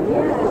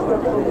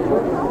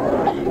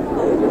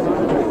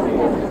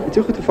 Het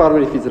jy goed gevaar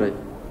met die fietsry?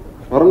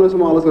 Waarom is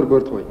om alles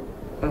oorboord gooi?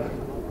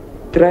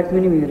 Trek my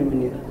nie meer,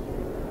 meneer.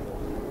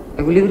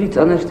 Ek wil liever iets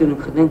anders doen.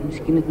 Ek gedink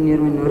miskien het meneer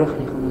my nodig in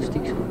die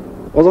gimnastiek skool.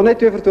 Ons het net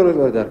 2 vertonings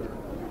oor, Dirk.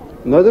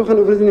 Nou doen gaan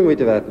oefens nie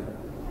moeite werd nie.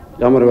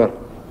 Jammer hoor.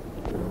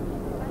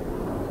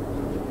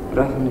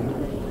 Reg meneer.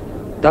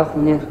 Dag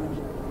meneer.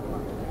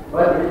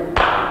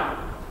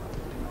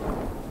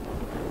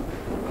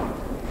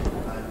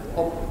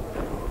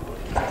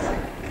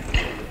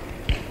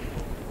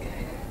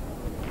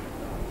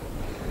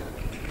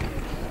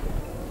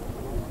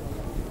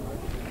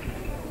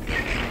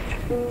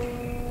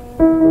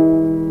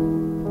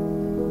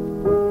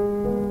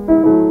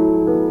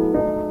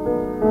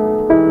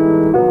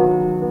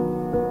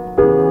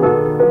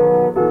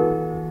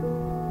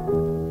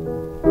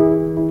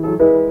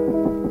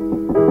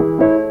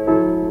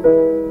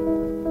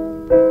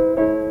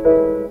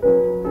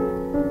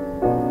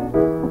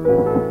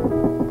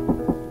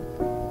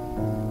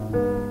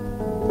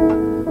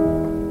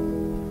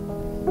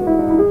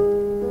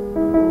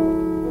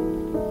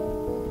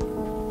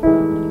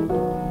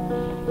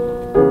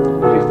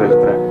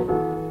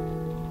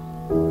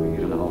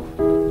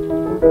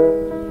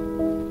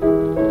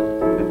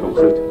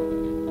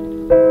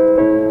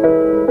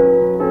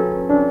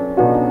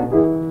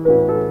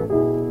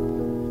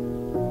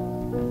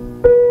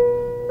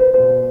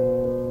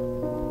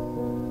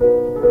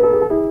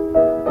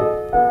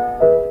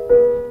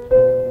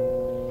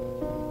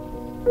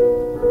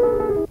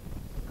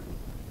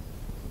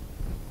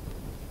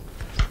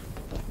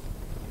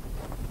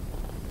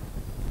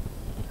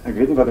 Ek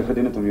weet nie wat ek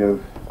gedoen het om jou...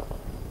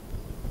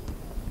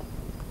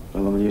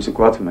 Omdat jy so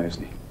kwaad vir my is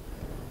nie.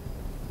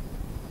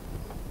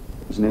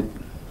 Dis net...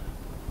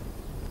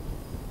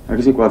 Ek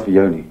is nie kwaad vir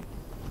jou nie.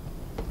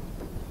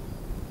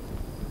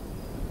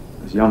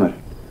 Dis jammer.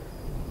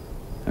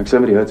 Ek sou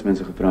met die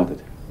huidsmense gepraat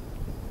het.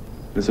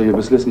 Hulle sou jou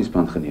beslis nie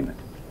span geneem het.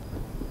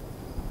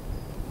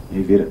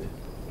 Jy weet het.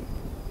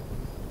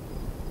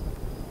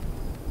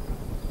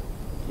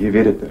 Jy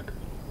weet dit, Dirk.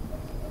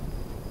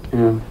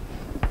 Ja.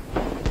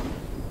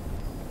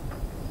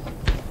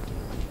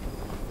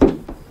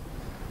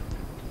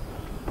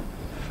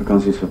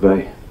 Vakansie is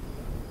verby.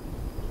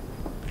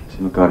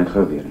 Sien mekaar nie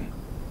gou weer nie.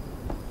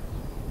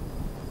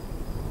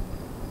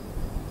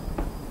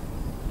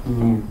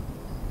 Nee.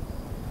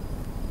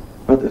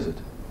 Wat is dit?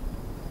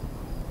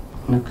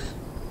 Niks.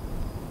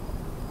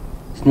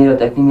 Het is nie dat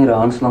ek nie meer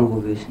 'n aanslang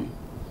wil wees nie.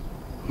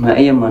 My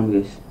eie man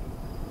wees.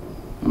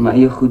 En my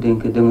eie goed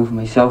denke dinge vir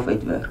myself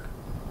uitwerk.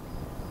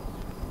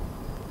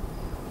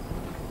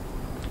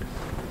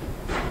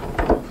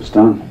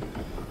 Verstaan.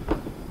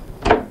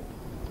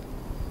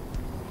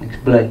 Ek's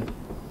bly.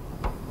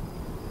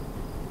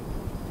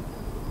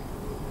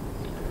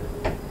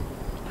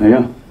 Nou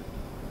ja.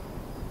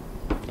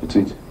 Tot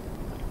ziens.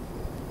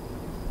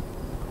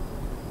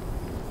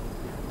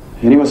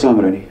 Jy nie maar saam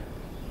ry nie.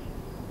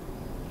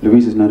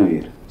 Louise is nou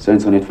hier. Sy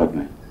sal net vat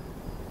my.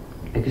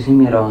 Ek is nie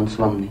meer 'n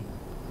aanslang nie.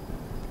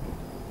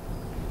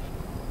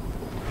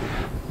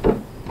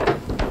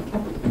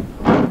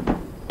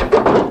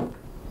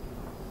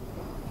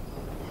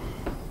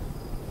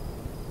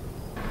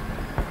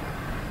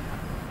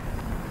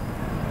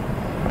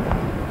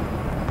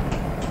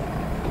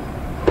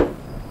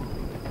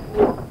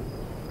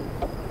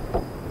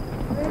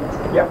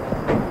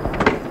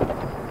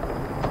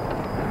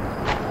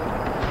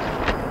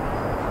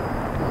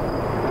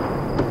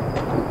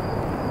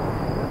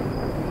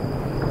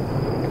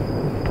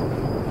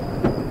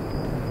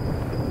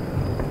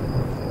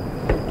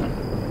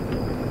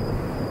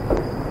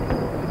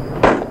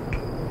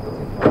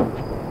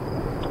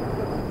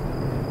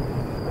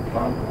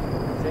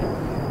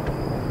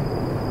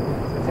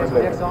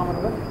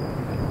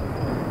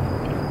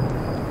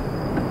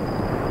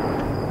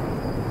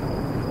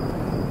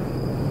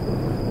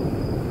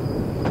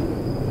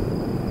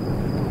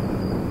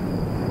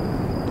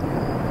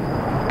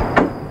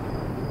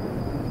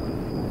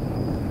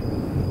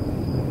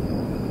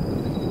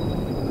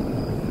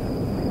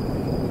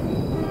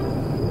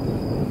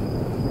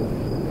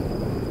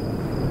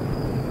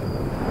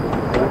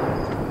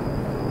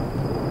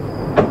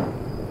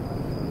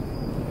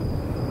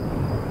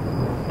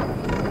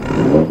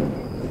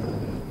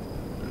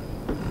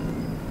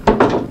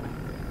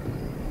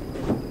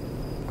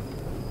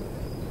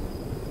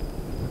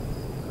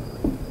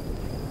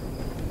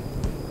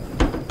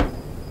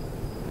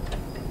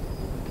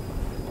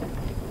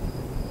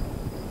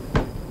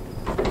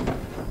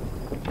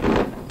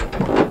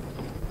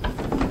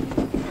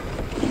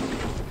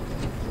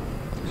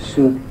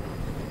 So,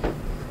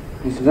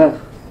 hy is weg.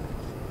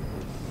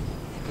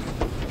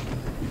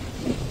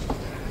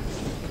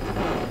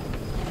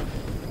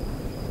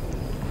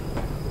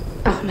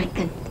 Ag my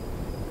kind.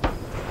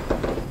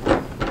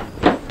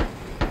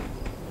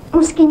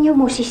 Ons ken jou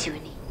mos nie so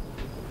nie.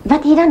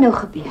 Wat het dan nou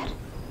gebeur?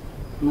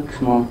 Niks,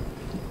 ma.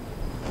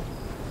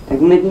 Ek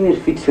moet net nie meer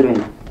fiets ry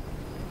nie.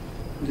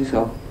 Dis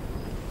al.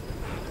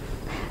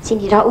 As jy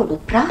nie daaroor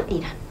wil praat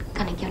nie, dan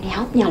kan ek jou nie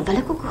help nie, al wil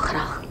ek ook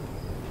graag.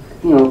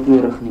 Nie hulp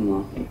nodig nie,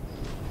 ma.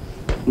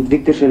 Met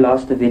Victor sy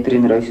laaste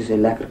wedrenreis is hy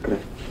lekker kry.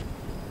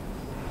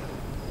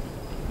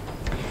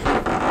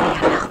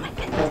 Ja, nag my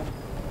kind.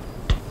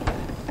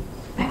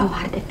 My ou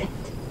harde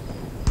kind.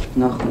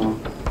 Nag, ma.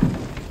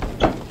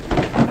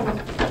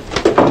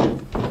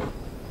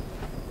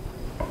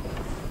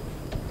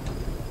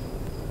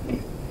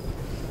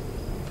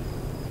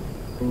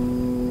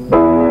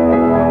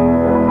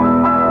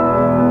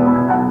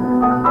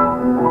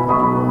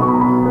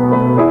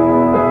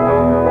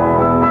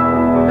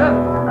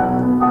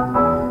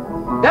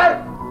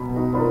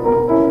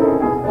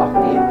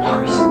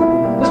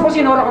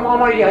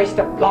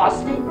 Te plaas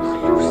nie.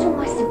 Geloof so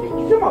maar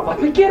asseblief. Ja, maar wat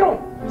moet keer om?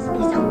 Dis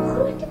besig om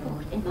groot te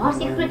word. En waar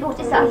sy groot word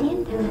is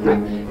alleen.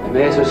 Die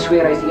mense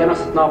sweer hy is die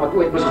enigste knaap wat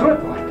ooit moes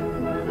groot word.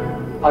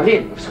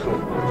 Alleen moes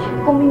groot word.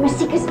 Kom, die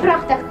musiek is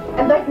pragtig.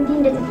 En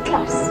buitendien dit is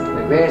klas.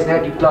 Ek weet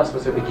net die klas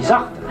was 'n bietjie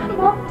sagter.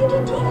 Maak toe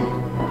die deur.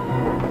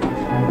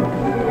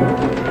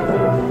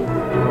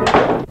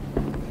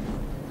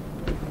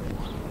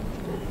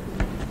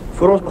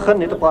 Voor ons begin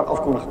net 'n paar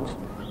afkondigings.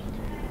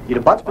 Die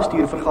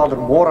debatsbestuur vergader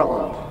môre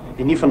aand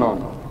en nie vanaand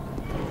nie.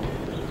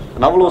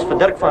 En dan wil ons vir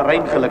Dirk van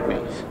Rhyn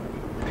gelukwens.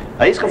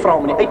 Hy is gevra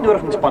om in die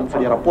uitnodigingsspan vir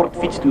die rapport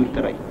fietstoer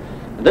te ry.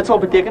 En dit sal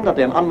beteken dat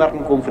hy in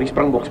aanmerking kom vir die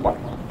Springbokspan.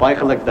 Baie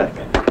geluk, Dirk.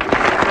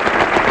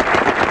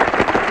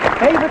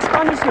 Hey, wat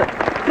staan jy so?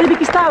 Kry 'n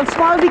bietjie styl,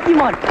 swaal bietjie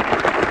man.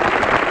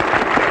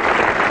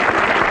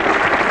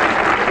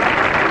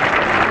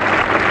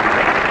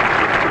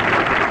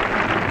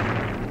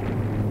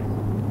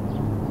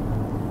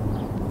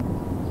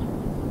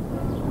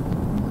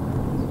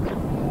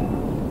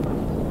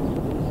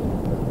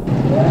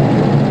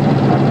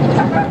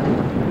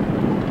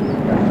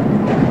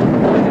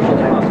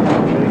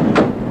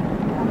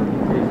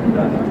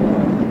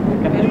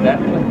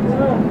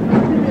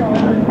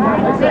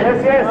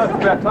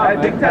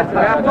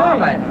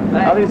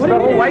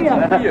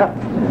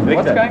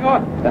 What's going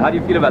on? How do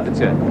you feel about the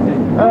tour?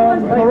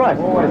 All right.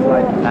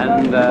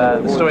 And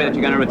the story that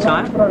you're going to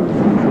retire?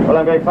 Well,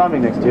 I'm going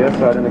farming next year,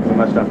 so I don't think there's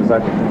much time for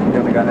cycling. You're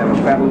only going to have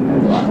a family.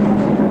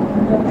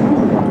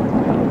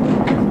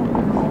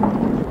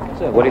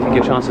 So, what do you think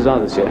your chances are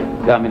this year?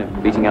 I mean,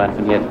 of beating Alan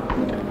van Heerden?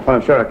 Well,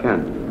 I'm sure I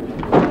can.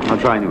 I'll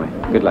try anyway.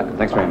 Good luck.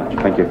 Thanks very much.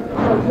 Thank you.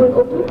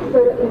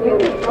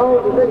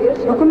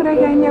 Hoekom ry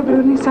jy en jou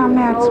broer nie saam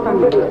na hartspan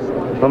nie?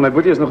 Wel, my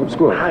boetie is nog op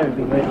school.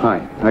 Hi.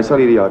 Hy sal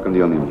hierdie jaar kan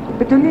deelneem.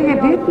 Bedoel jy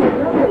weet nie?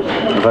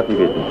 Wat nie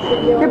weet nie.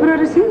 Jou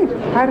broer is hier.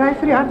 Hy ry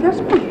vir die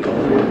atlerspan.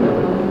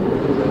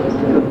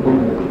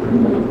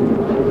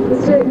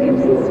 Mr.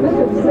 Gibson Smith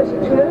of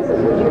 32 hours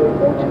has been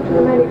reported to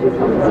the manager's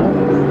office.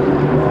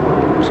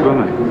 Verskoon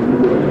my.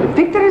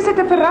 Victor, is dit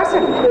 'n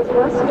verrassing?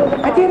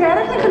 Het jy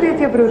regtig nie geweet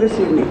jou broer is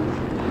hier nie?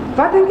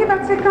 Wat dink jy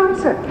wat sy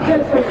kanse?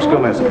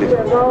 Verskoon my asseblief.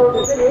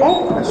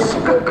 Oh,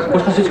 skik.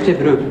 Ons gaan soos gesê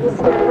broer.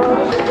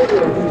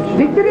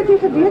 Victor, het jy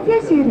geweet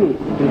jy's hier nie?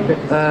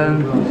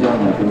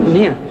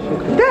 Nee.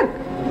 Dirk,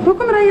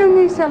 hoekom ry jy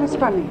nie dieselfde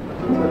span nie?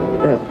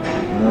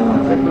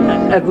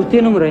 Ek wil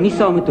teen hom ry, nie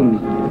saam met hom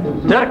nie.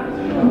 Dirk!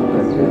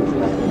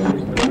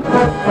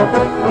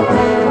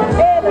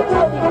 En het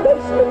al die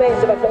duisende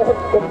mense wat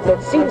vanoggend kom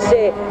tot sien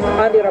sê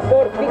aan die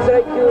rapport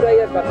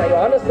fietsrytoerryers wat na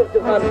Johannesburg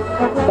toe gaan.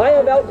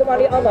 Baie welkom aan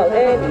die almal.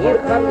 En hier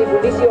gaan die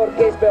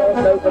polisieorkes by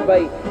ons nou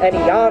verby. En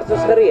die jaars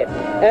is gereed.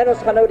 En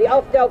ons gaan nou die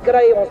aftel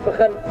kry. Ons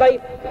begin 5,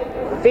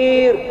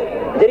 4,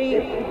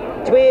 3,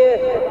 2,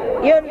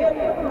 1.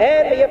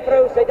 En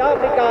mevrou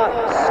Suid-Afrika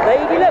sny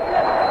die lip.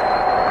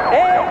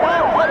 En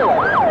daar gaan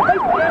hulle.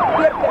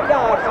 45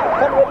 jaar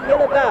van oor die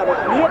hele wêreld.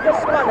 9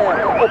 spanne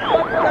op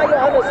pad na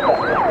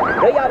Johannesburg.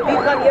 Nou ja, wie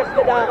gaan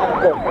eerste daar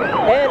aankom?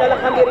 En hulle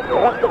gaan deur die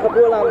pragtige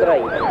Boland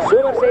ry.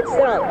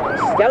 Somersetstrand,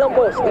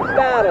 Stellenbosch, die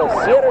Parel,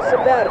 Ceres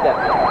Bergh.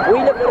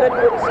 Moeilike rit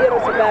oor die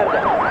Ceres Bergh.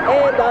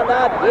 En daarna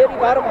deur die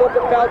warm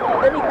Bobbette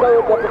in die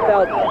koue Bobbette,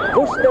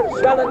 Woester,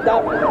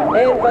 Swellendam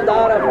en van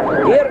daar af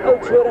deur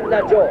Oudtshoorn na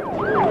George.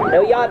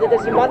 Nou ja, dit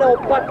is die manne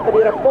op pad vir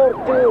die rapport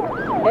toe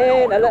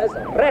en hulle is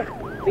reg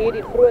vir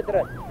die groot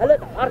rit. Hulle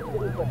het hard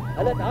geoefen,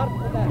 hulle het hard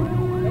gewerk.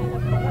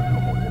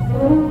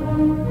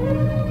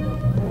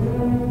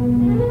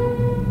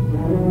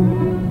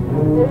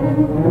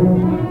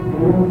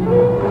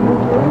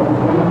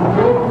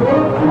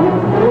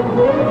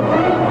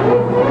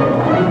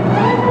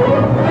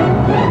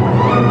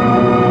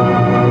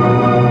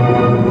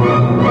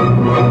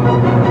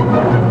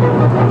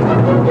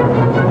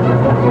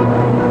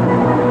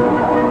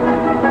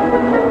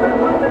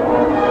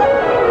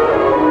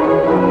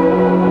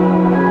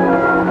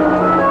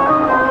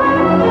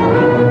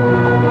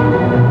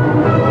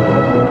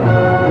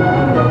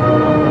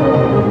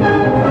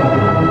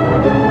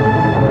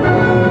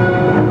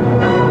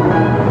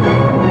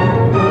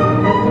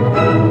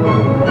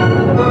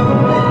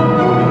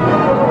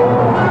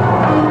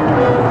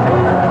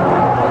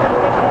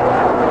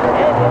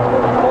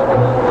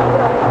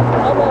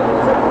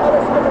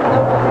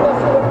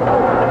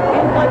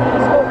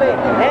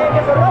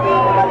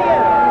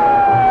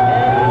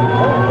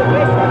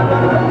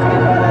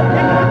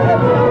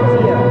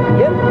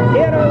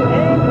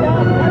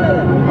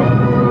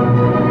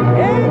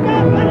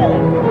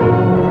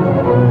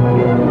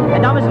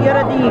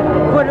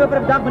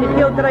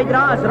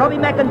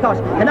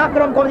 En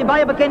achter hom kom die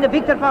baie bekende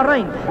Victor van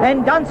Rhyn.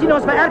 En dan sien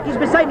ons vir Ertjies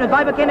Besuidenhout,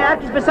 baie bekende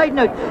Ertjies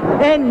Besuidenhout.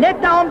 En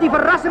net na hom die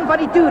verrassing van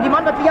die toer, die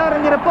man wat vir jare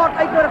in die rapport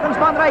uitnodig in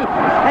spanry.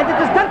 En dit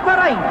is Dirk van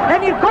Rhyn. En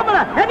hier kom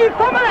hulle, en hier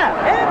kom hulle.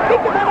 En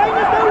Victor van Rhyn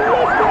is nou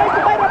los vir hy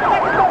se baie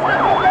bekende kos.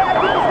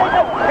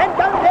 En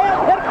dan Geel,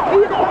 Dirk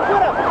vierde van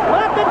vooraf.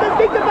 Maar dit is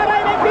Victor van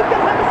Rhyn en Victor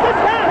van beslis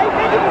daar. Hy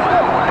wen die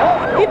skop.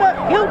 Nuwe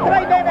Geel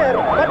trui wenner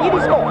van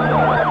hierdie skop.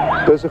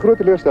 Dit is 'n groot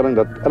teleurstelling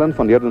dat Alan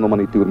van Heerden hom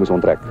aan die toer moes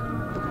onttrek.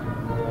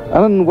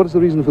 Alan, what is the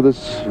reason for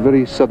this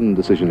very sudden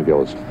decision of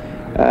yours?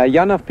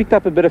 Jan, I've picked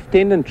up a bit of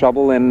tendon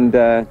trouble and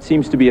it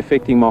seems to be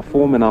affecting my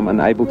form and I'm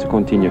unable to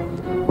continue.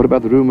 What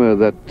about the rumour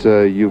that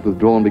you've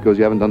withdrawn because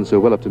you haven't done so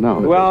well up to now?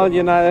 Well,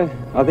 you know,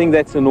 I think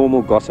that's a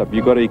normal gossip.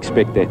 You've got to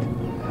expect that.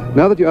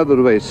 Now that you're out of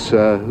the race,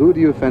 who do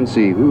you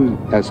fancy,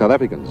 as South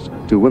Africans,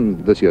 to win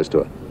this year's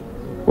tour?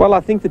 Well, I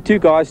think the two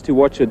guys to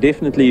watch are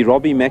definitely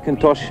Robbie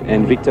McIntosh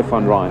and Victor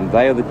van Rhyn.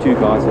 They are the two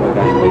guys that are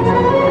going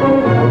best.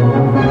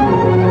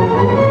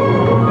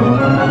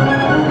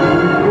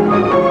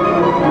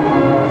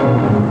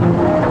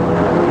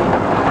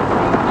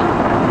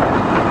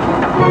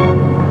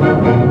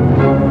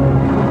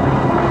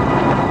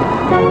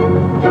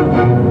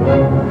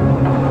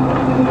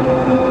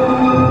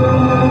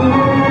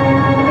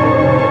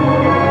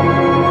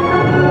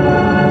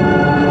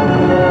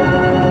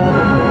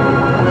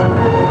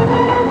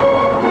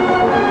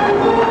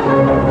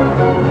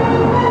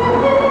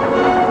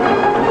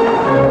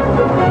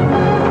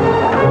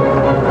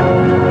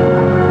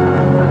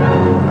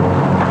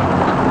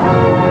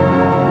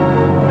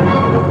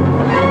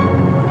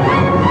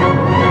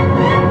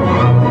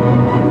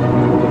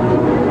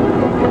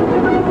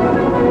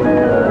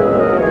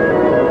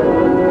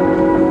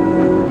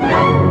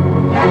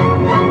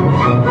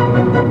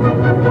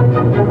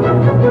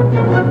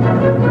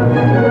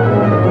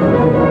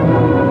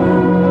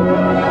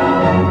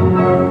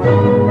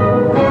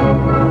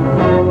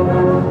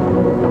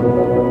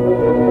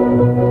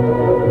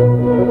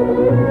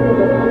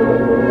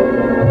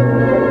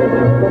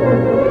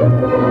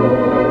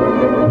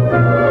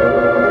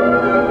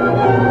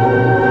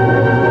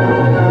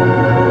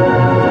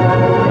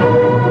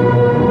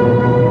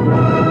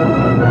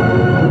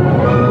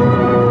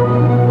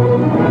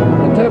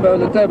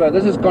 Turbo,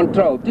 this is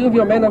control. 2 of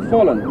your men have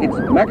fallen. It's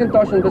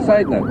McIntosh and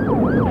Besaidner.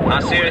 How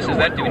serious is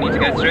that? Do we need to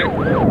go through?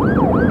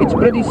 It's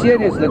pretty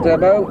serious,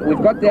 Turbo.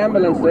 We've got the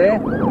ambulance there.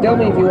 Tell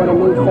me if you want to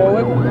move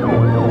forward.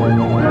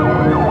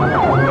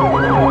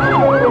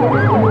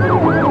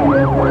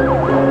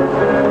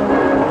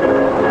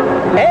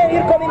 En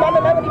hier kom die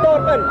mannen nou in die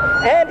dorp in.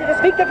 En dit is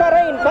Victor van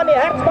Rhyn van die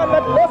hertspan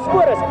wat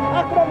losskoor is.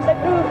 Agter hom sy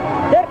broer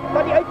Dirk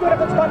van die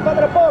uitnodigingsspan van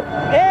rapport.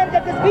 En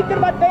dit is Victor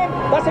wat wen,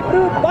 maar sy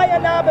broer baie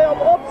naby om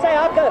op sy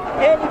hakke.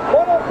 En die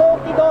bondel volg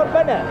die dorp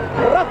binne.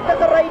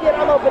 Pragtige ry deur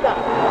almal vandag.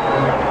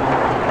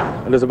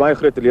 En dis 'n baie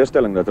groot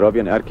teleurstelling dat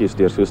Robbie en Ertjies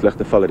deur so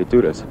slegte val uit die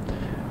toer is.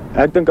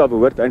 Ek dink daar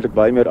behoort eintlik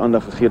baie meer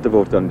aandag gegee te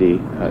word aan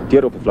die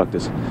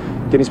teeroppervlaktes.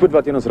 Teen die spoed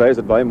wat in ons ry is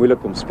dit baie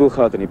moeilik om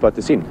spoelgate in die pad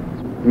te sien.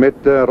 Met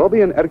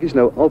Robbie en Ertjies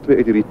nou albei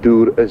uit hierdie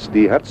toer is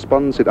die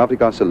hertspan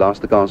Suid-Afrika se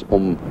laaste kans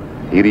om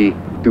hierdie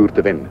toer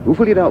te wen. Hoe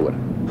voel jy daaroor?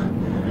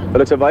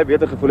 Wel, ek sou baie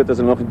beter gevoel het as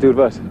hulle nog in toer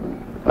was.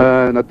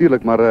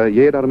 Natuurlik, maar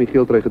jy het daarom die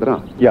geel trui gedra.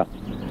 Ja.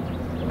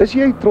 Is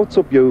jy trots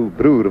op jou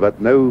broer wat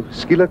nou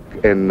skielik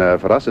en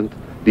verrassend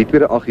die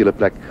tweede algehele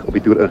plek op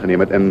die toer ingeneem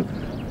het en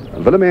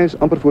wil 'n mens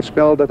amper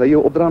voorspel dat hy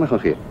jou opdraande gaan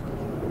gee?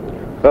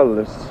 Wel,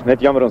 dis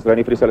net jammer ons ry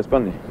nie vir dieselfde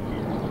span nie.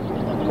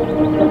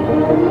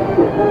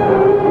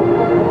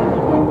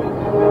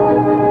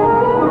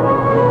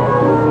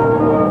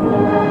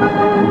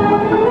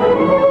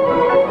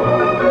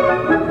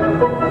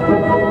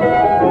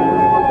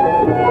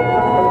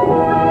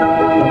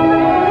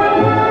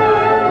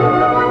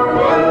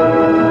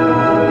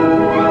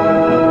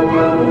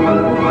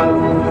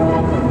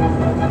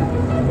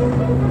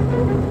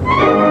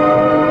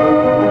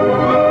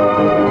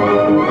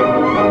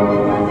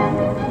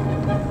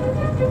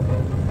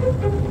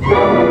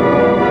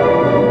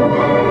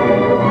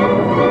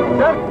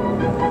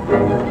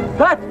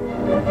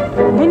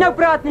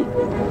 Praat nie.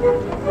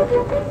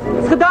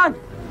 Is gedaan.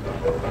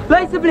 Bly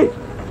asseblief.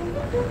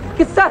 Ek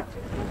is sat.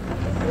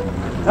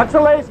 Ek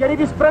sal lees, jy nie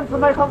die sprint vir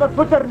my gaan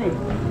vervoeter nie.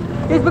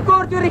 Jy is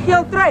bekort oor die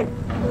geel trui.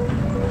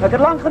 Ek het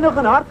lank genoeg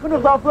en hard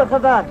genoeg daarvoor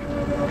gewerk.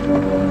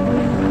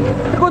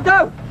 Ek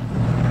onthou.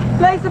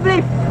 Bly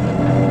asseblief.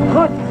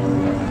 Goed.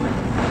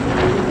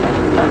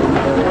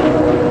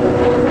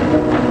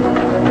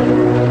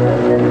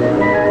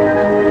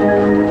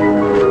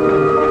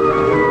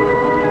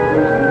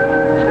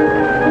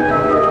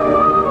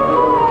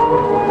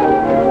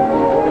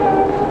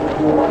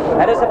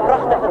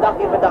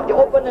 Die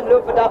opwinding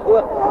loop vandag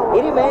hoog.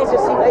 Hierdie mense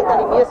sien uit na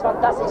die mees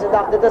fantastiese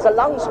dag. Dit is 'n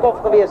lang skof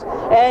geweest.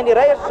 En die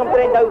ryers is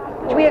omtrent nou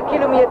 2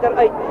 kilometer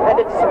uit. En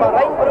dit is die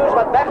Rhynbroers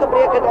wat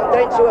weggebreek het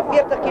omtrent so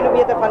 40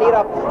 kilometer van hier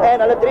af. En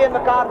hulle dreun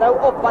mekaar nou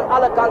op van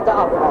alle kante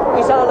af.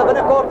 Jy sal hulle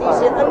binnekort hier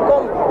sien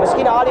inkom.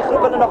 Miskien haal die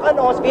groep hulle nog in,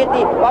 ons weet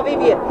nie. Maar wie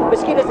weet,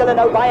 miskien is hulle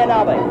nou baie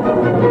naby.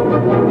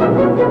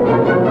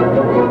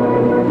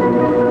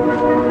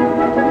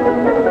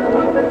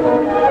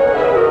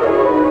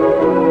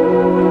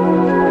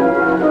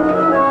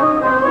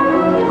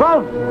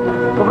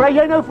 Kom ry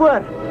jy nou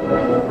voor?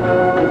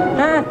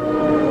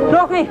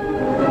 Nog nie.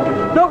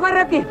 Nog 'n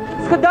rukkie.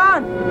 Is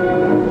gedaan.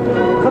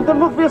 Gaan te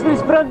moeg wees vir die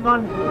sprint,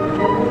 man.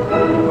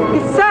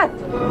 Ek is sat.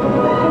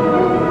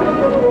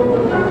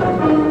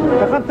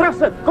 Ek gaan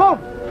terugsit. Kom.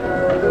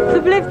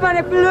 Asseblief man,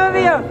 ek beloof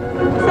jou.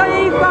 Sal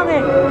jy nie vang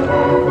nie.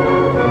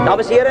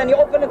 Dames en heren, in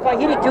die opwinding van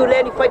hierdie toer lê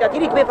in die feit dat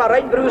hierdie twee van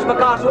Rhynbroers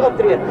mekaar so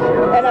optree.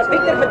 En as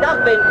Victor vandag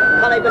wen,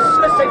 gaan hy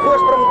beslis sy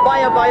voorsprong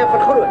baie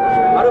vergroot.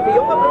 Maar of die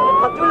jonge broer dit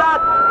gaan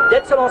toelaat,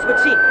 dit sal ons moet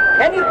sien.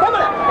 En hier kom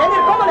hulle,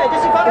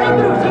 dis die van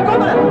Rhynbroers, hier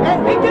kom hulle. En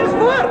Victor is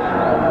voor.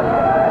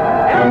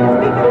 En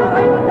Victor van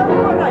Rhyn wat dan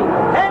voorry.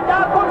 En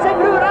daar kom sy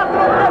broer agter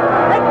hom.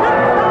 En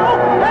Dirk staan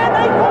op. En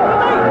hy kom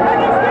verby. En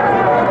hy steek sy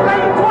op. Hy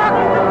is swak.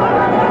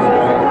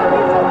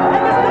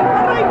 En dis Dirk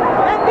van Rhyn.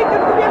 En Victor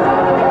probeer sy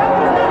op die kant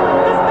te stel.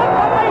 Dis Dirk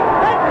van Rhyn.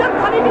 En Dirk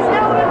gaan nie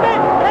sneller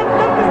wen. En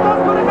Dirk is nog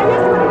voor hy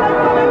is vir die lyn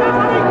van en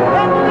gaan hy.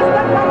 En dis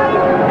Dirk van Rhyn.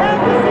 En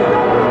dis die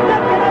jong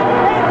Dirk en hy.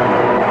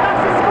 En dat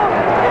is goed.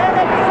 En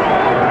ek sê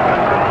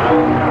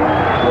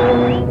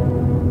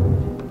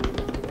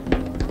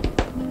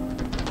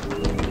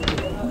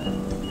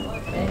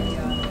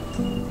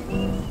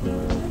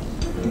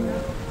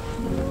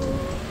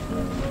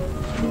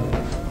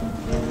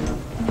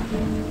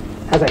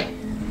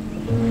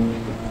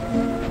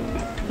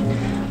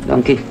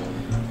Dankie.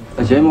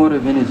 As jy môre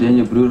wen, is jy en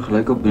jou broer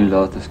gelyk op in die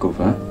laaste skof,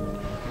 hè?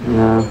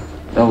 Ja.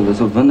 Wel,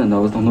 dis opwindend,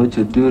 daar was nog nooit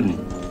so 'n toer nie.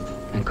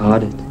 Ek haat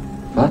dit.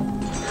 Wat?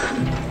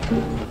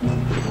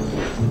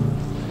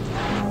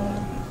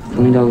 Ek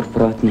wil nie daaroor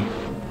praat nie.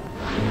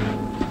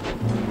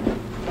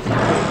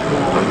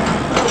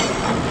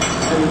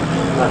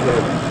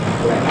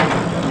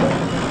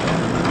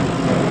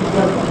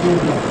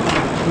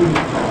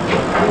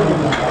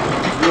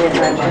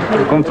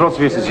 Jy kom trots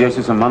wees as jy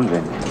soos 'n man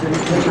wen.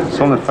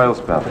 Sonder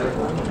vuilspel.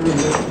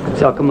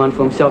 Elke man vir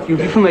homself. Jy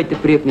hoef nie vir my te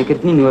preek nie, ek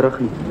het dit nie nodig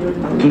nie.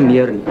 Nie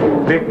meer nie.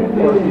 Preek nie.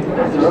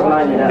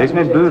 Dis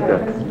my broer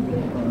Dirk.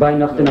 Baie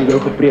nagte na jou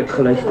gepreek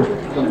geluister.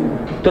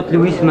 Tot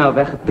Louise my al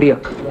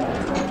weggepreek.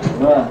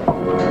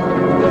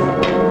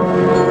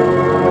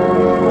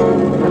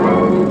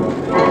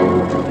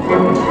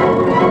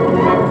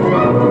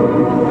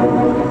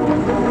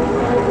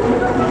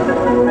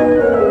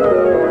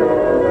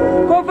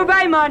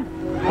 verby man.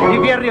 Nie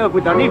weer nie,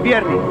 Boeta, nie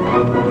weer nie.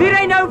 Wie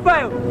ry nou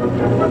vuil?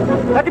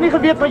 Ek het nie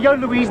geweet van jou,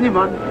 Louise nie,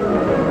 man.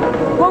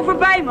 Kom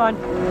verby man.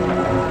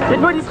 Jy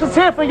het nooit iets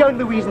gesê van jou,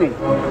 Louise nie.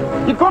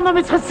 Jy kon nog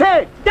iets gesê.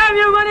 Damn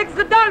jou man, ek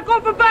is gedaan,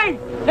 kom verby.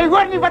 Jy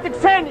hoor nie wat ek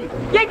sê nie.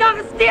 Jy het dan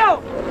gesteel.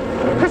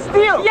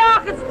 Gesteel? Ja,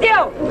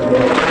 gesteel.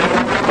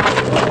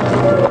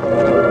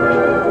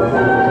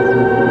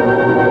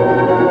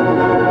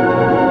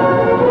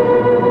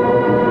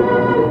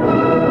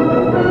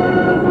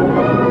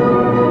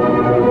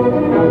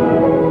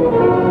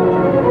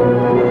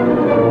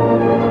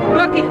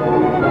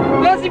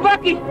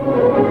 Bakkie!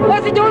 Wat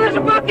is die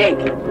donderse bakkie?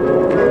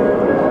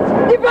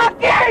 Die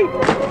bakkie!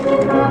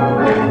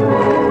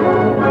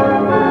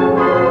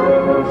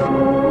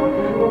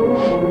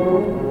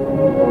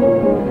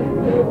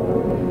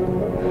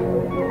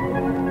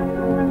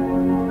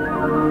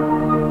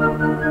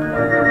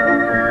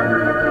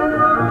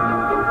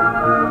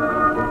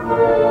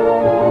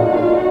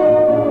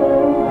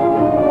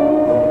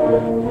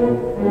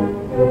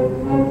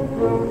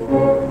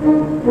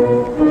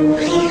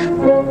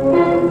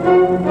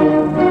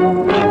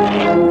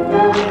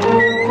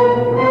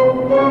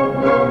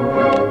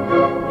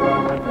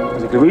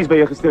 Louise by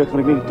jou gesteel het, gaan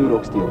ek nie die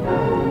toerok steel.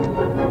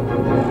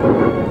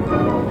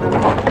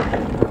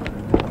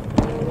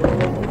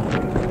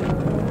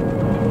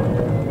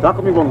 Daar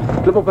kom die wong,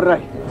 klip op 'n ry.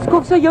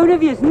 Skop sou joune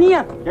wees, nee.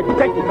 Jy moet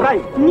kyk,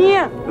 ry.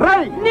 Nee.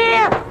 Ry.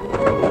 Nee.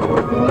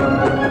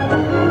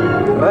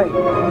 Ry.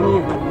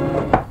 Nee.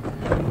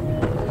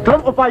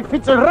 Klim op hy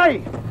fiets en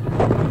ry.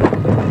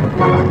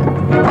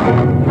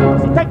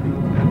 Kyk.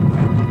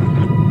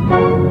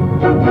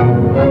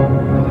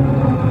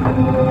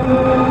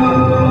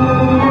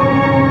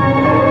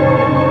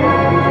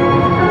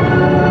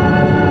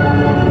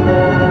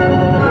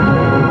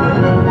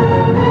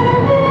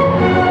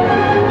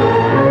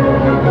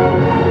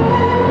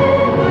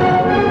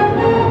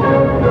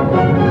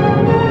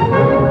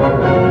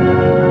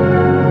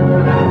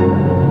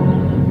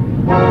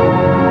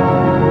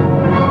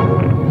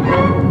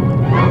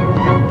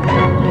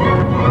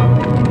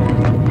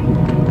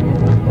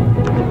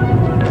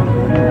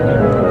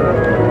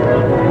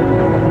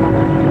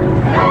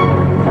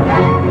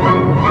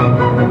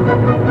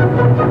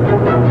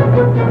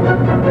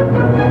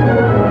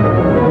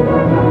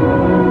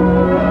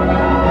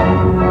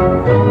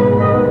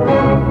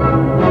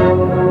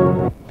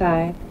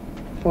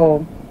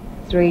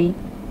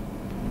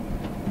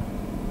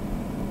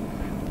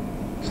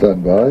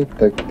 Stand by,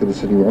 take to the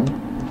city one.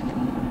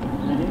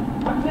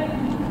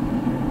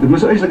 Dit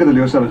moes 'n uitslike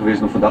teleurstelling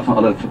geweest om vandag van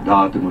alle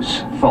dae te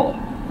moes val.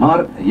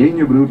 Maar jy en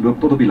jou broer loop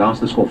tot op die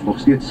laaste skof nog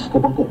steeds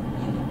kop aan kop.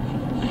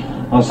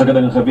 As sulke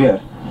dinge gebeur,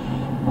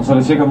 dan sal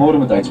dit seker môre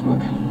moet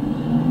uitspook.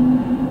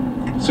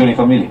 So in die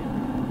familie.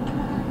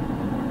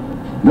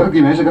 Dirk,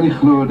 die mense kan nie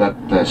glo dat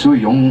so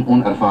jong,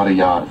 onervare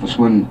jaar,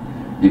 verskoon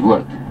die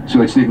woord, so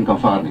uitstekend kan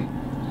vaar nie.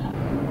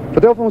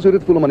 Vertel vir ons hoe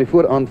dit voel om aan die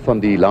vooraand van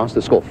die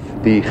laaste skof,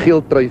 die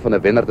geel trui van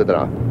 'n wenner te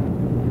dra.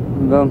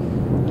 Wel,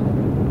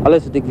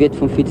 alles wat ek weet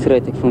van fietsry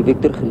het ek van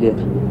Victor geleer.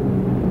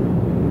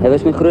 Hy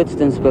was my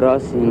grootste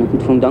inspirasie en ek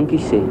moet vir hom dankie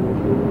sê.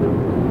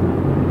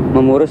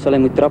 Maar môre sal hy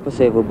moet trap as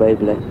hy wil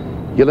bybly.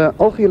 Julle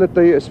algehele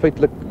tye is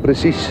feitelik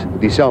presies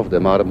dieselfde,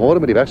 maar môre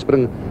met die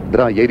wegspring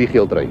dra jy die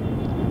geel trui.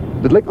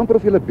 Dit lyk amper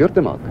of jy 'n beurt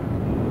te maak.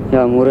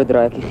 Ja, môre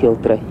dra ek die geel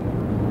trui.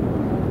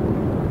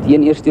 Die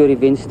een eerste oor die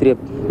wenstreep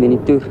met die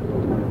toer.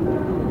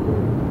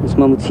 Ons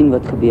maar moet sien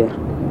wat gebeur.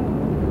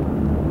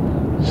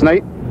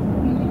 Sny.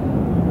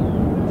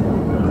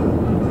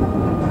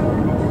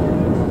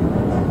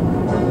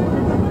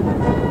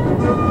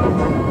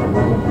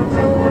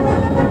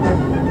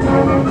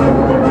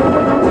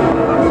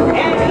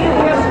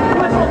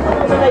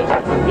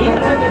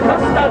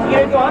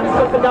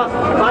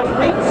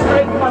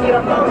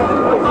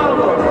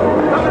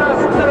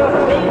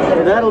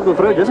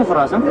 Mevrou, dis 'n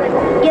verrassing.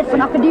 Een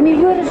van akademie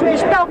Joris op die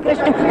spel,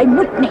 Christo. Hy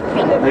moet net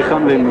wen. Hy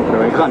gaan wen,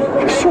 mevrou, hy gaan.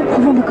 Ek so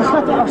gewonde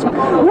glad nie asem.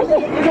 Hoor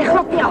jy? Kry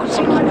glad nie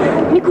asem nie.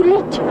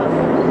 Nicolette.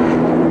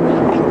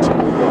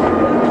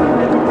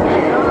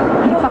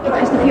 Die pak het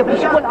gister vir jou op die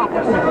skool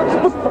afgekom.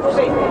 Spoed.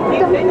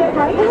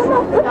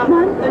 Goed,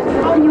 man.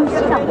 En jou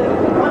sien.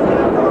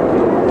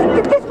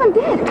 Dit is van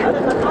Dirk.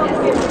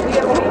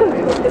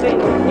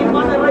 Die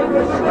mannen ry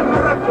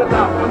verskriklik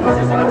vandag.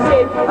 Soos ek gesê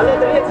het, hulle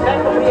het reeds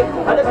weggebreek.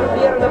 Hulle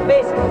probeer hulle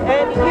bes.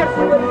 En die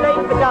eerste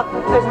oorlyn vandag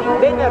is die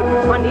wenner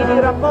van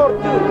hierdie rapport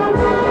toe.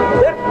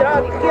 Dirk dra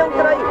die geel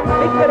trui.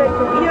 Victor het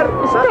probeer.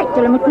 Kyk,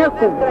 hulle moet nou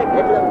kom.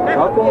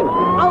 Daar kom hulle.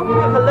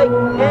 Albei gelyk.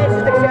 En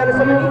soos ek sê, hulle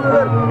sal nie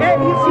voor. En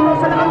hier sien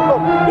ons hulle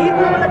aankom. Hier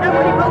kom hulle nou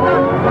met die bal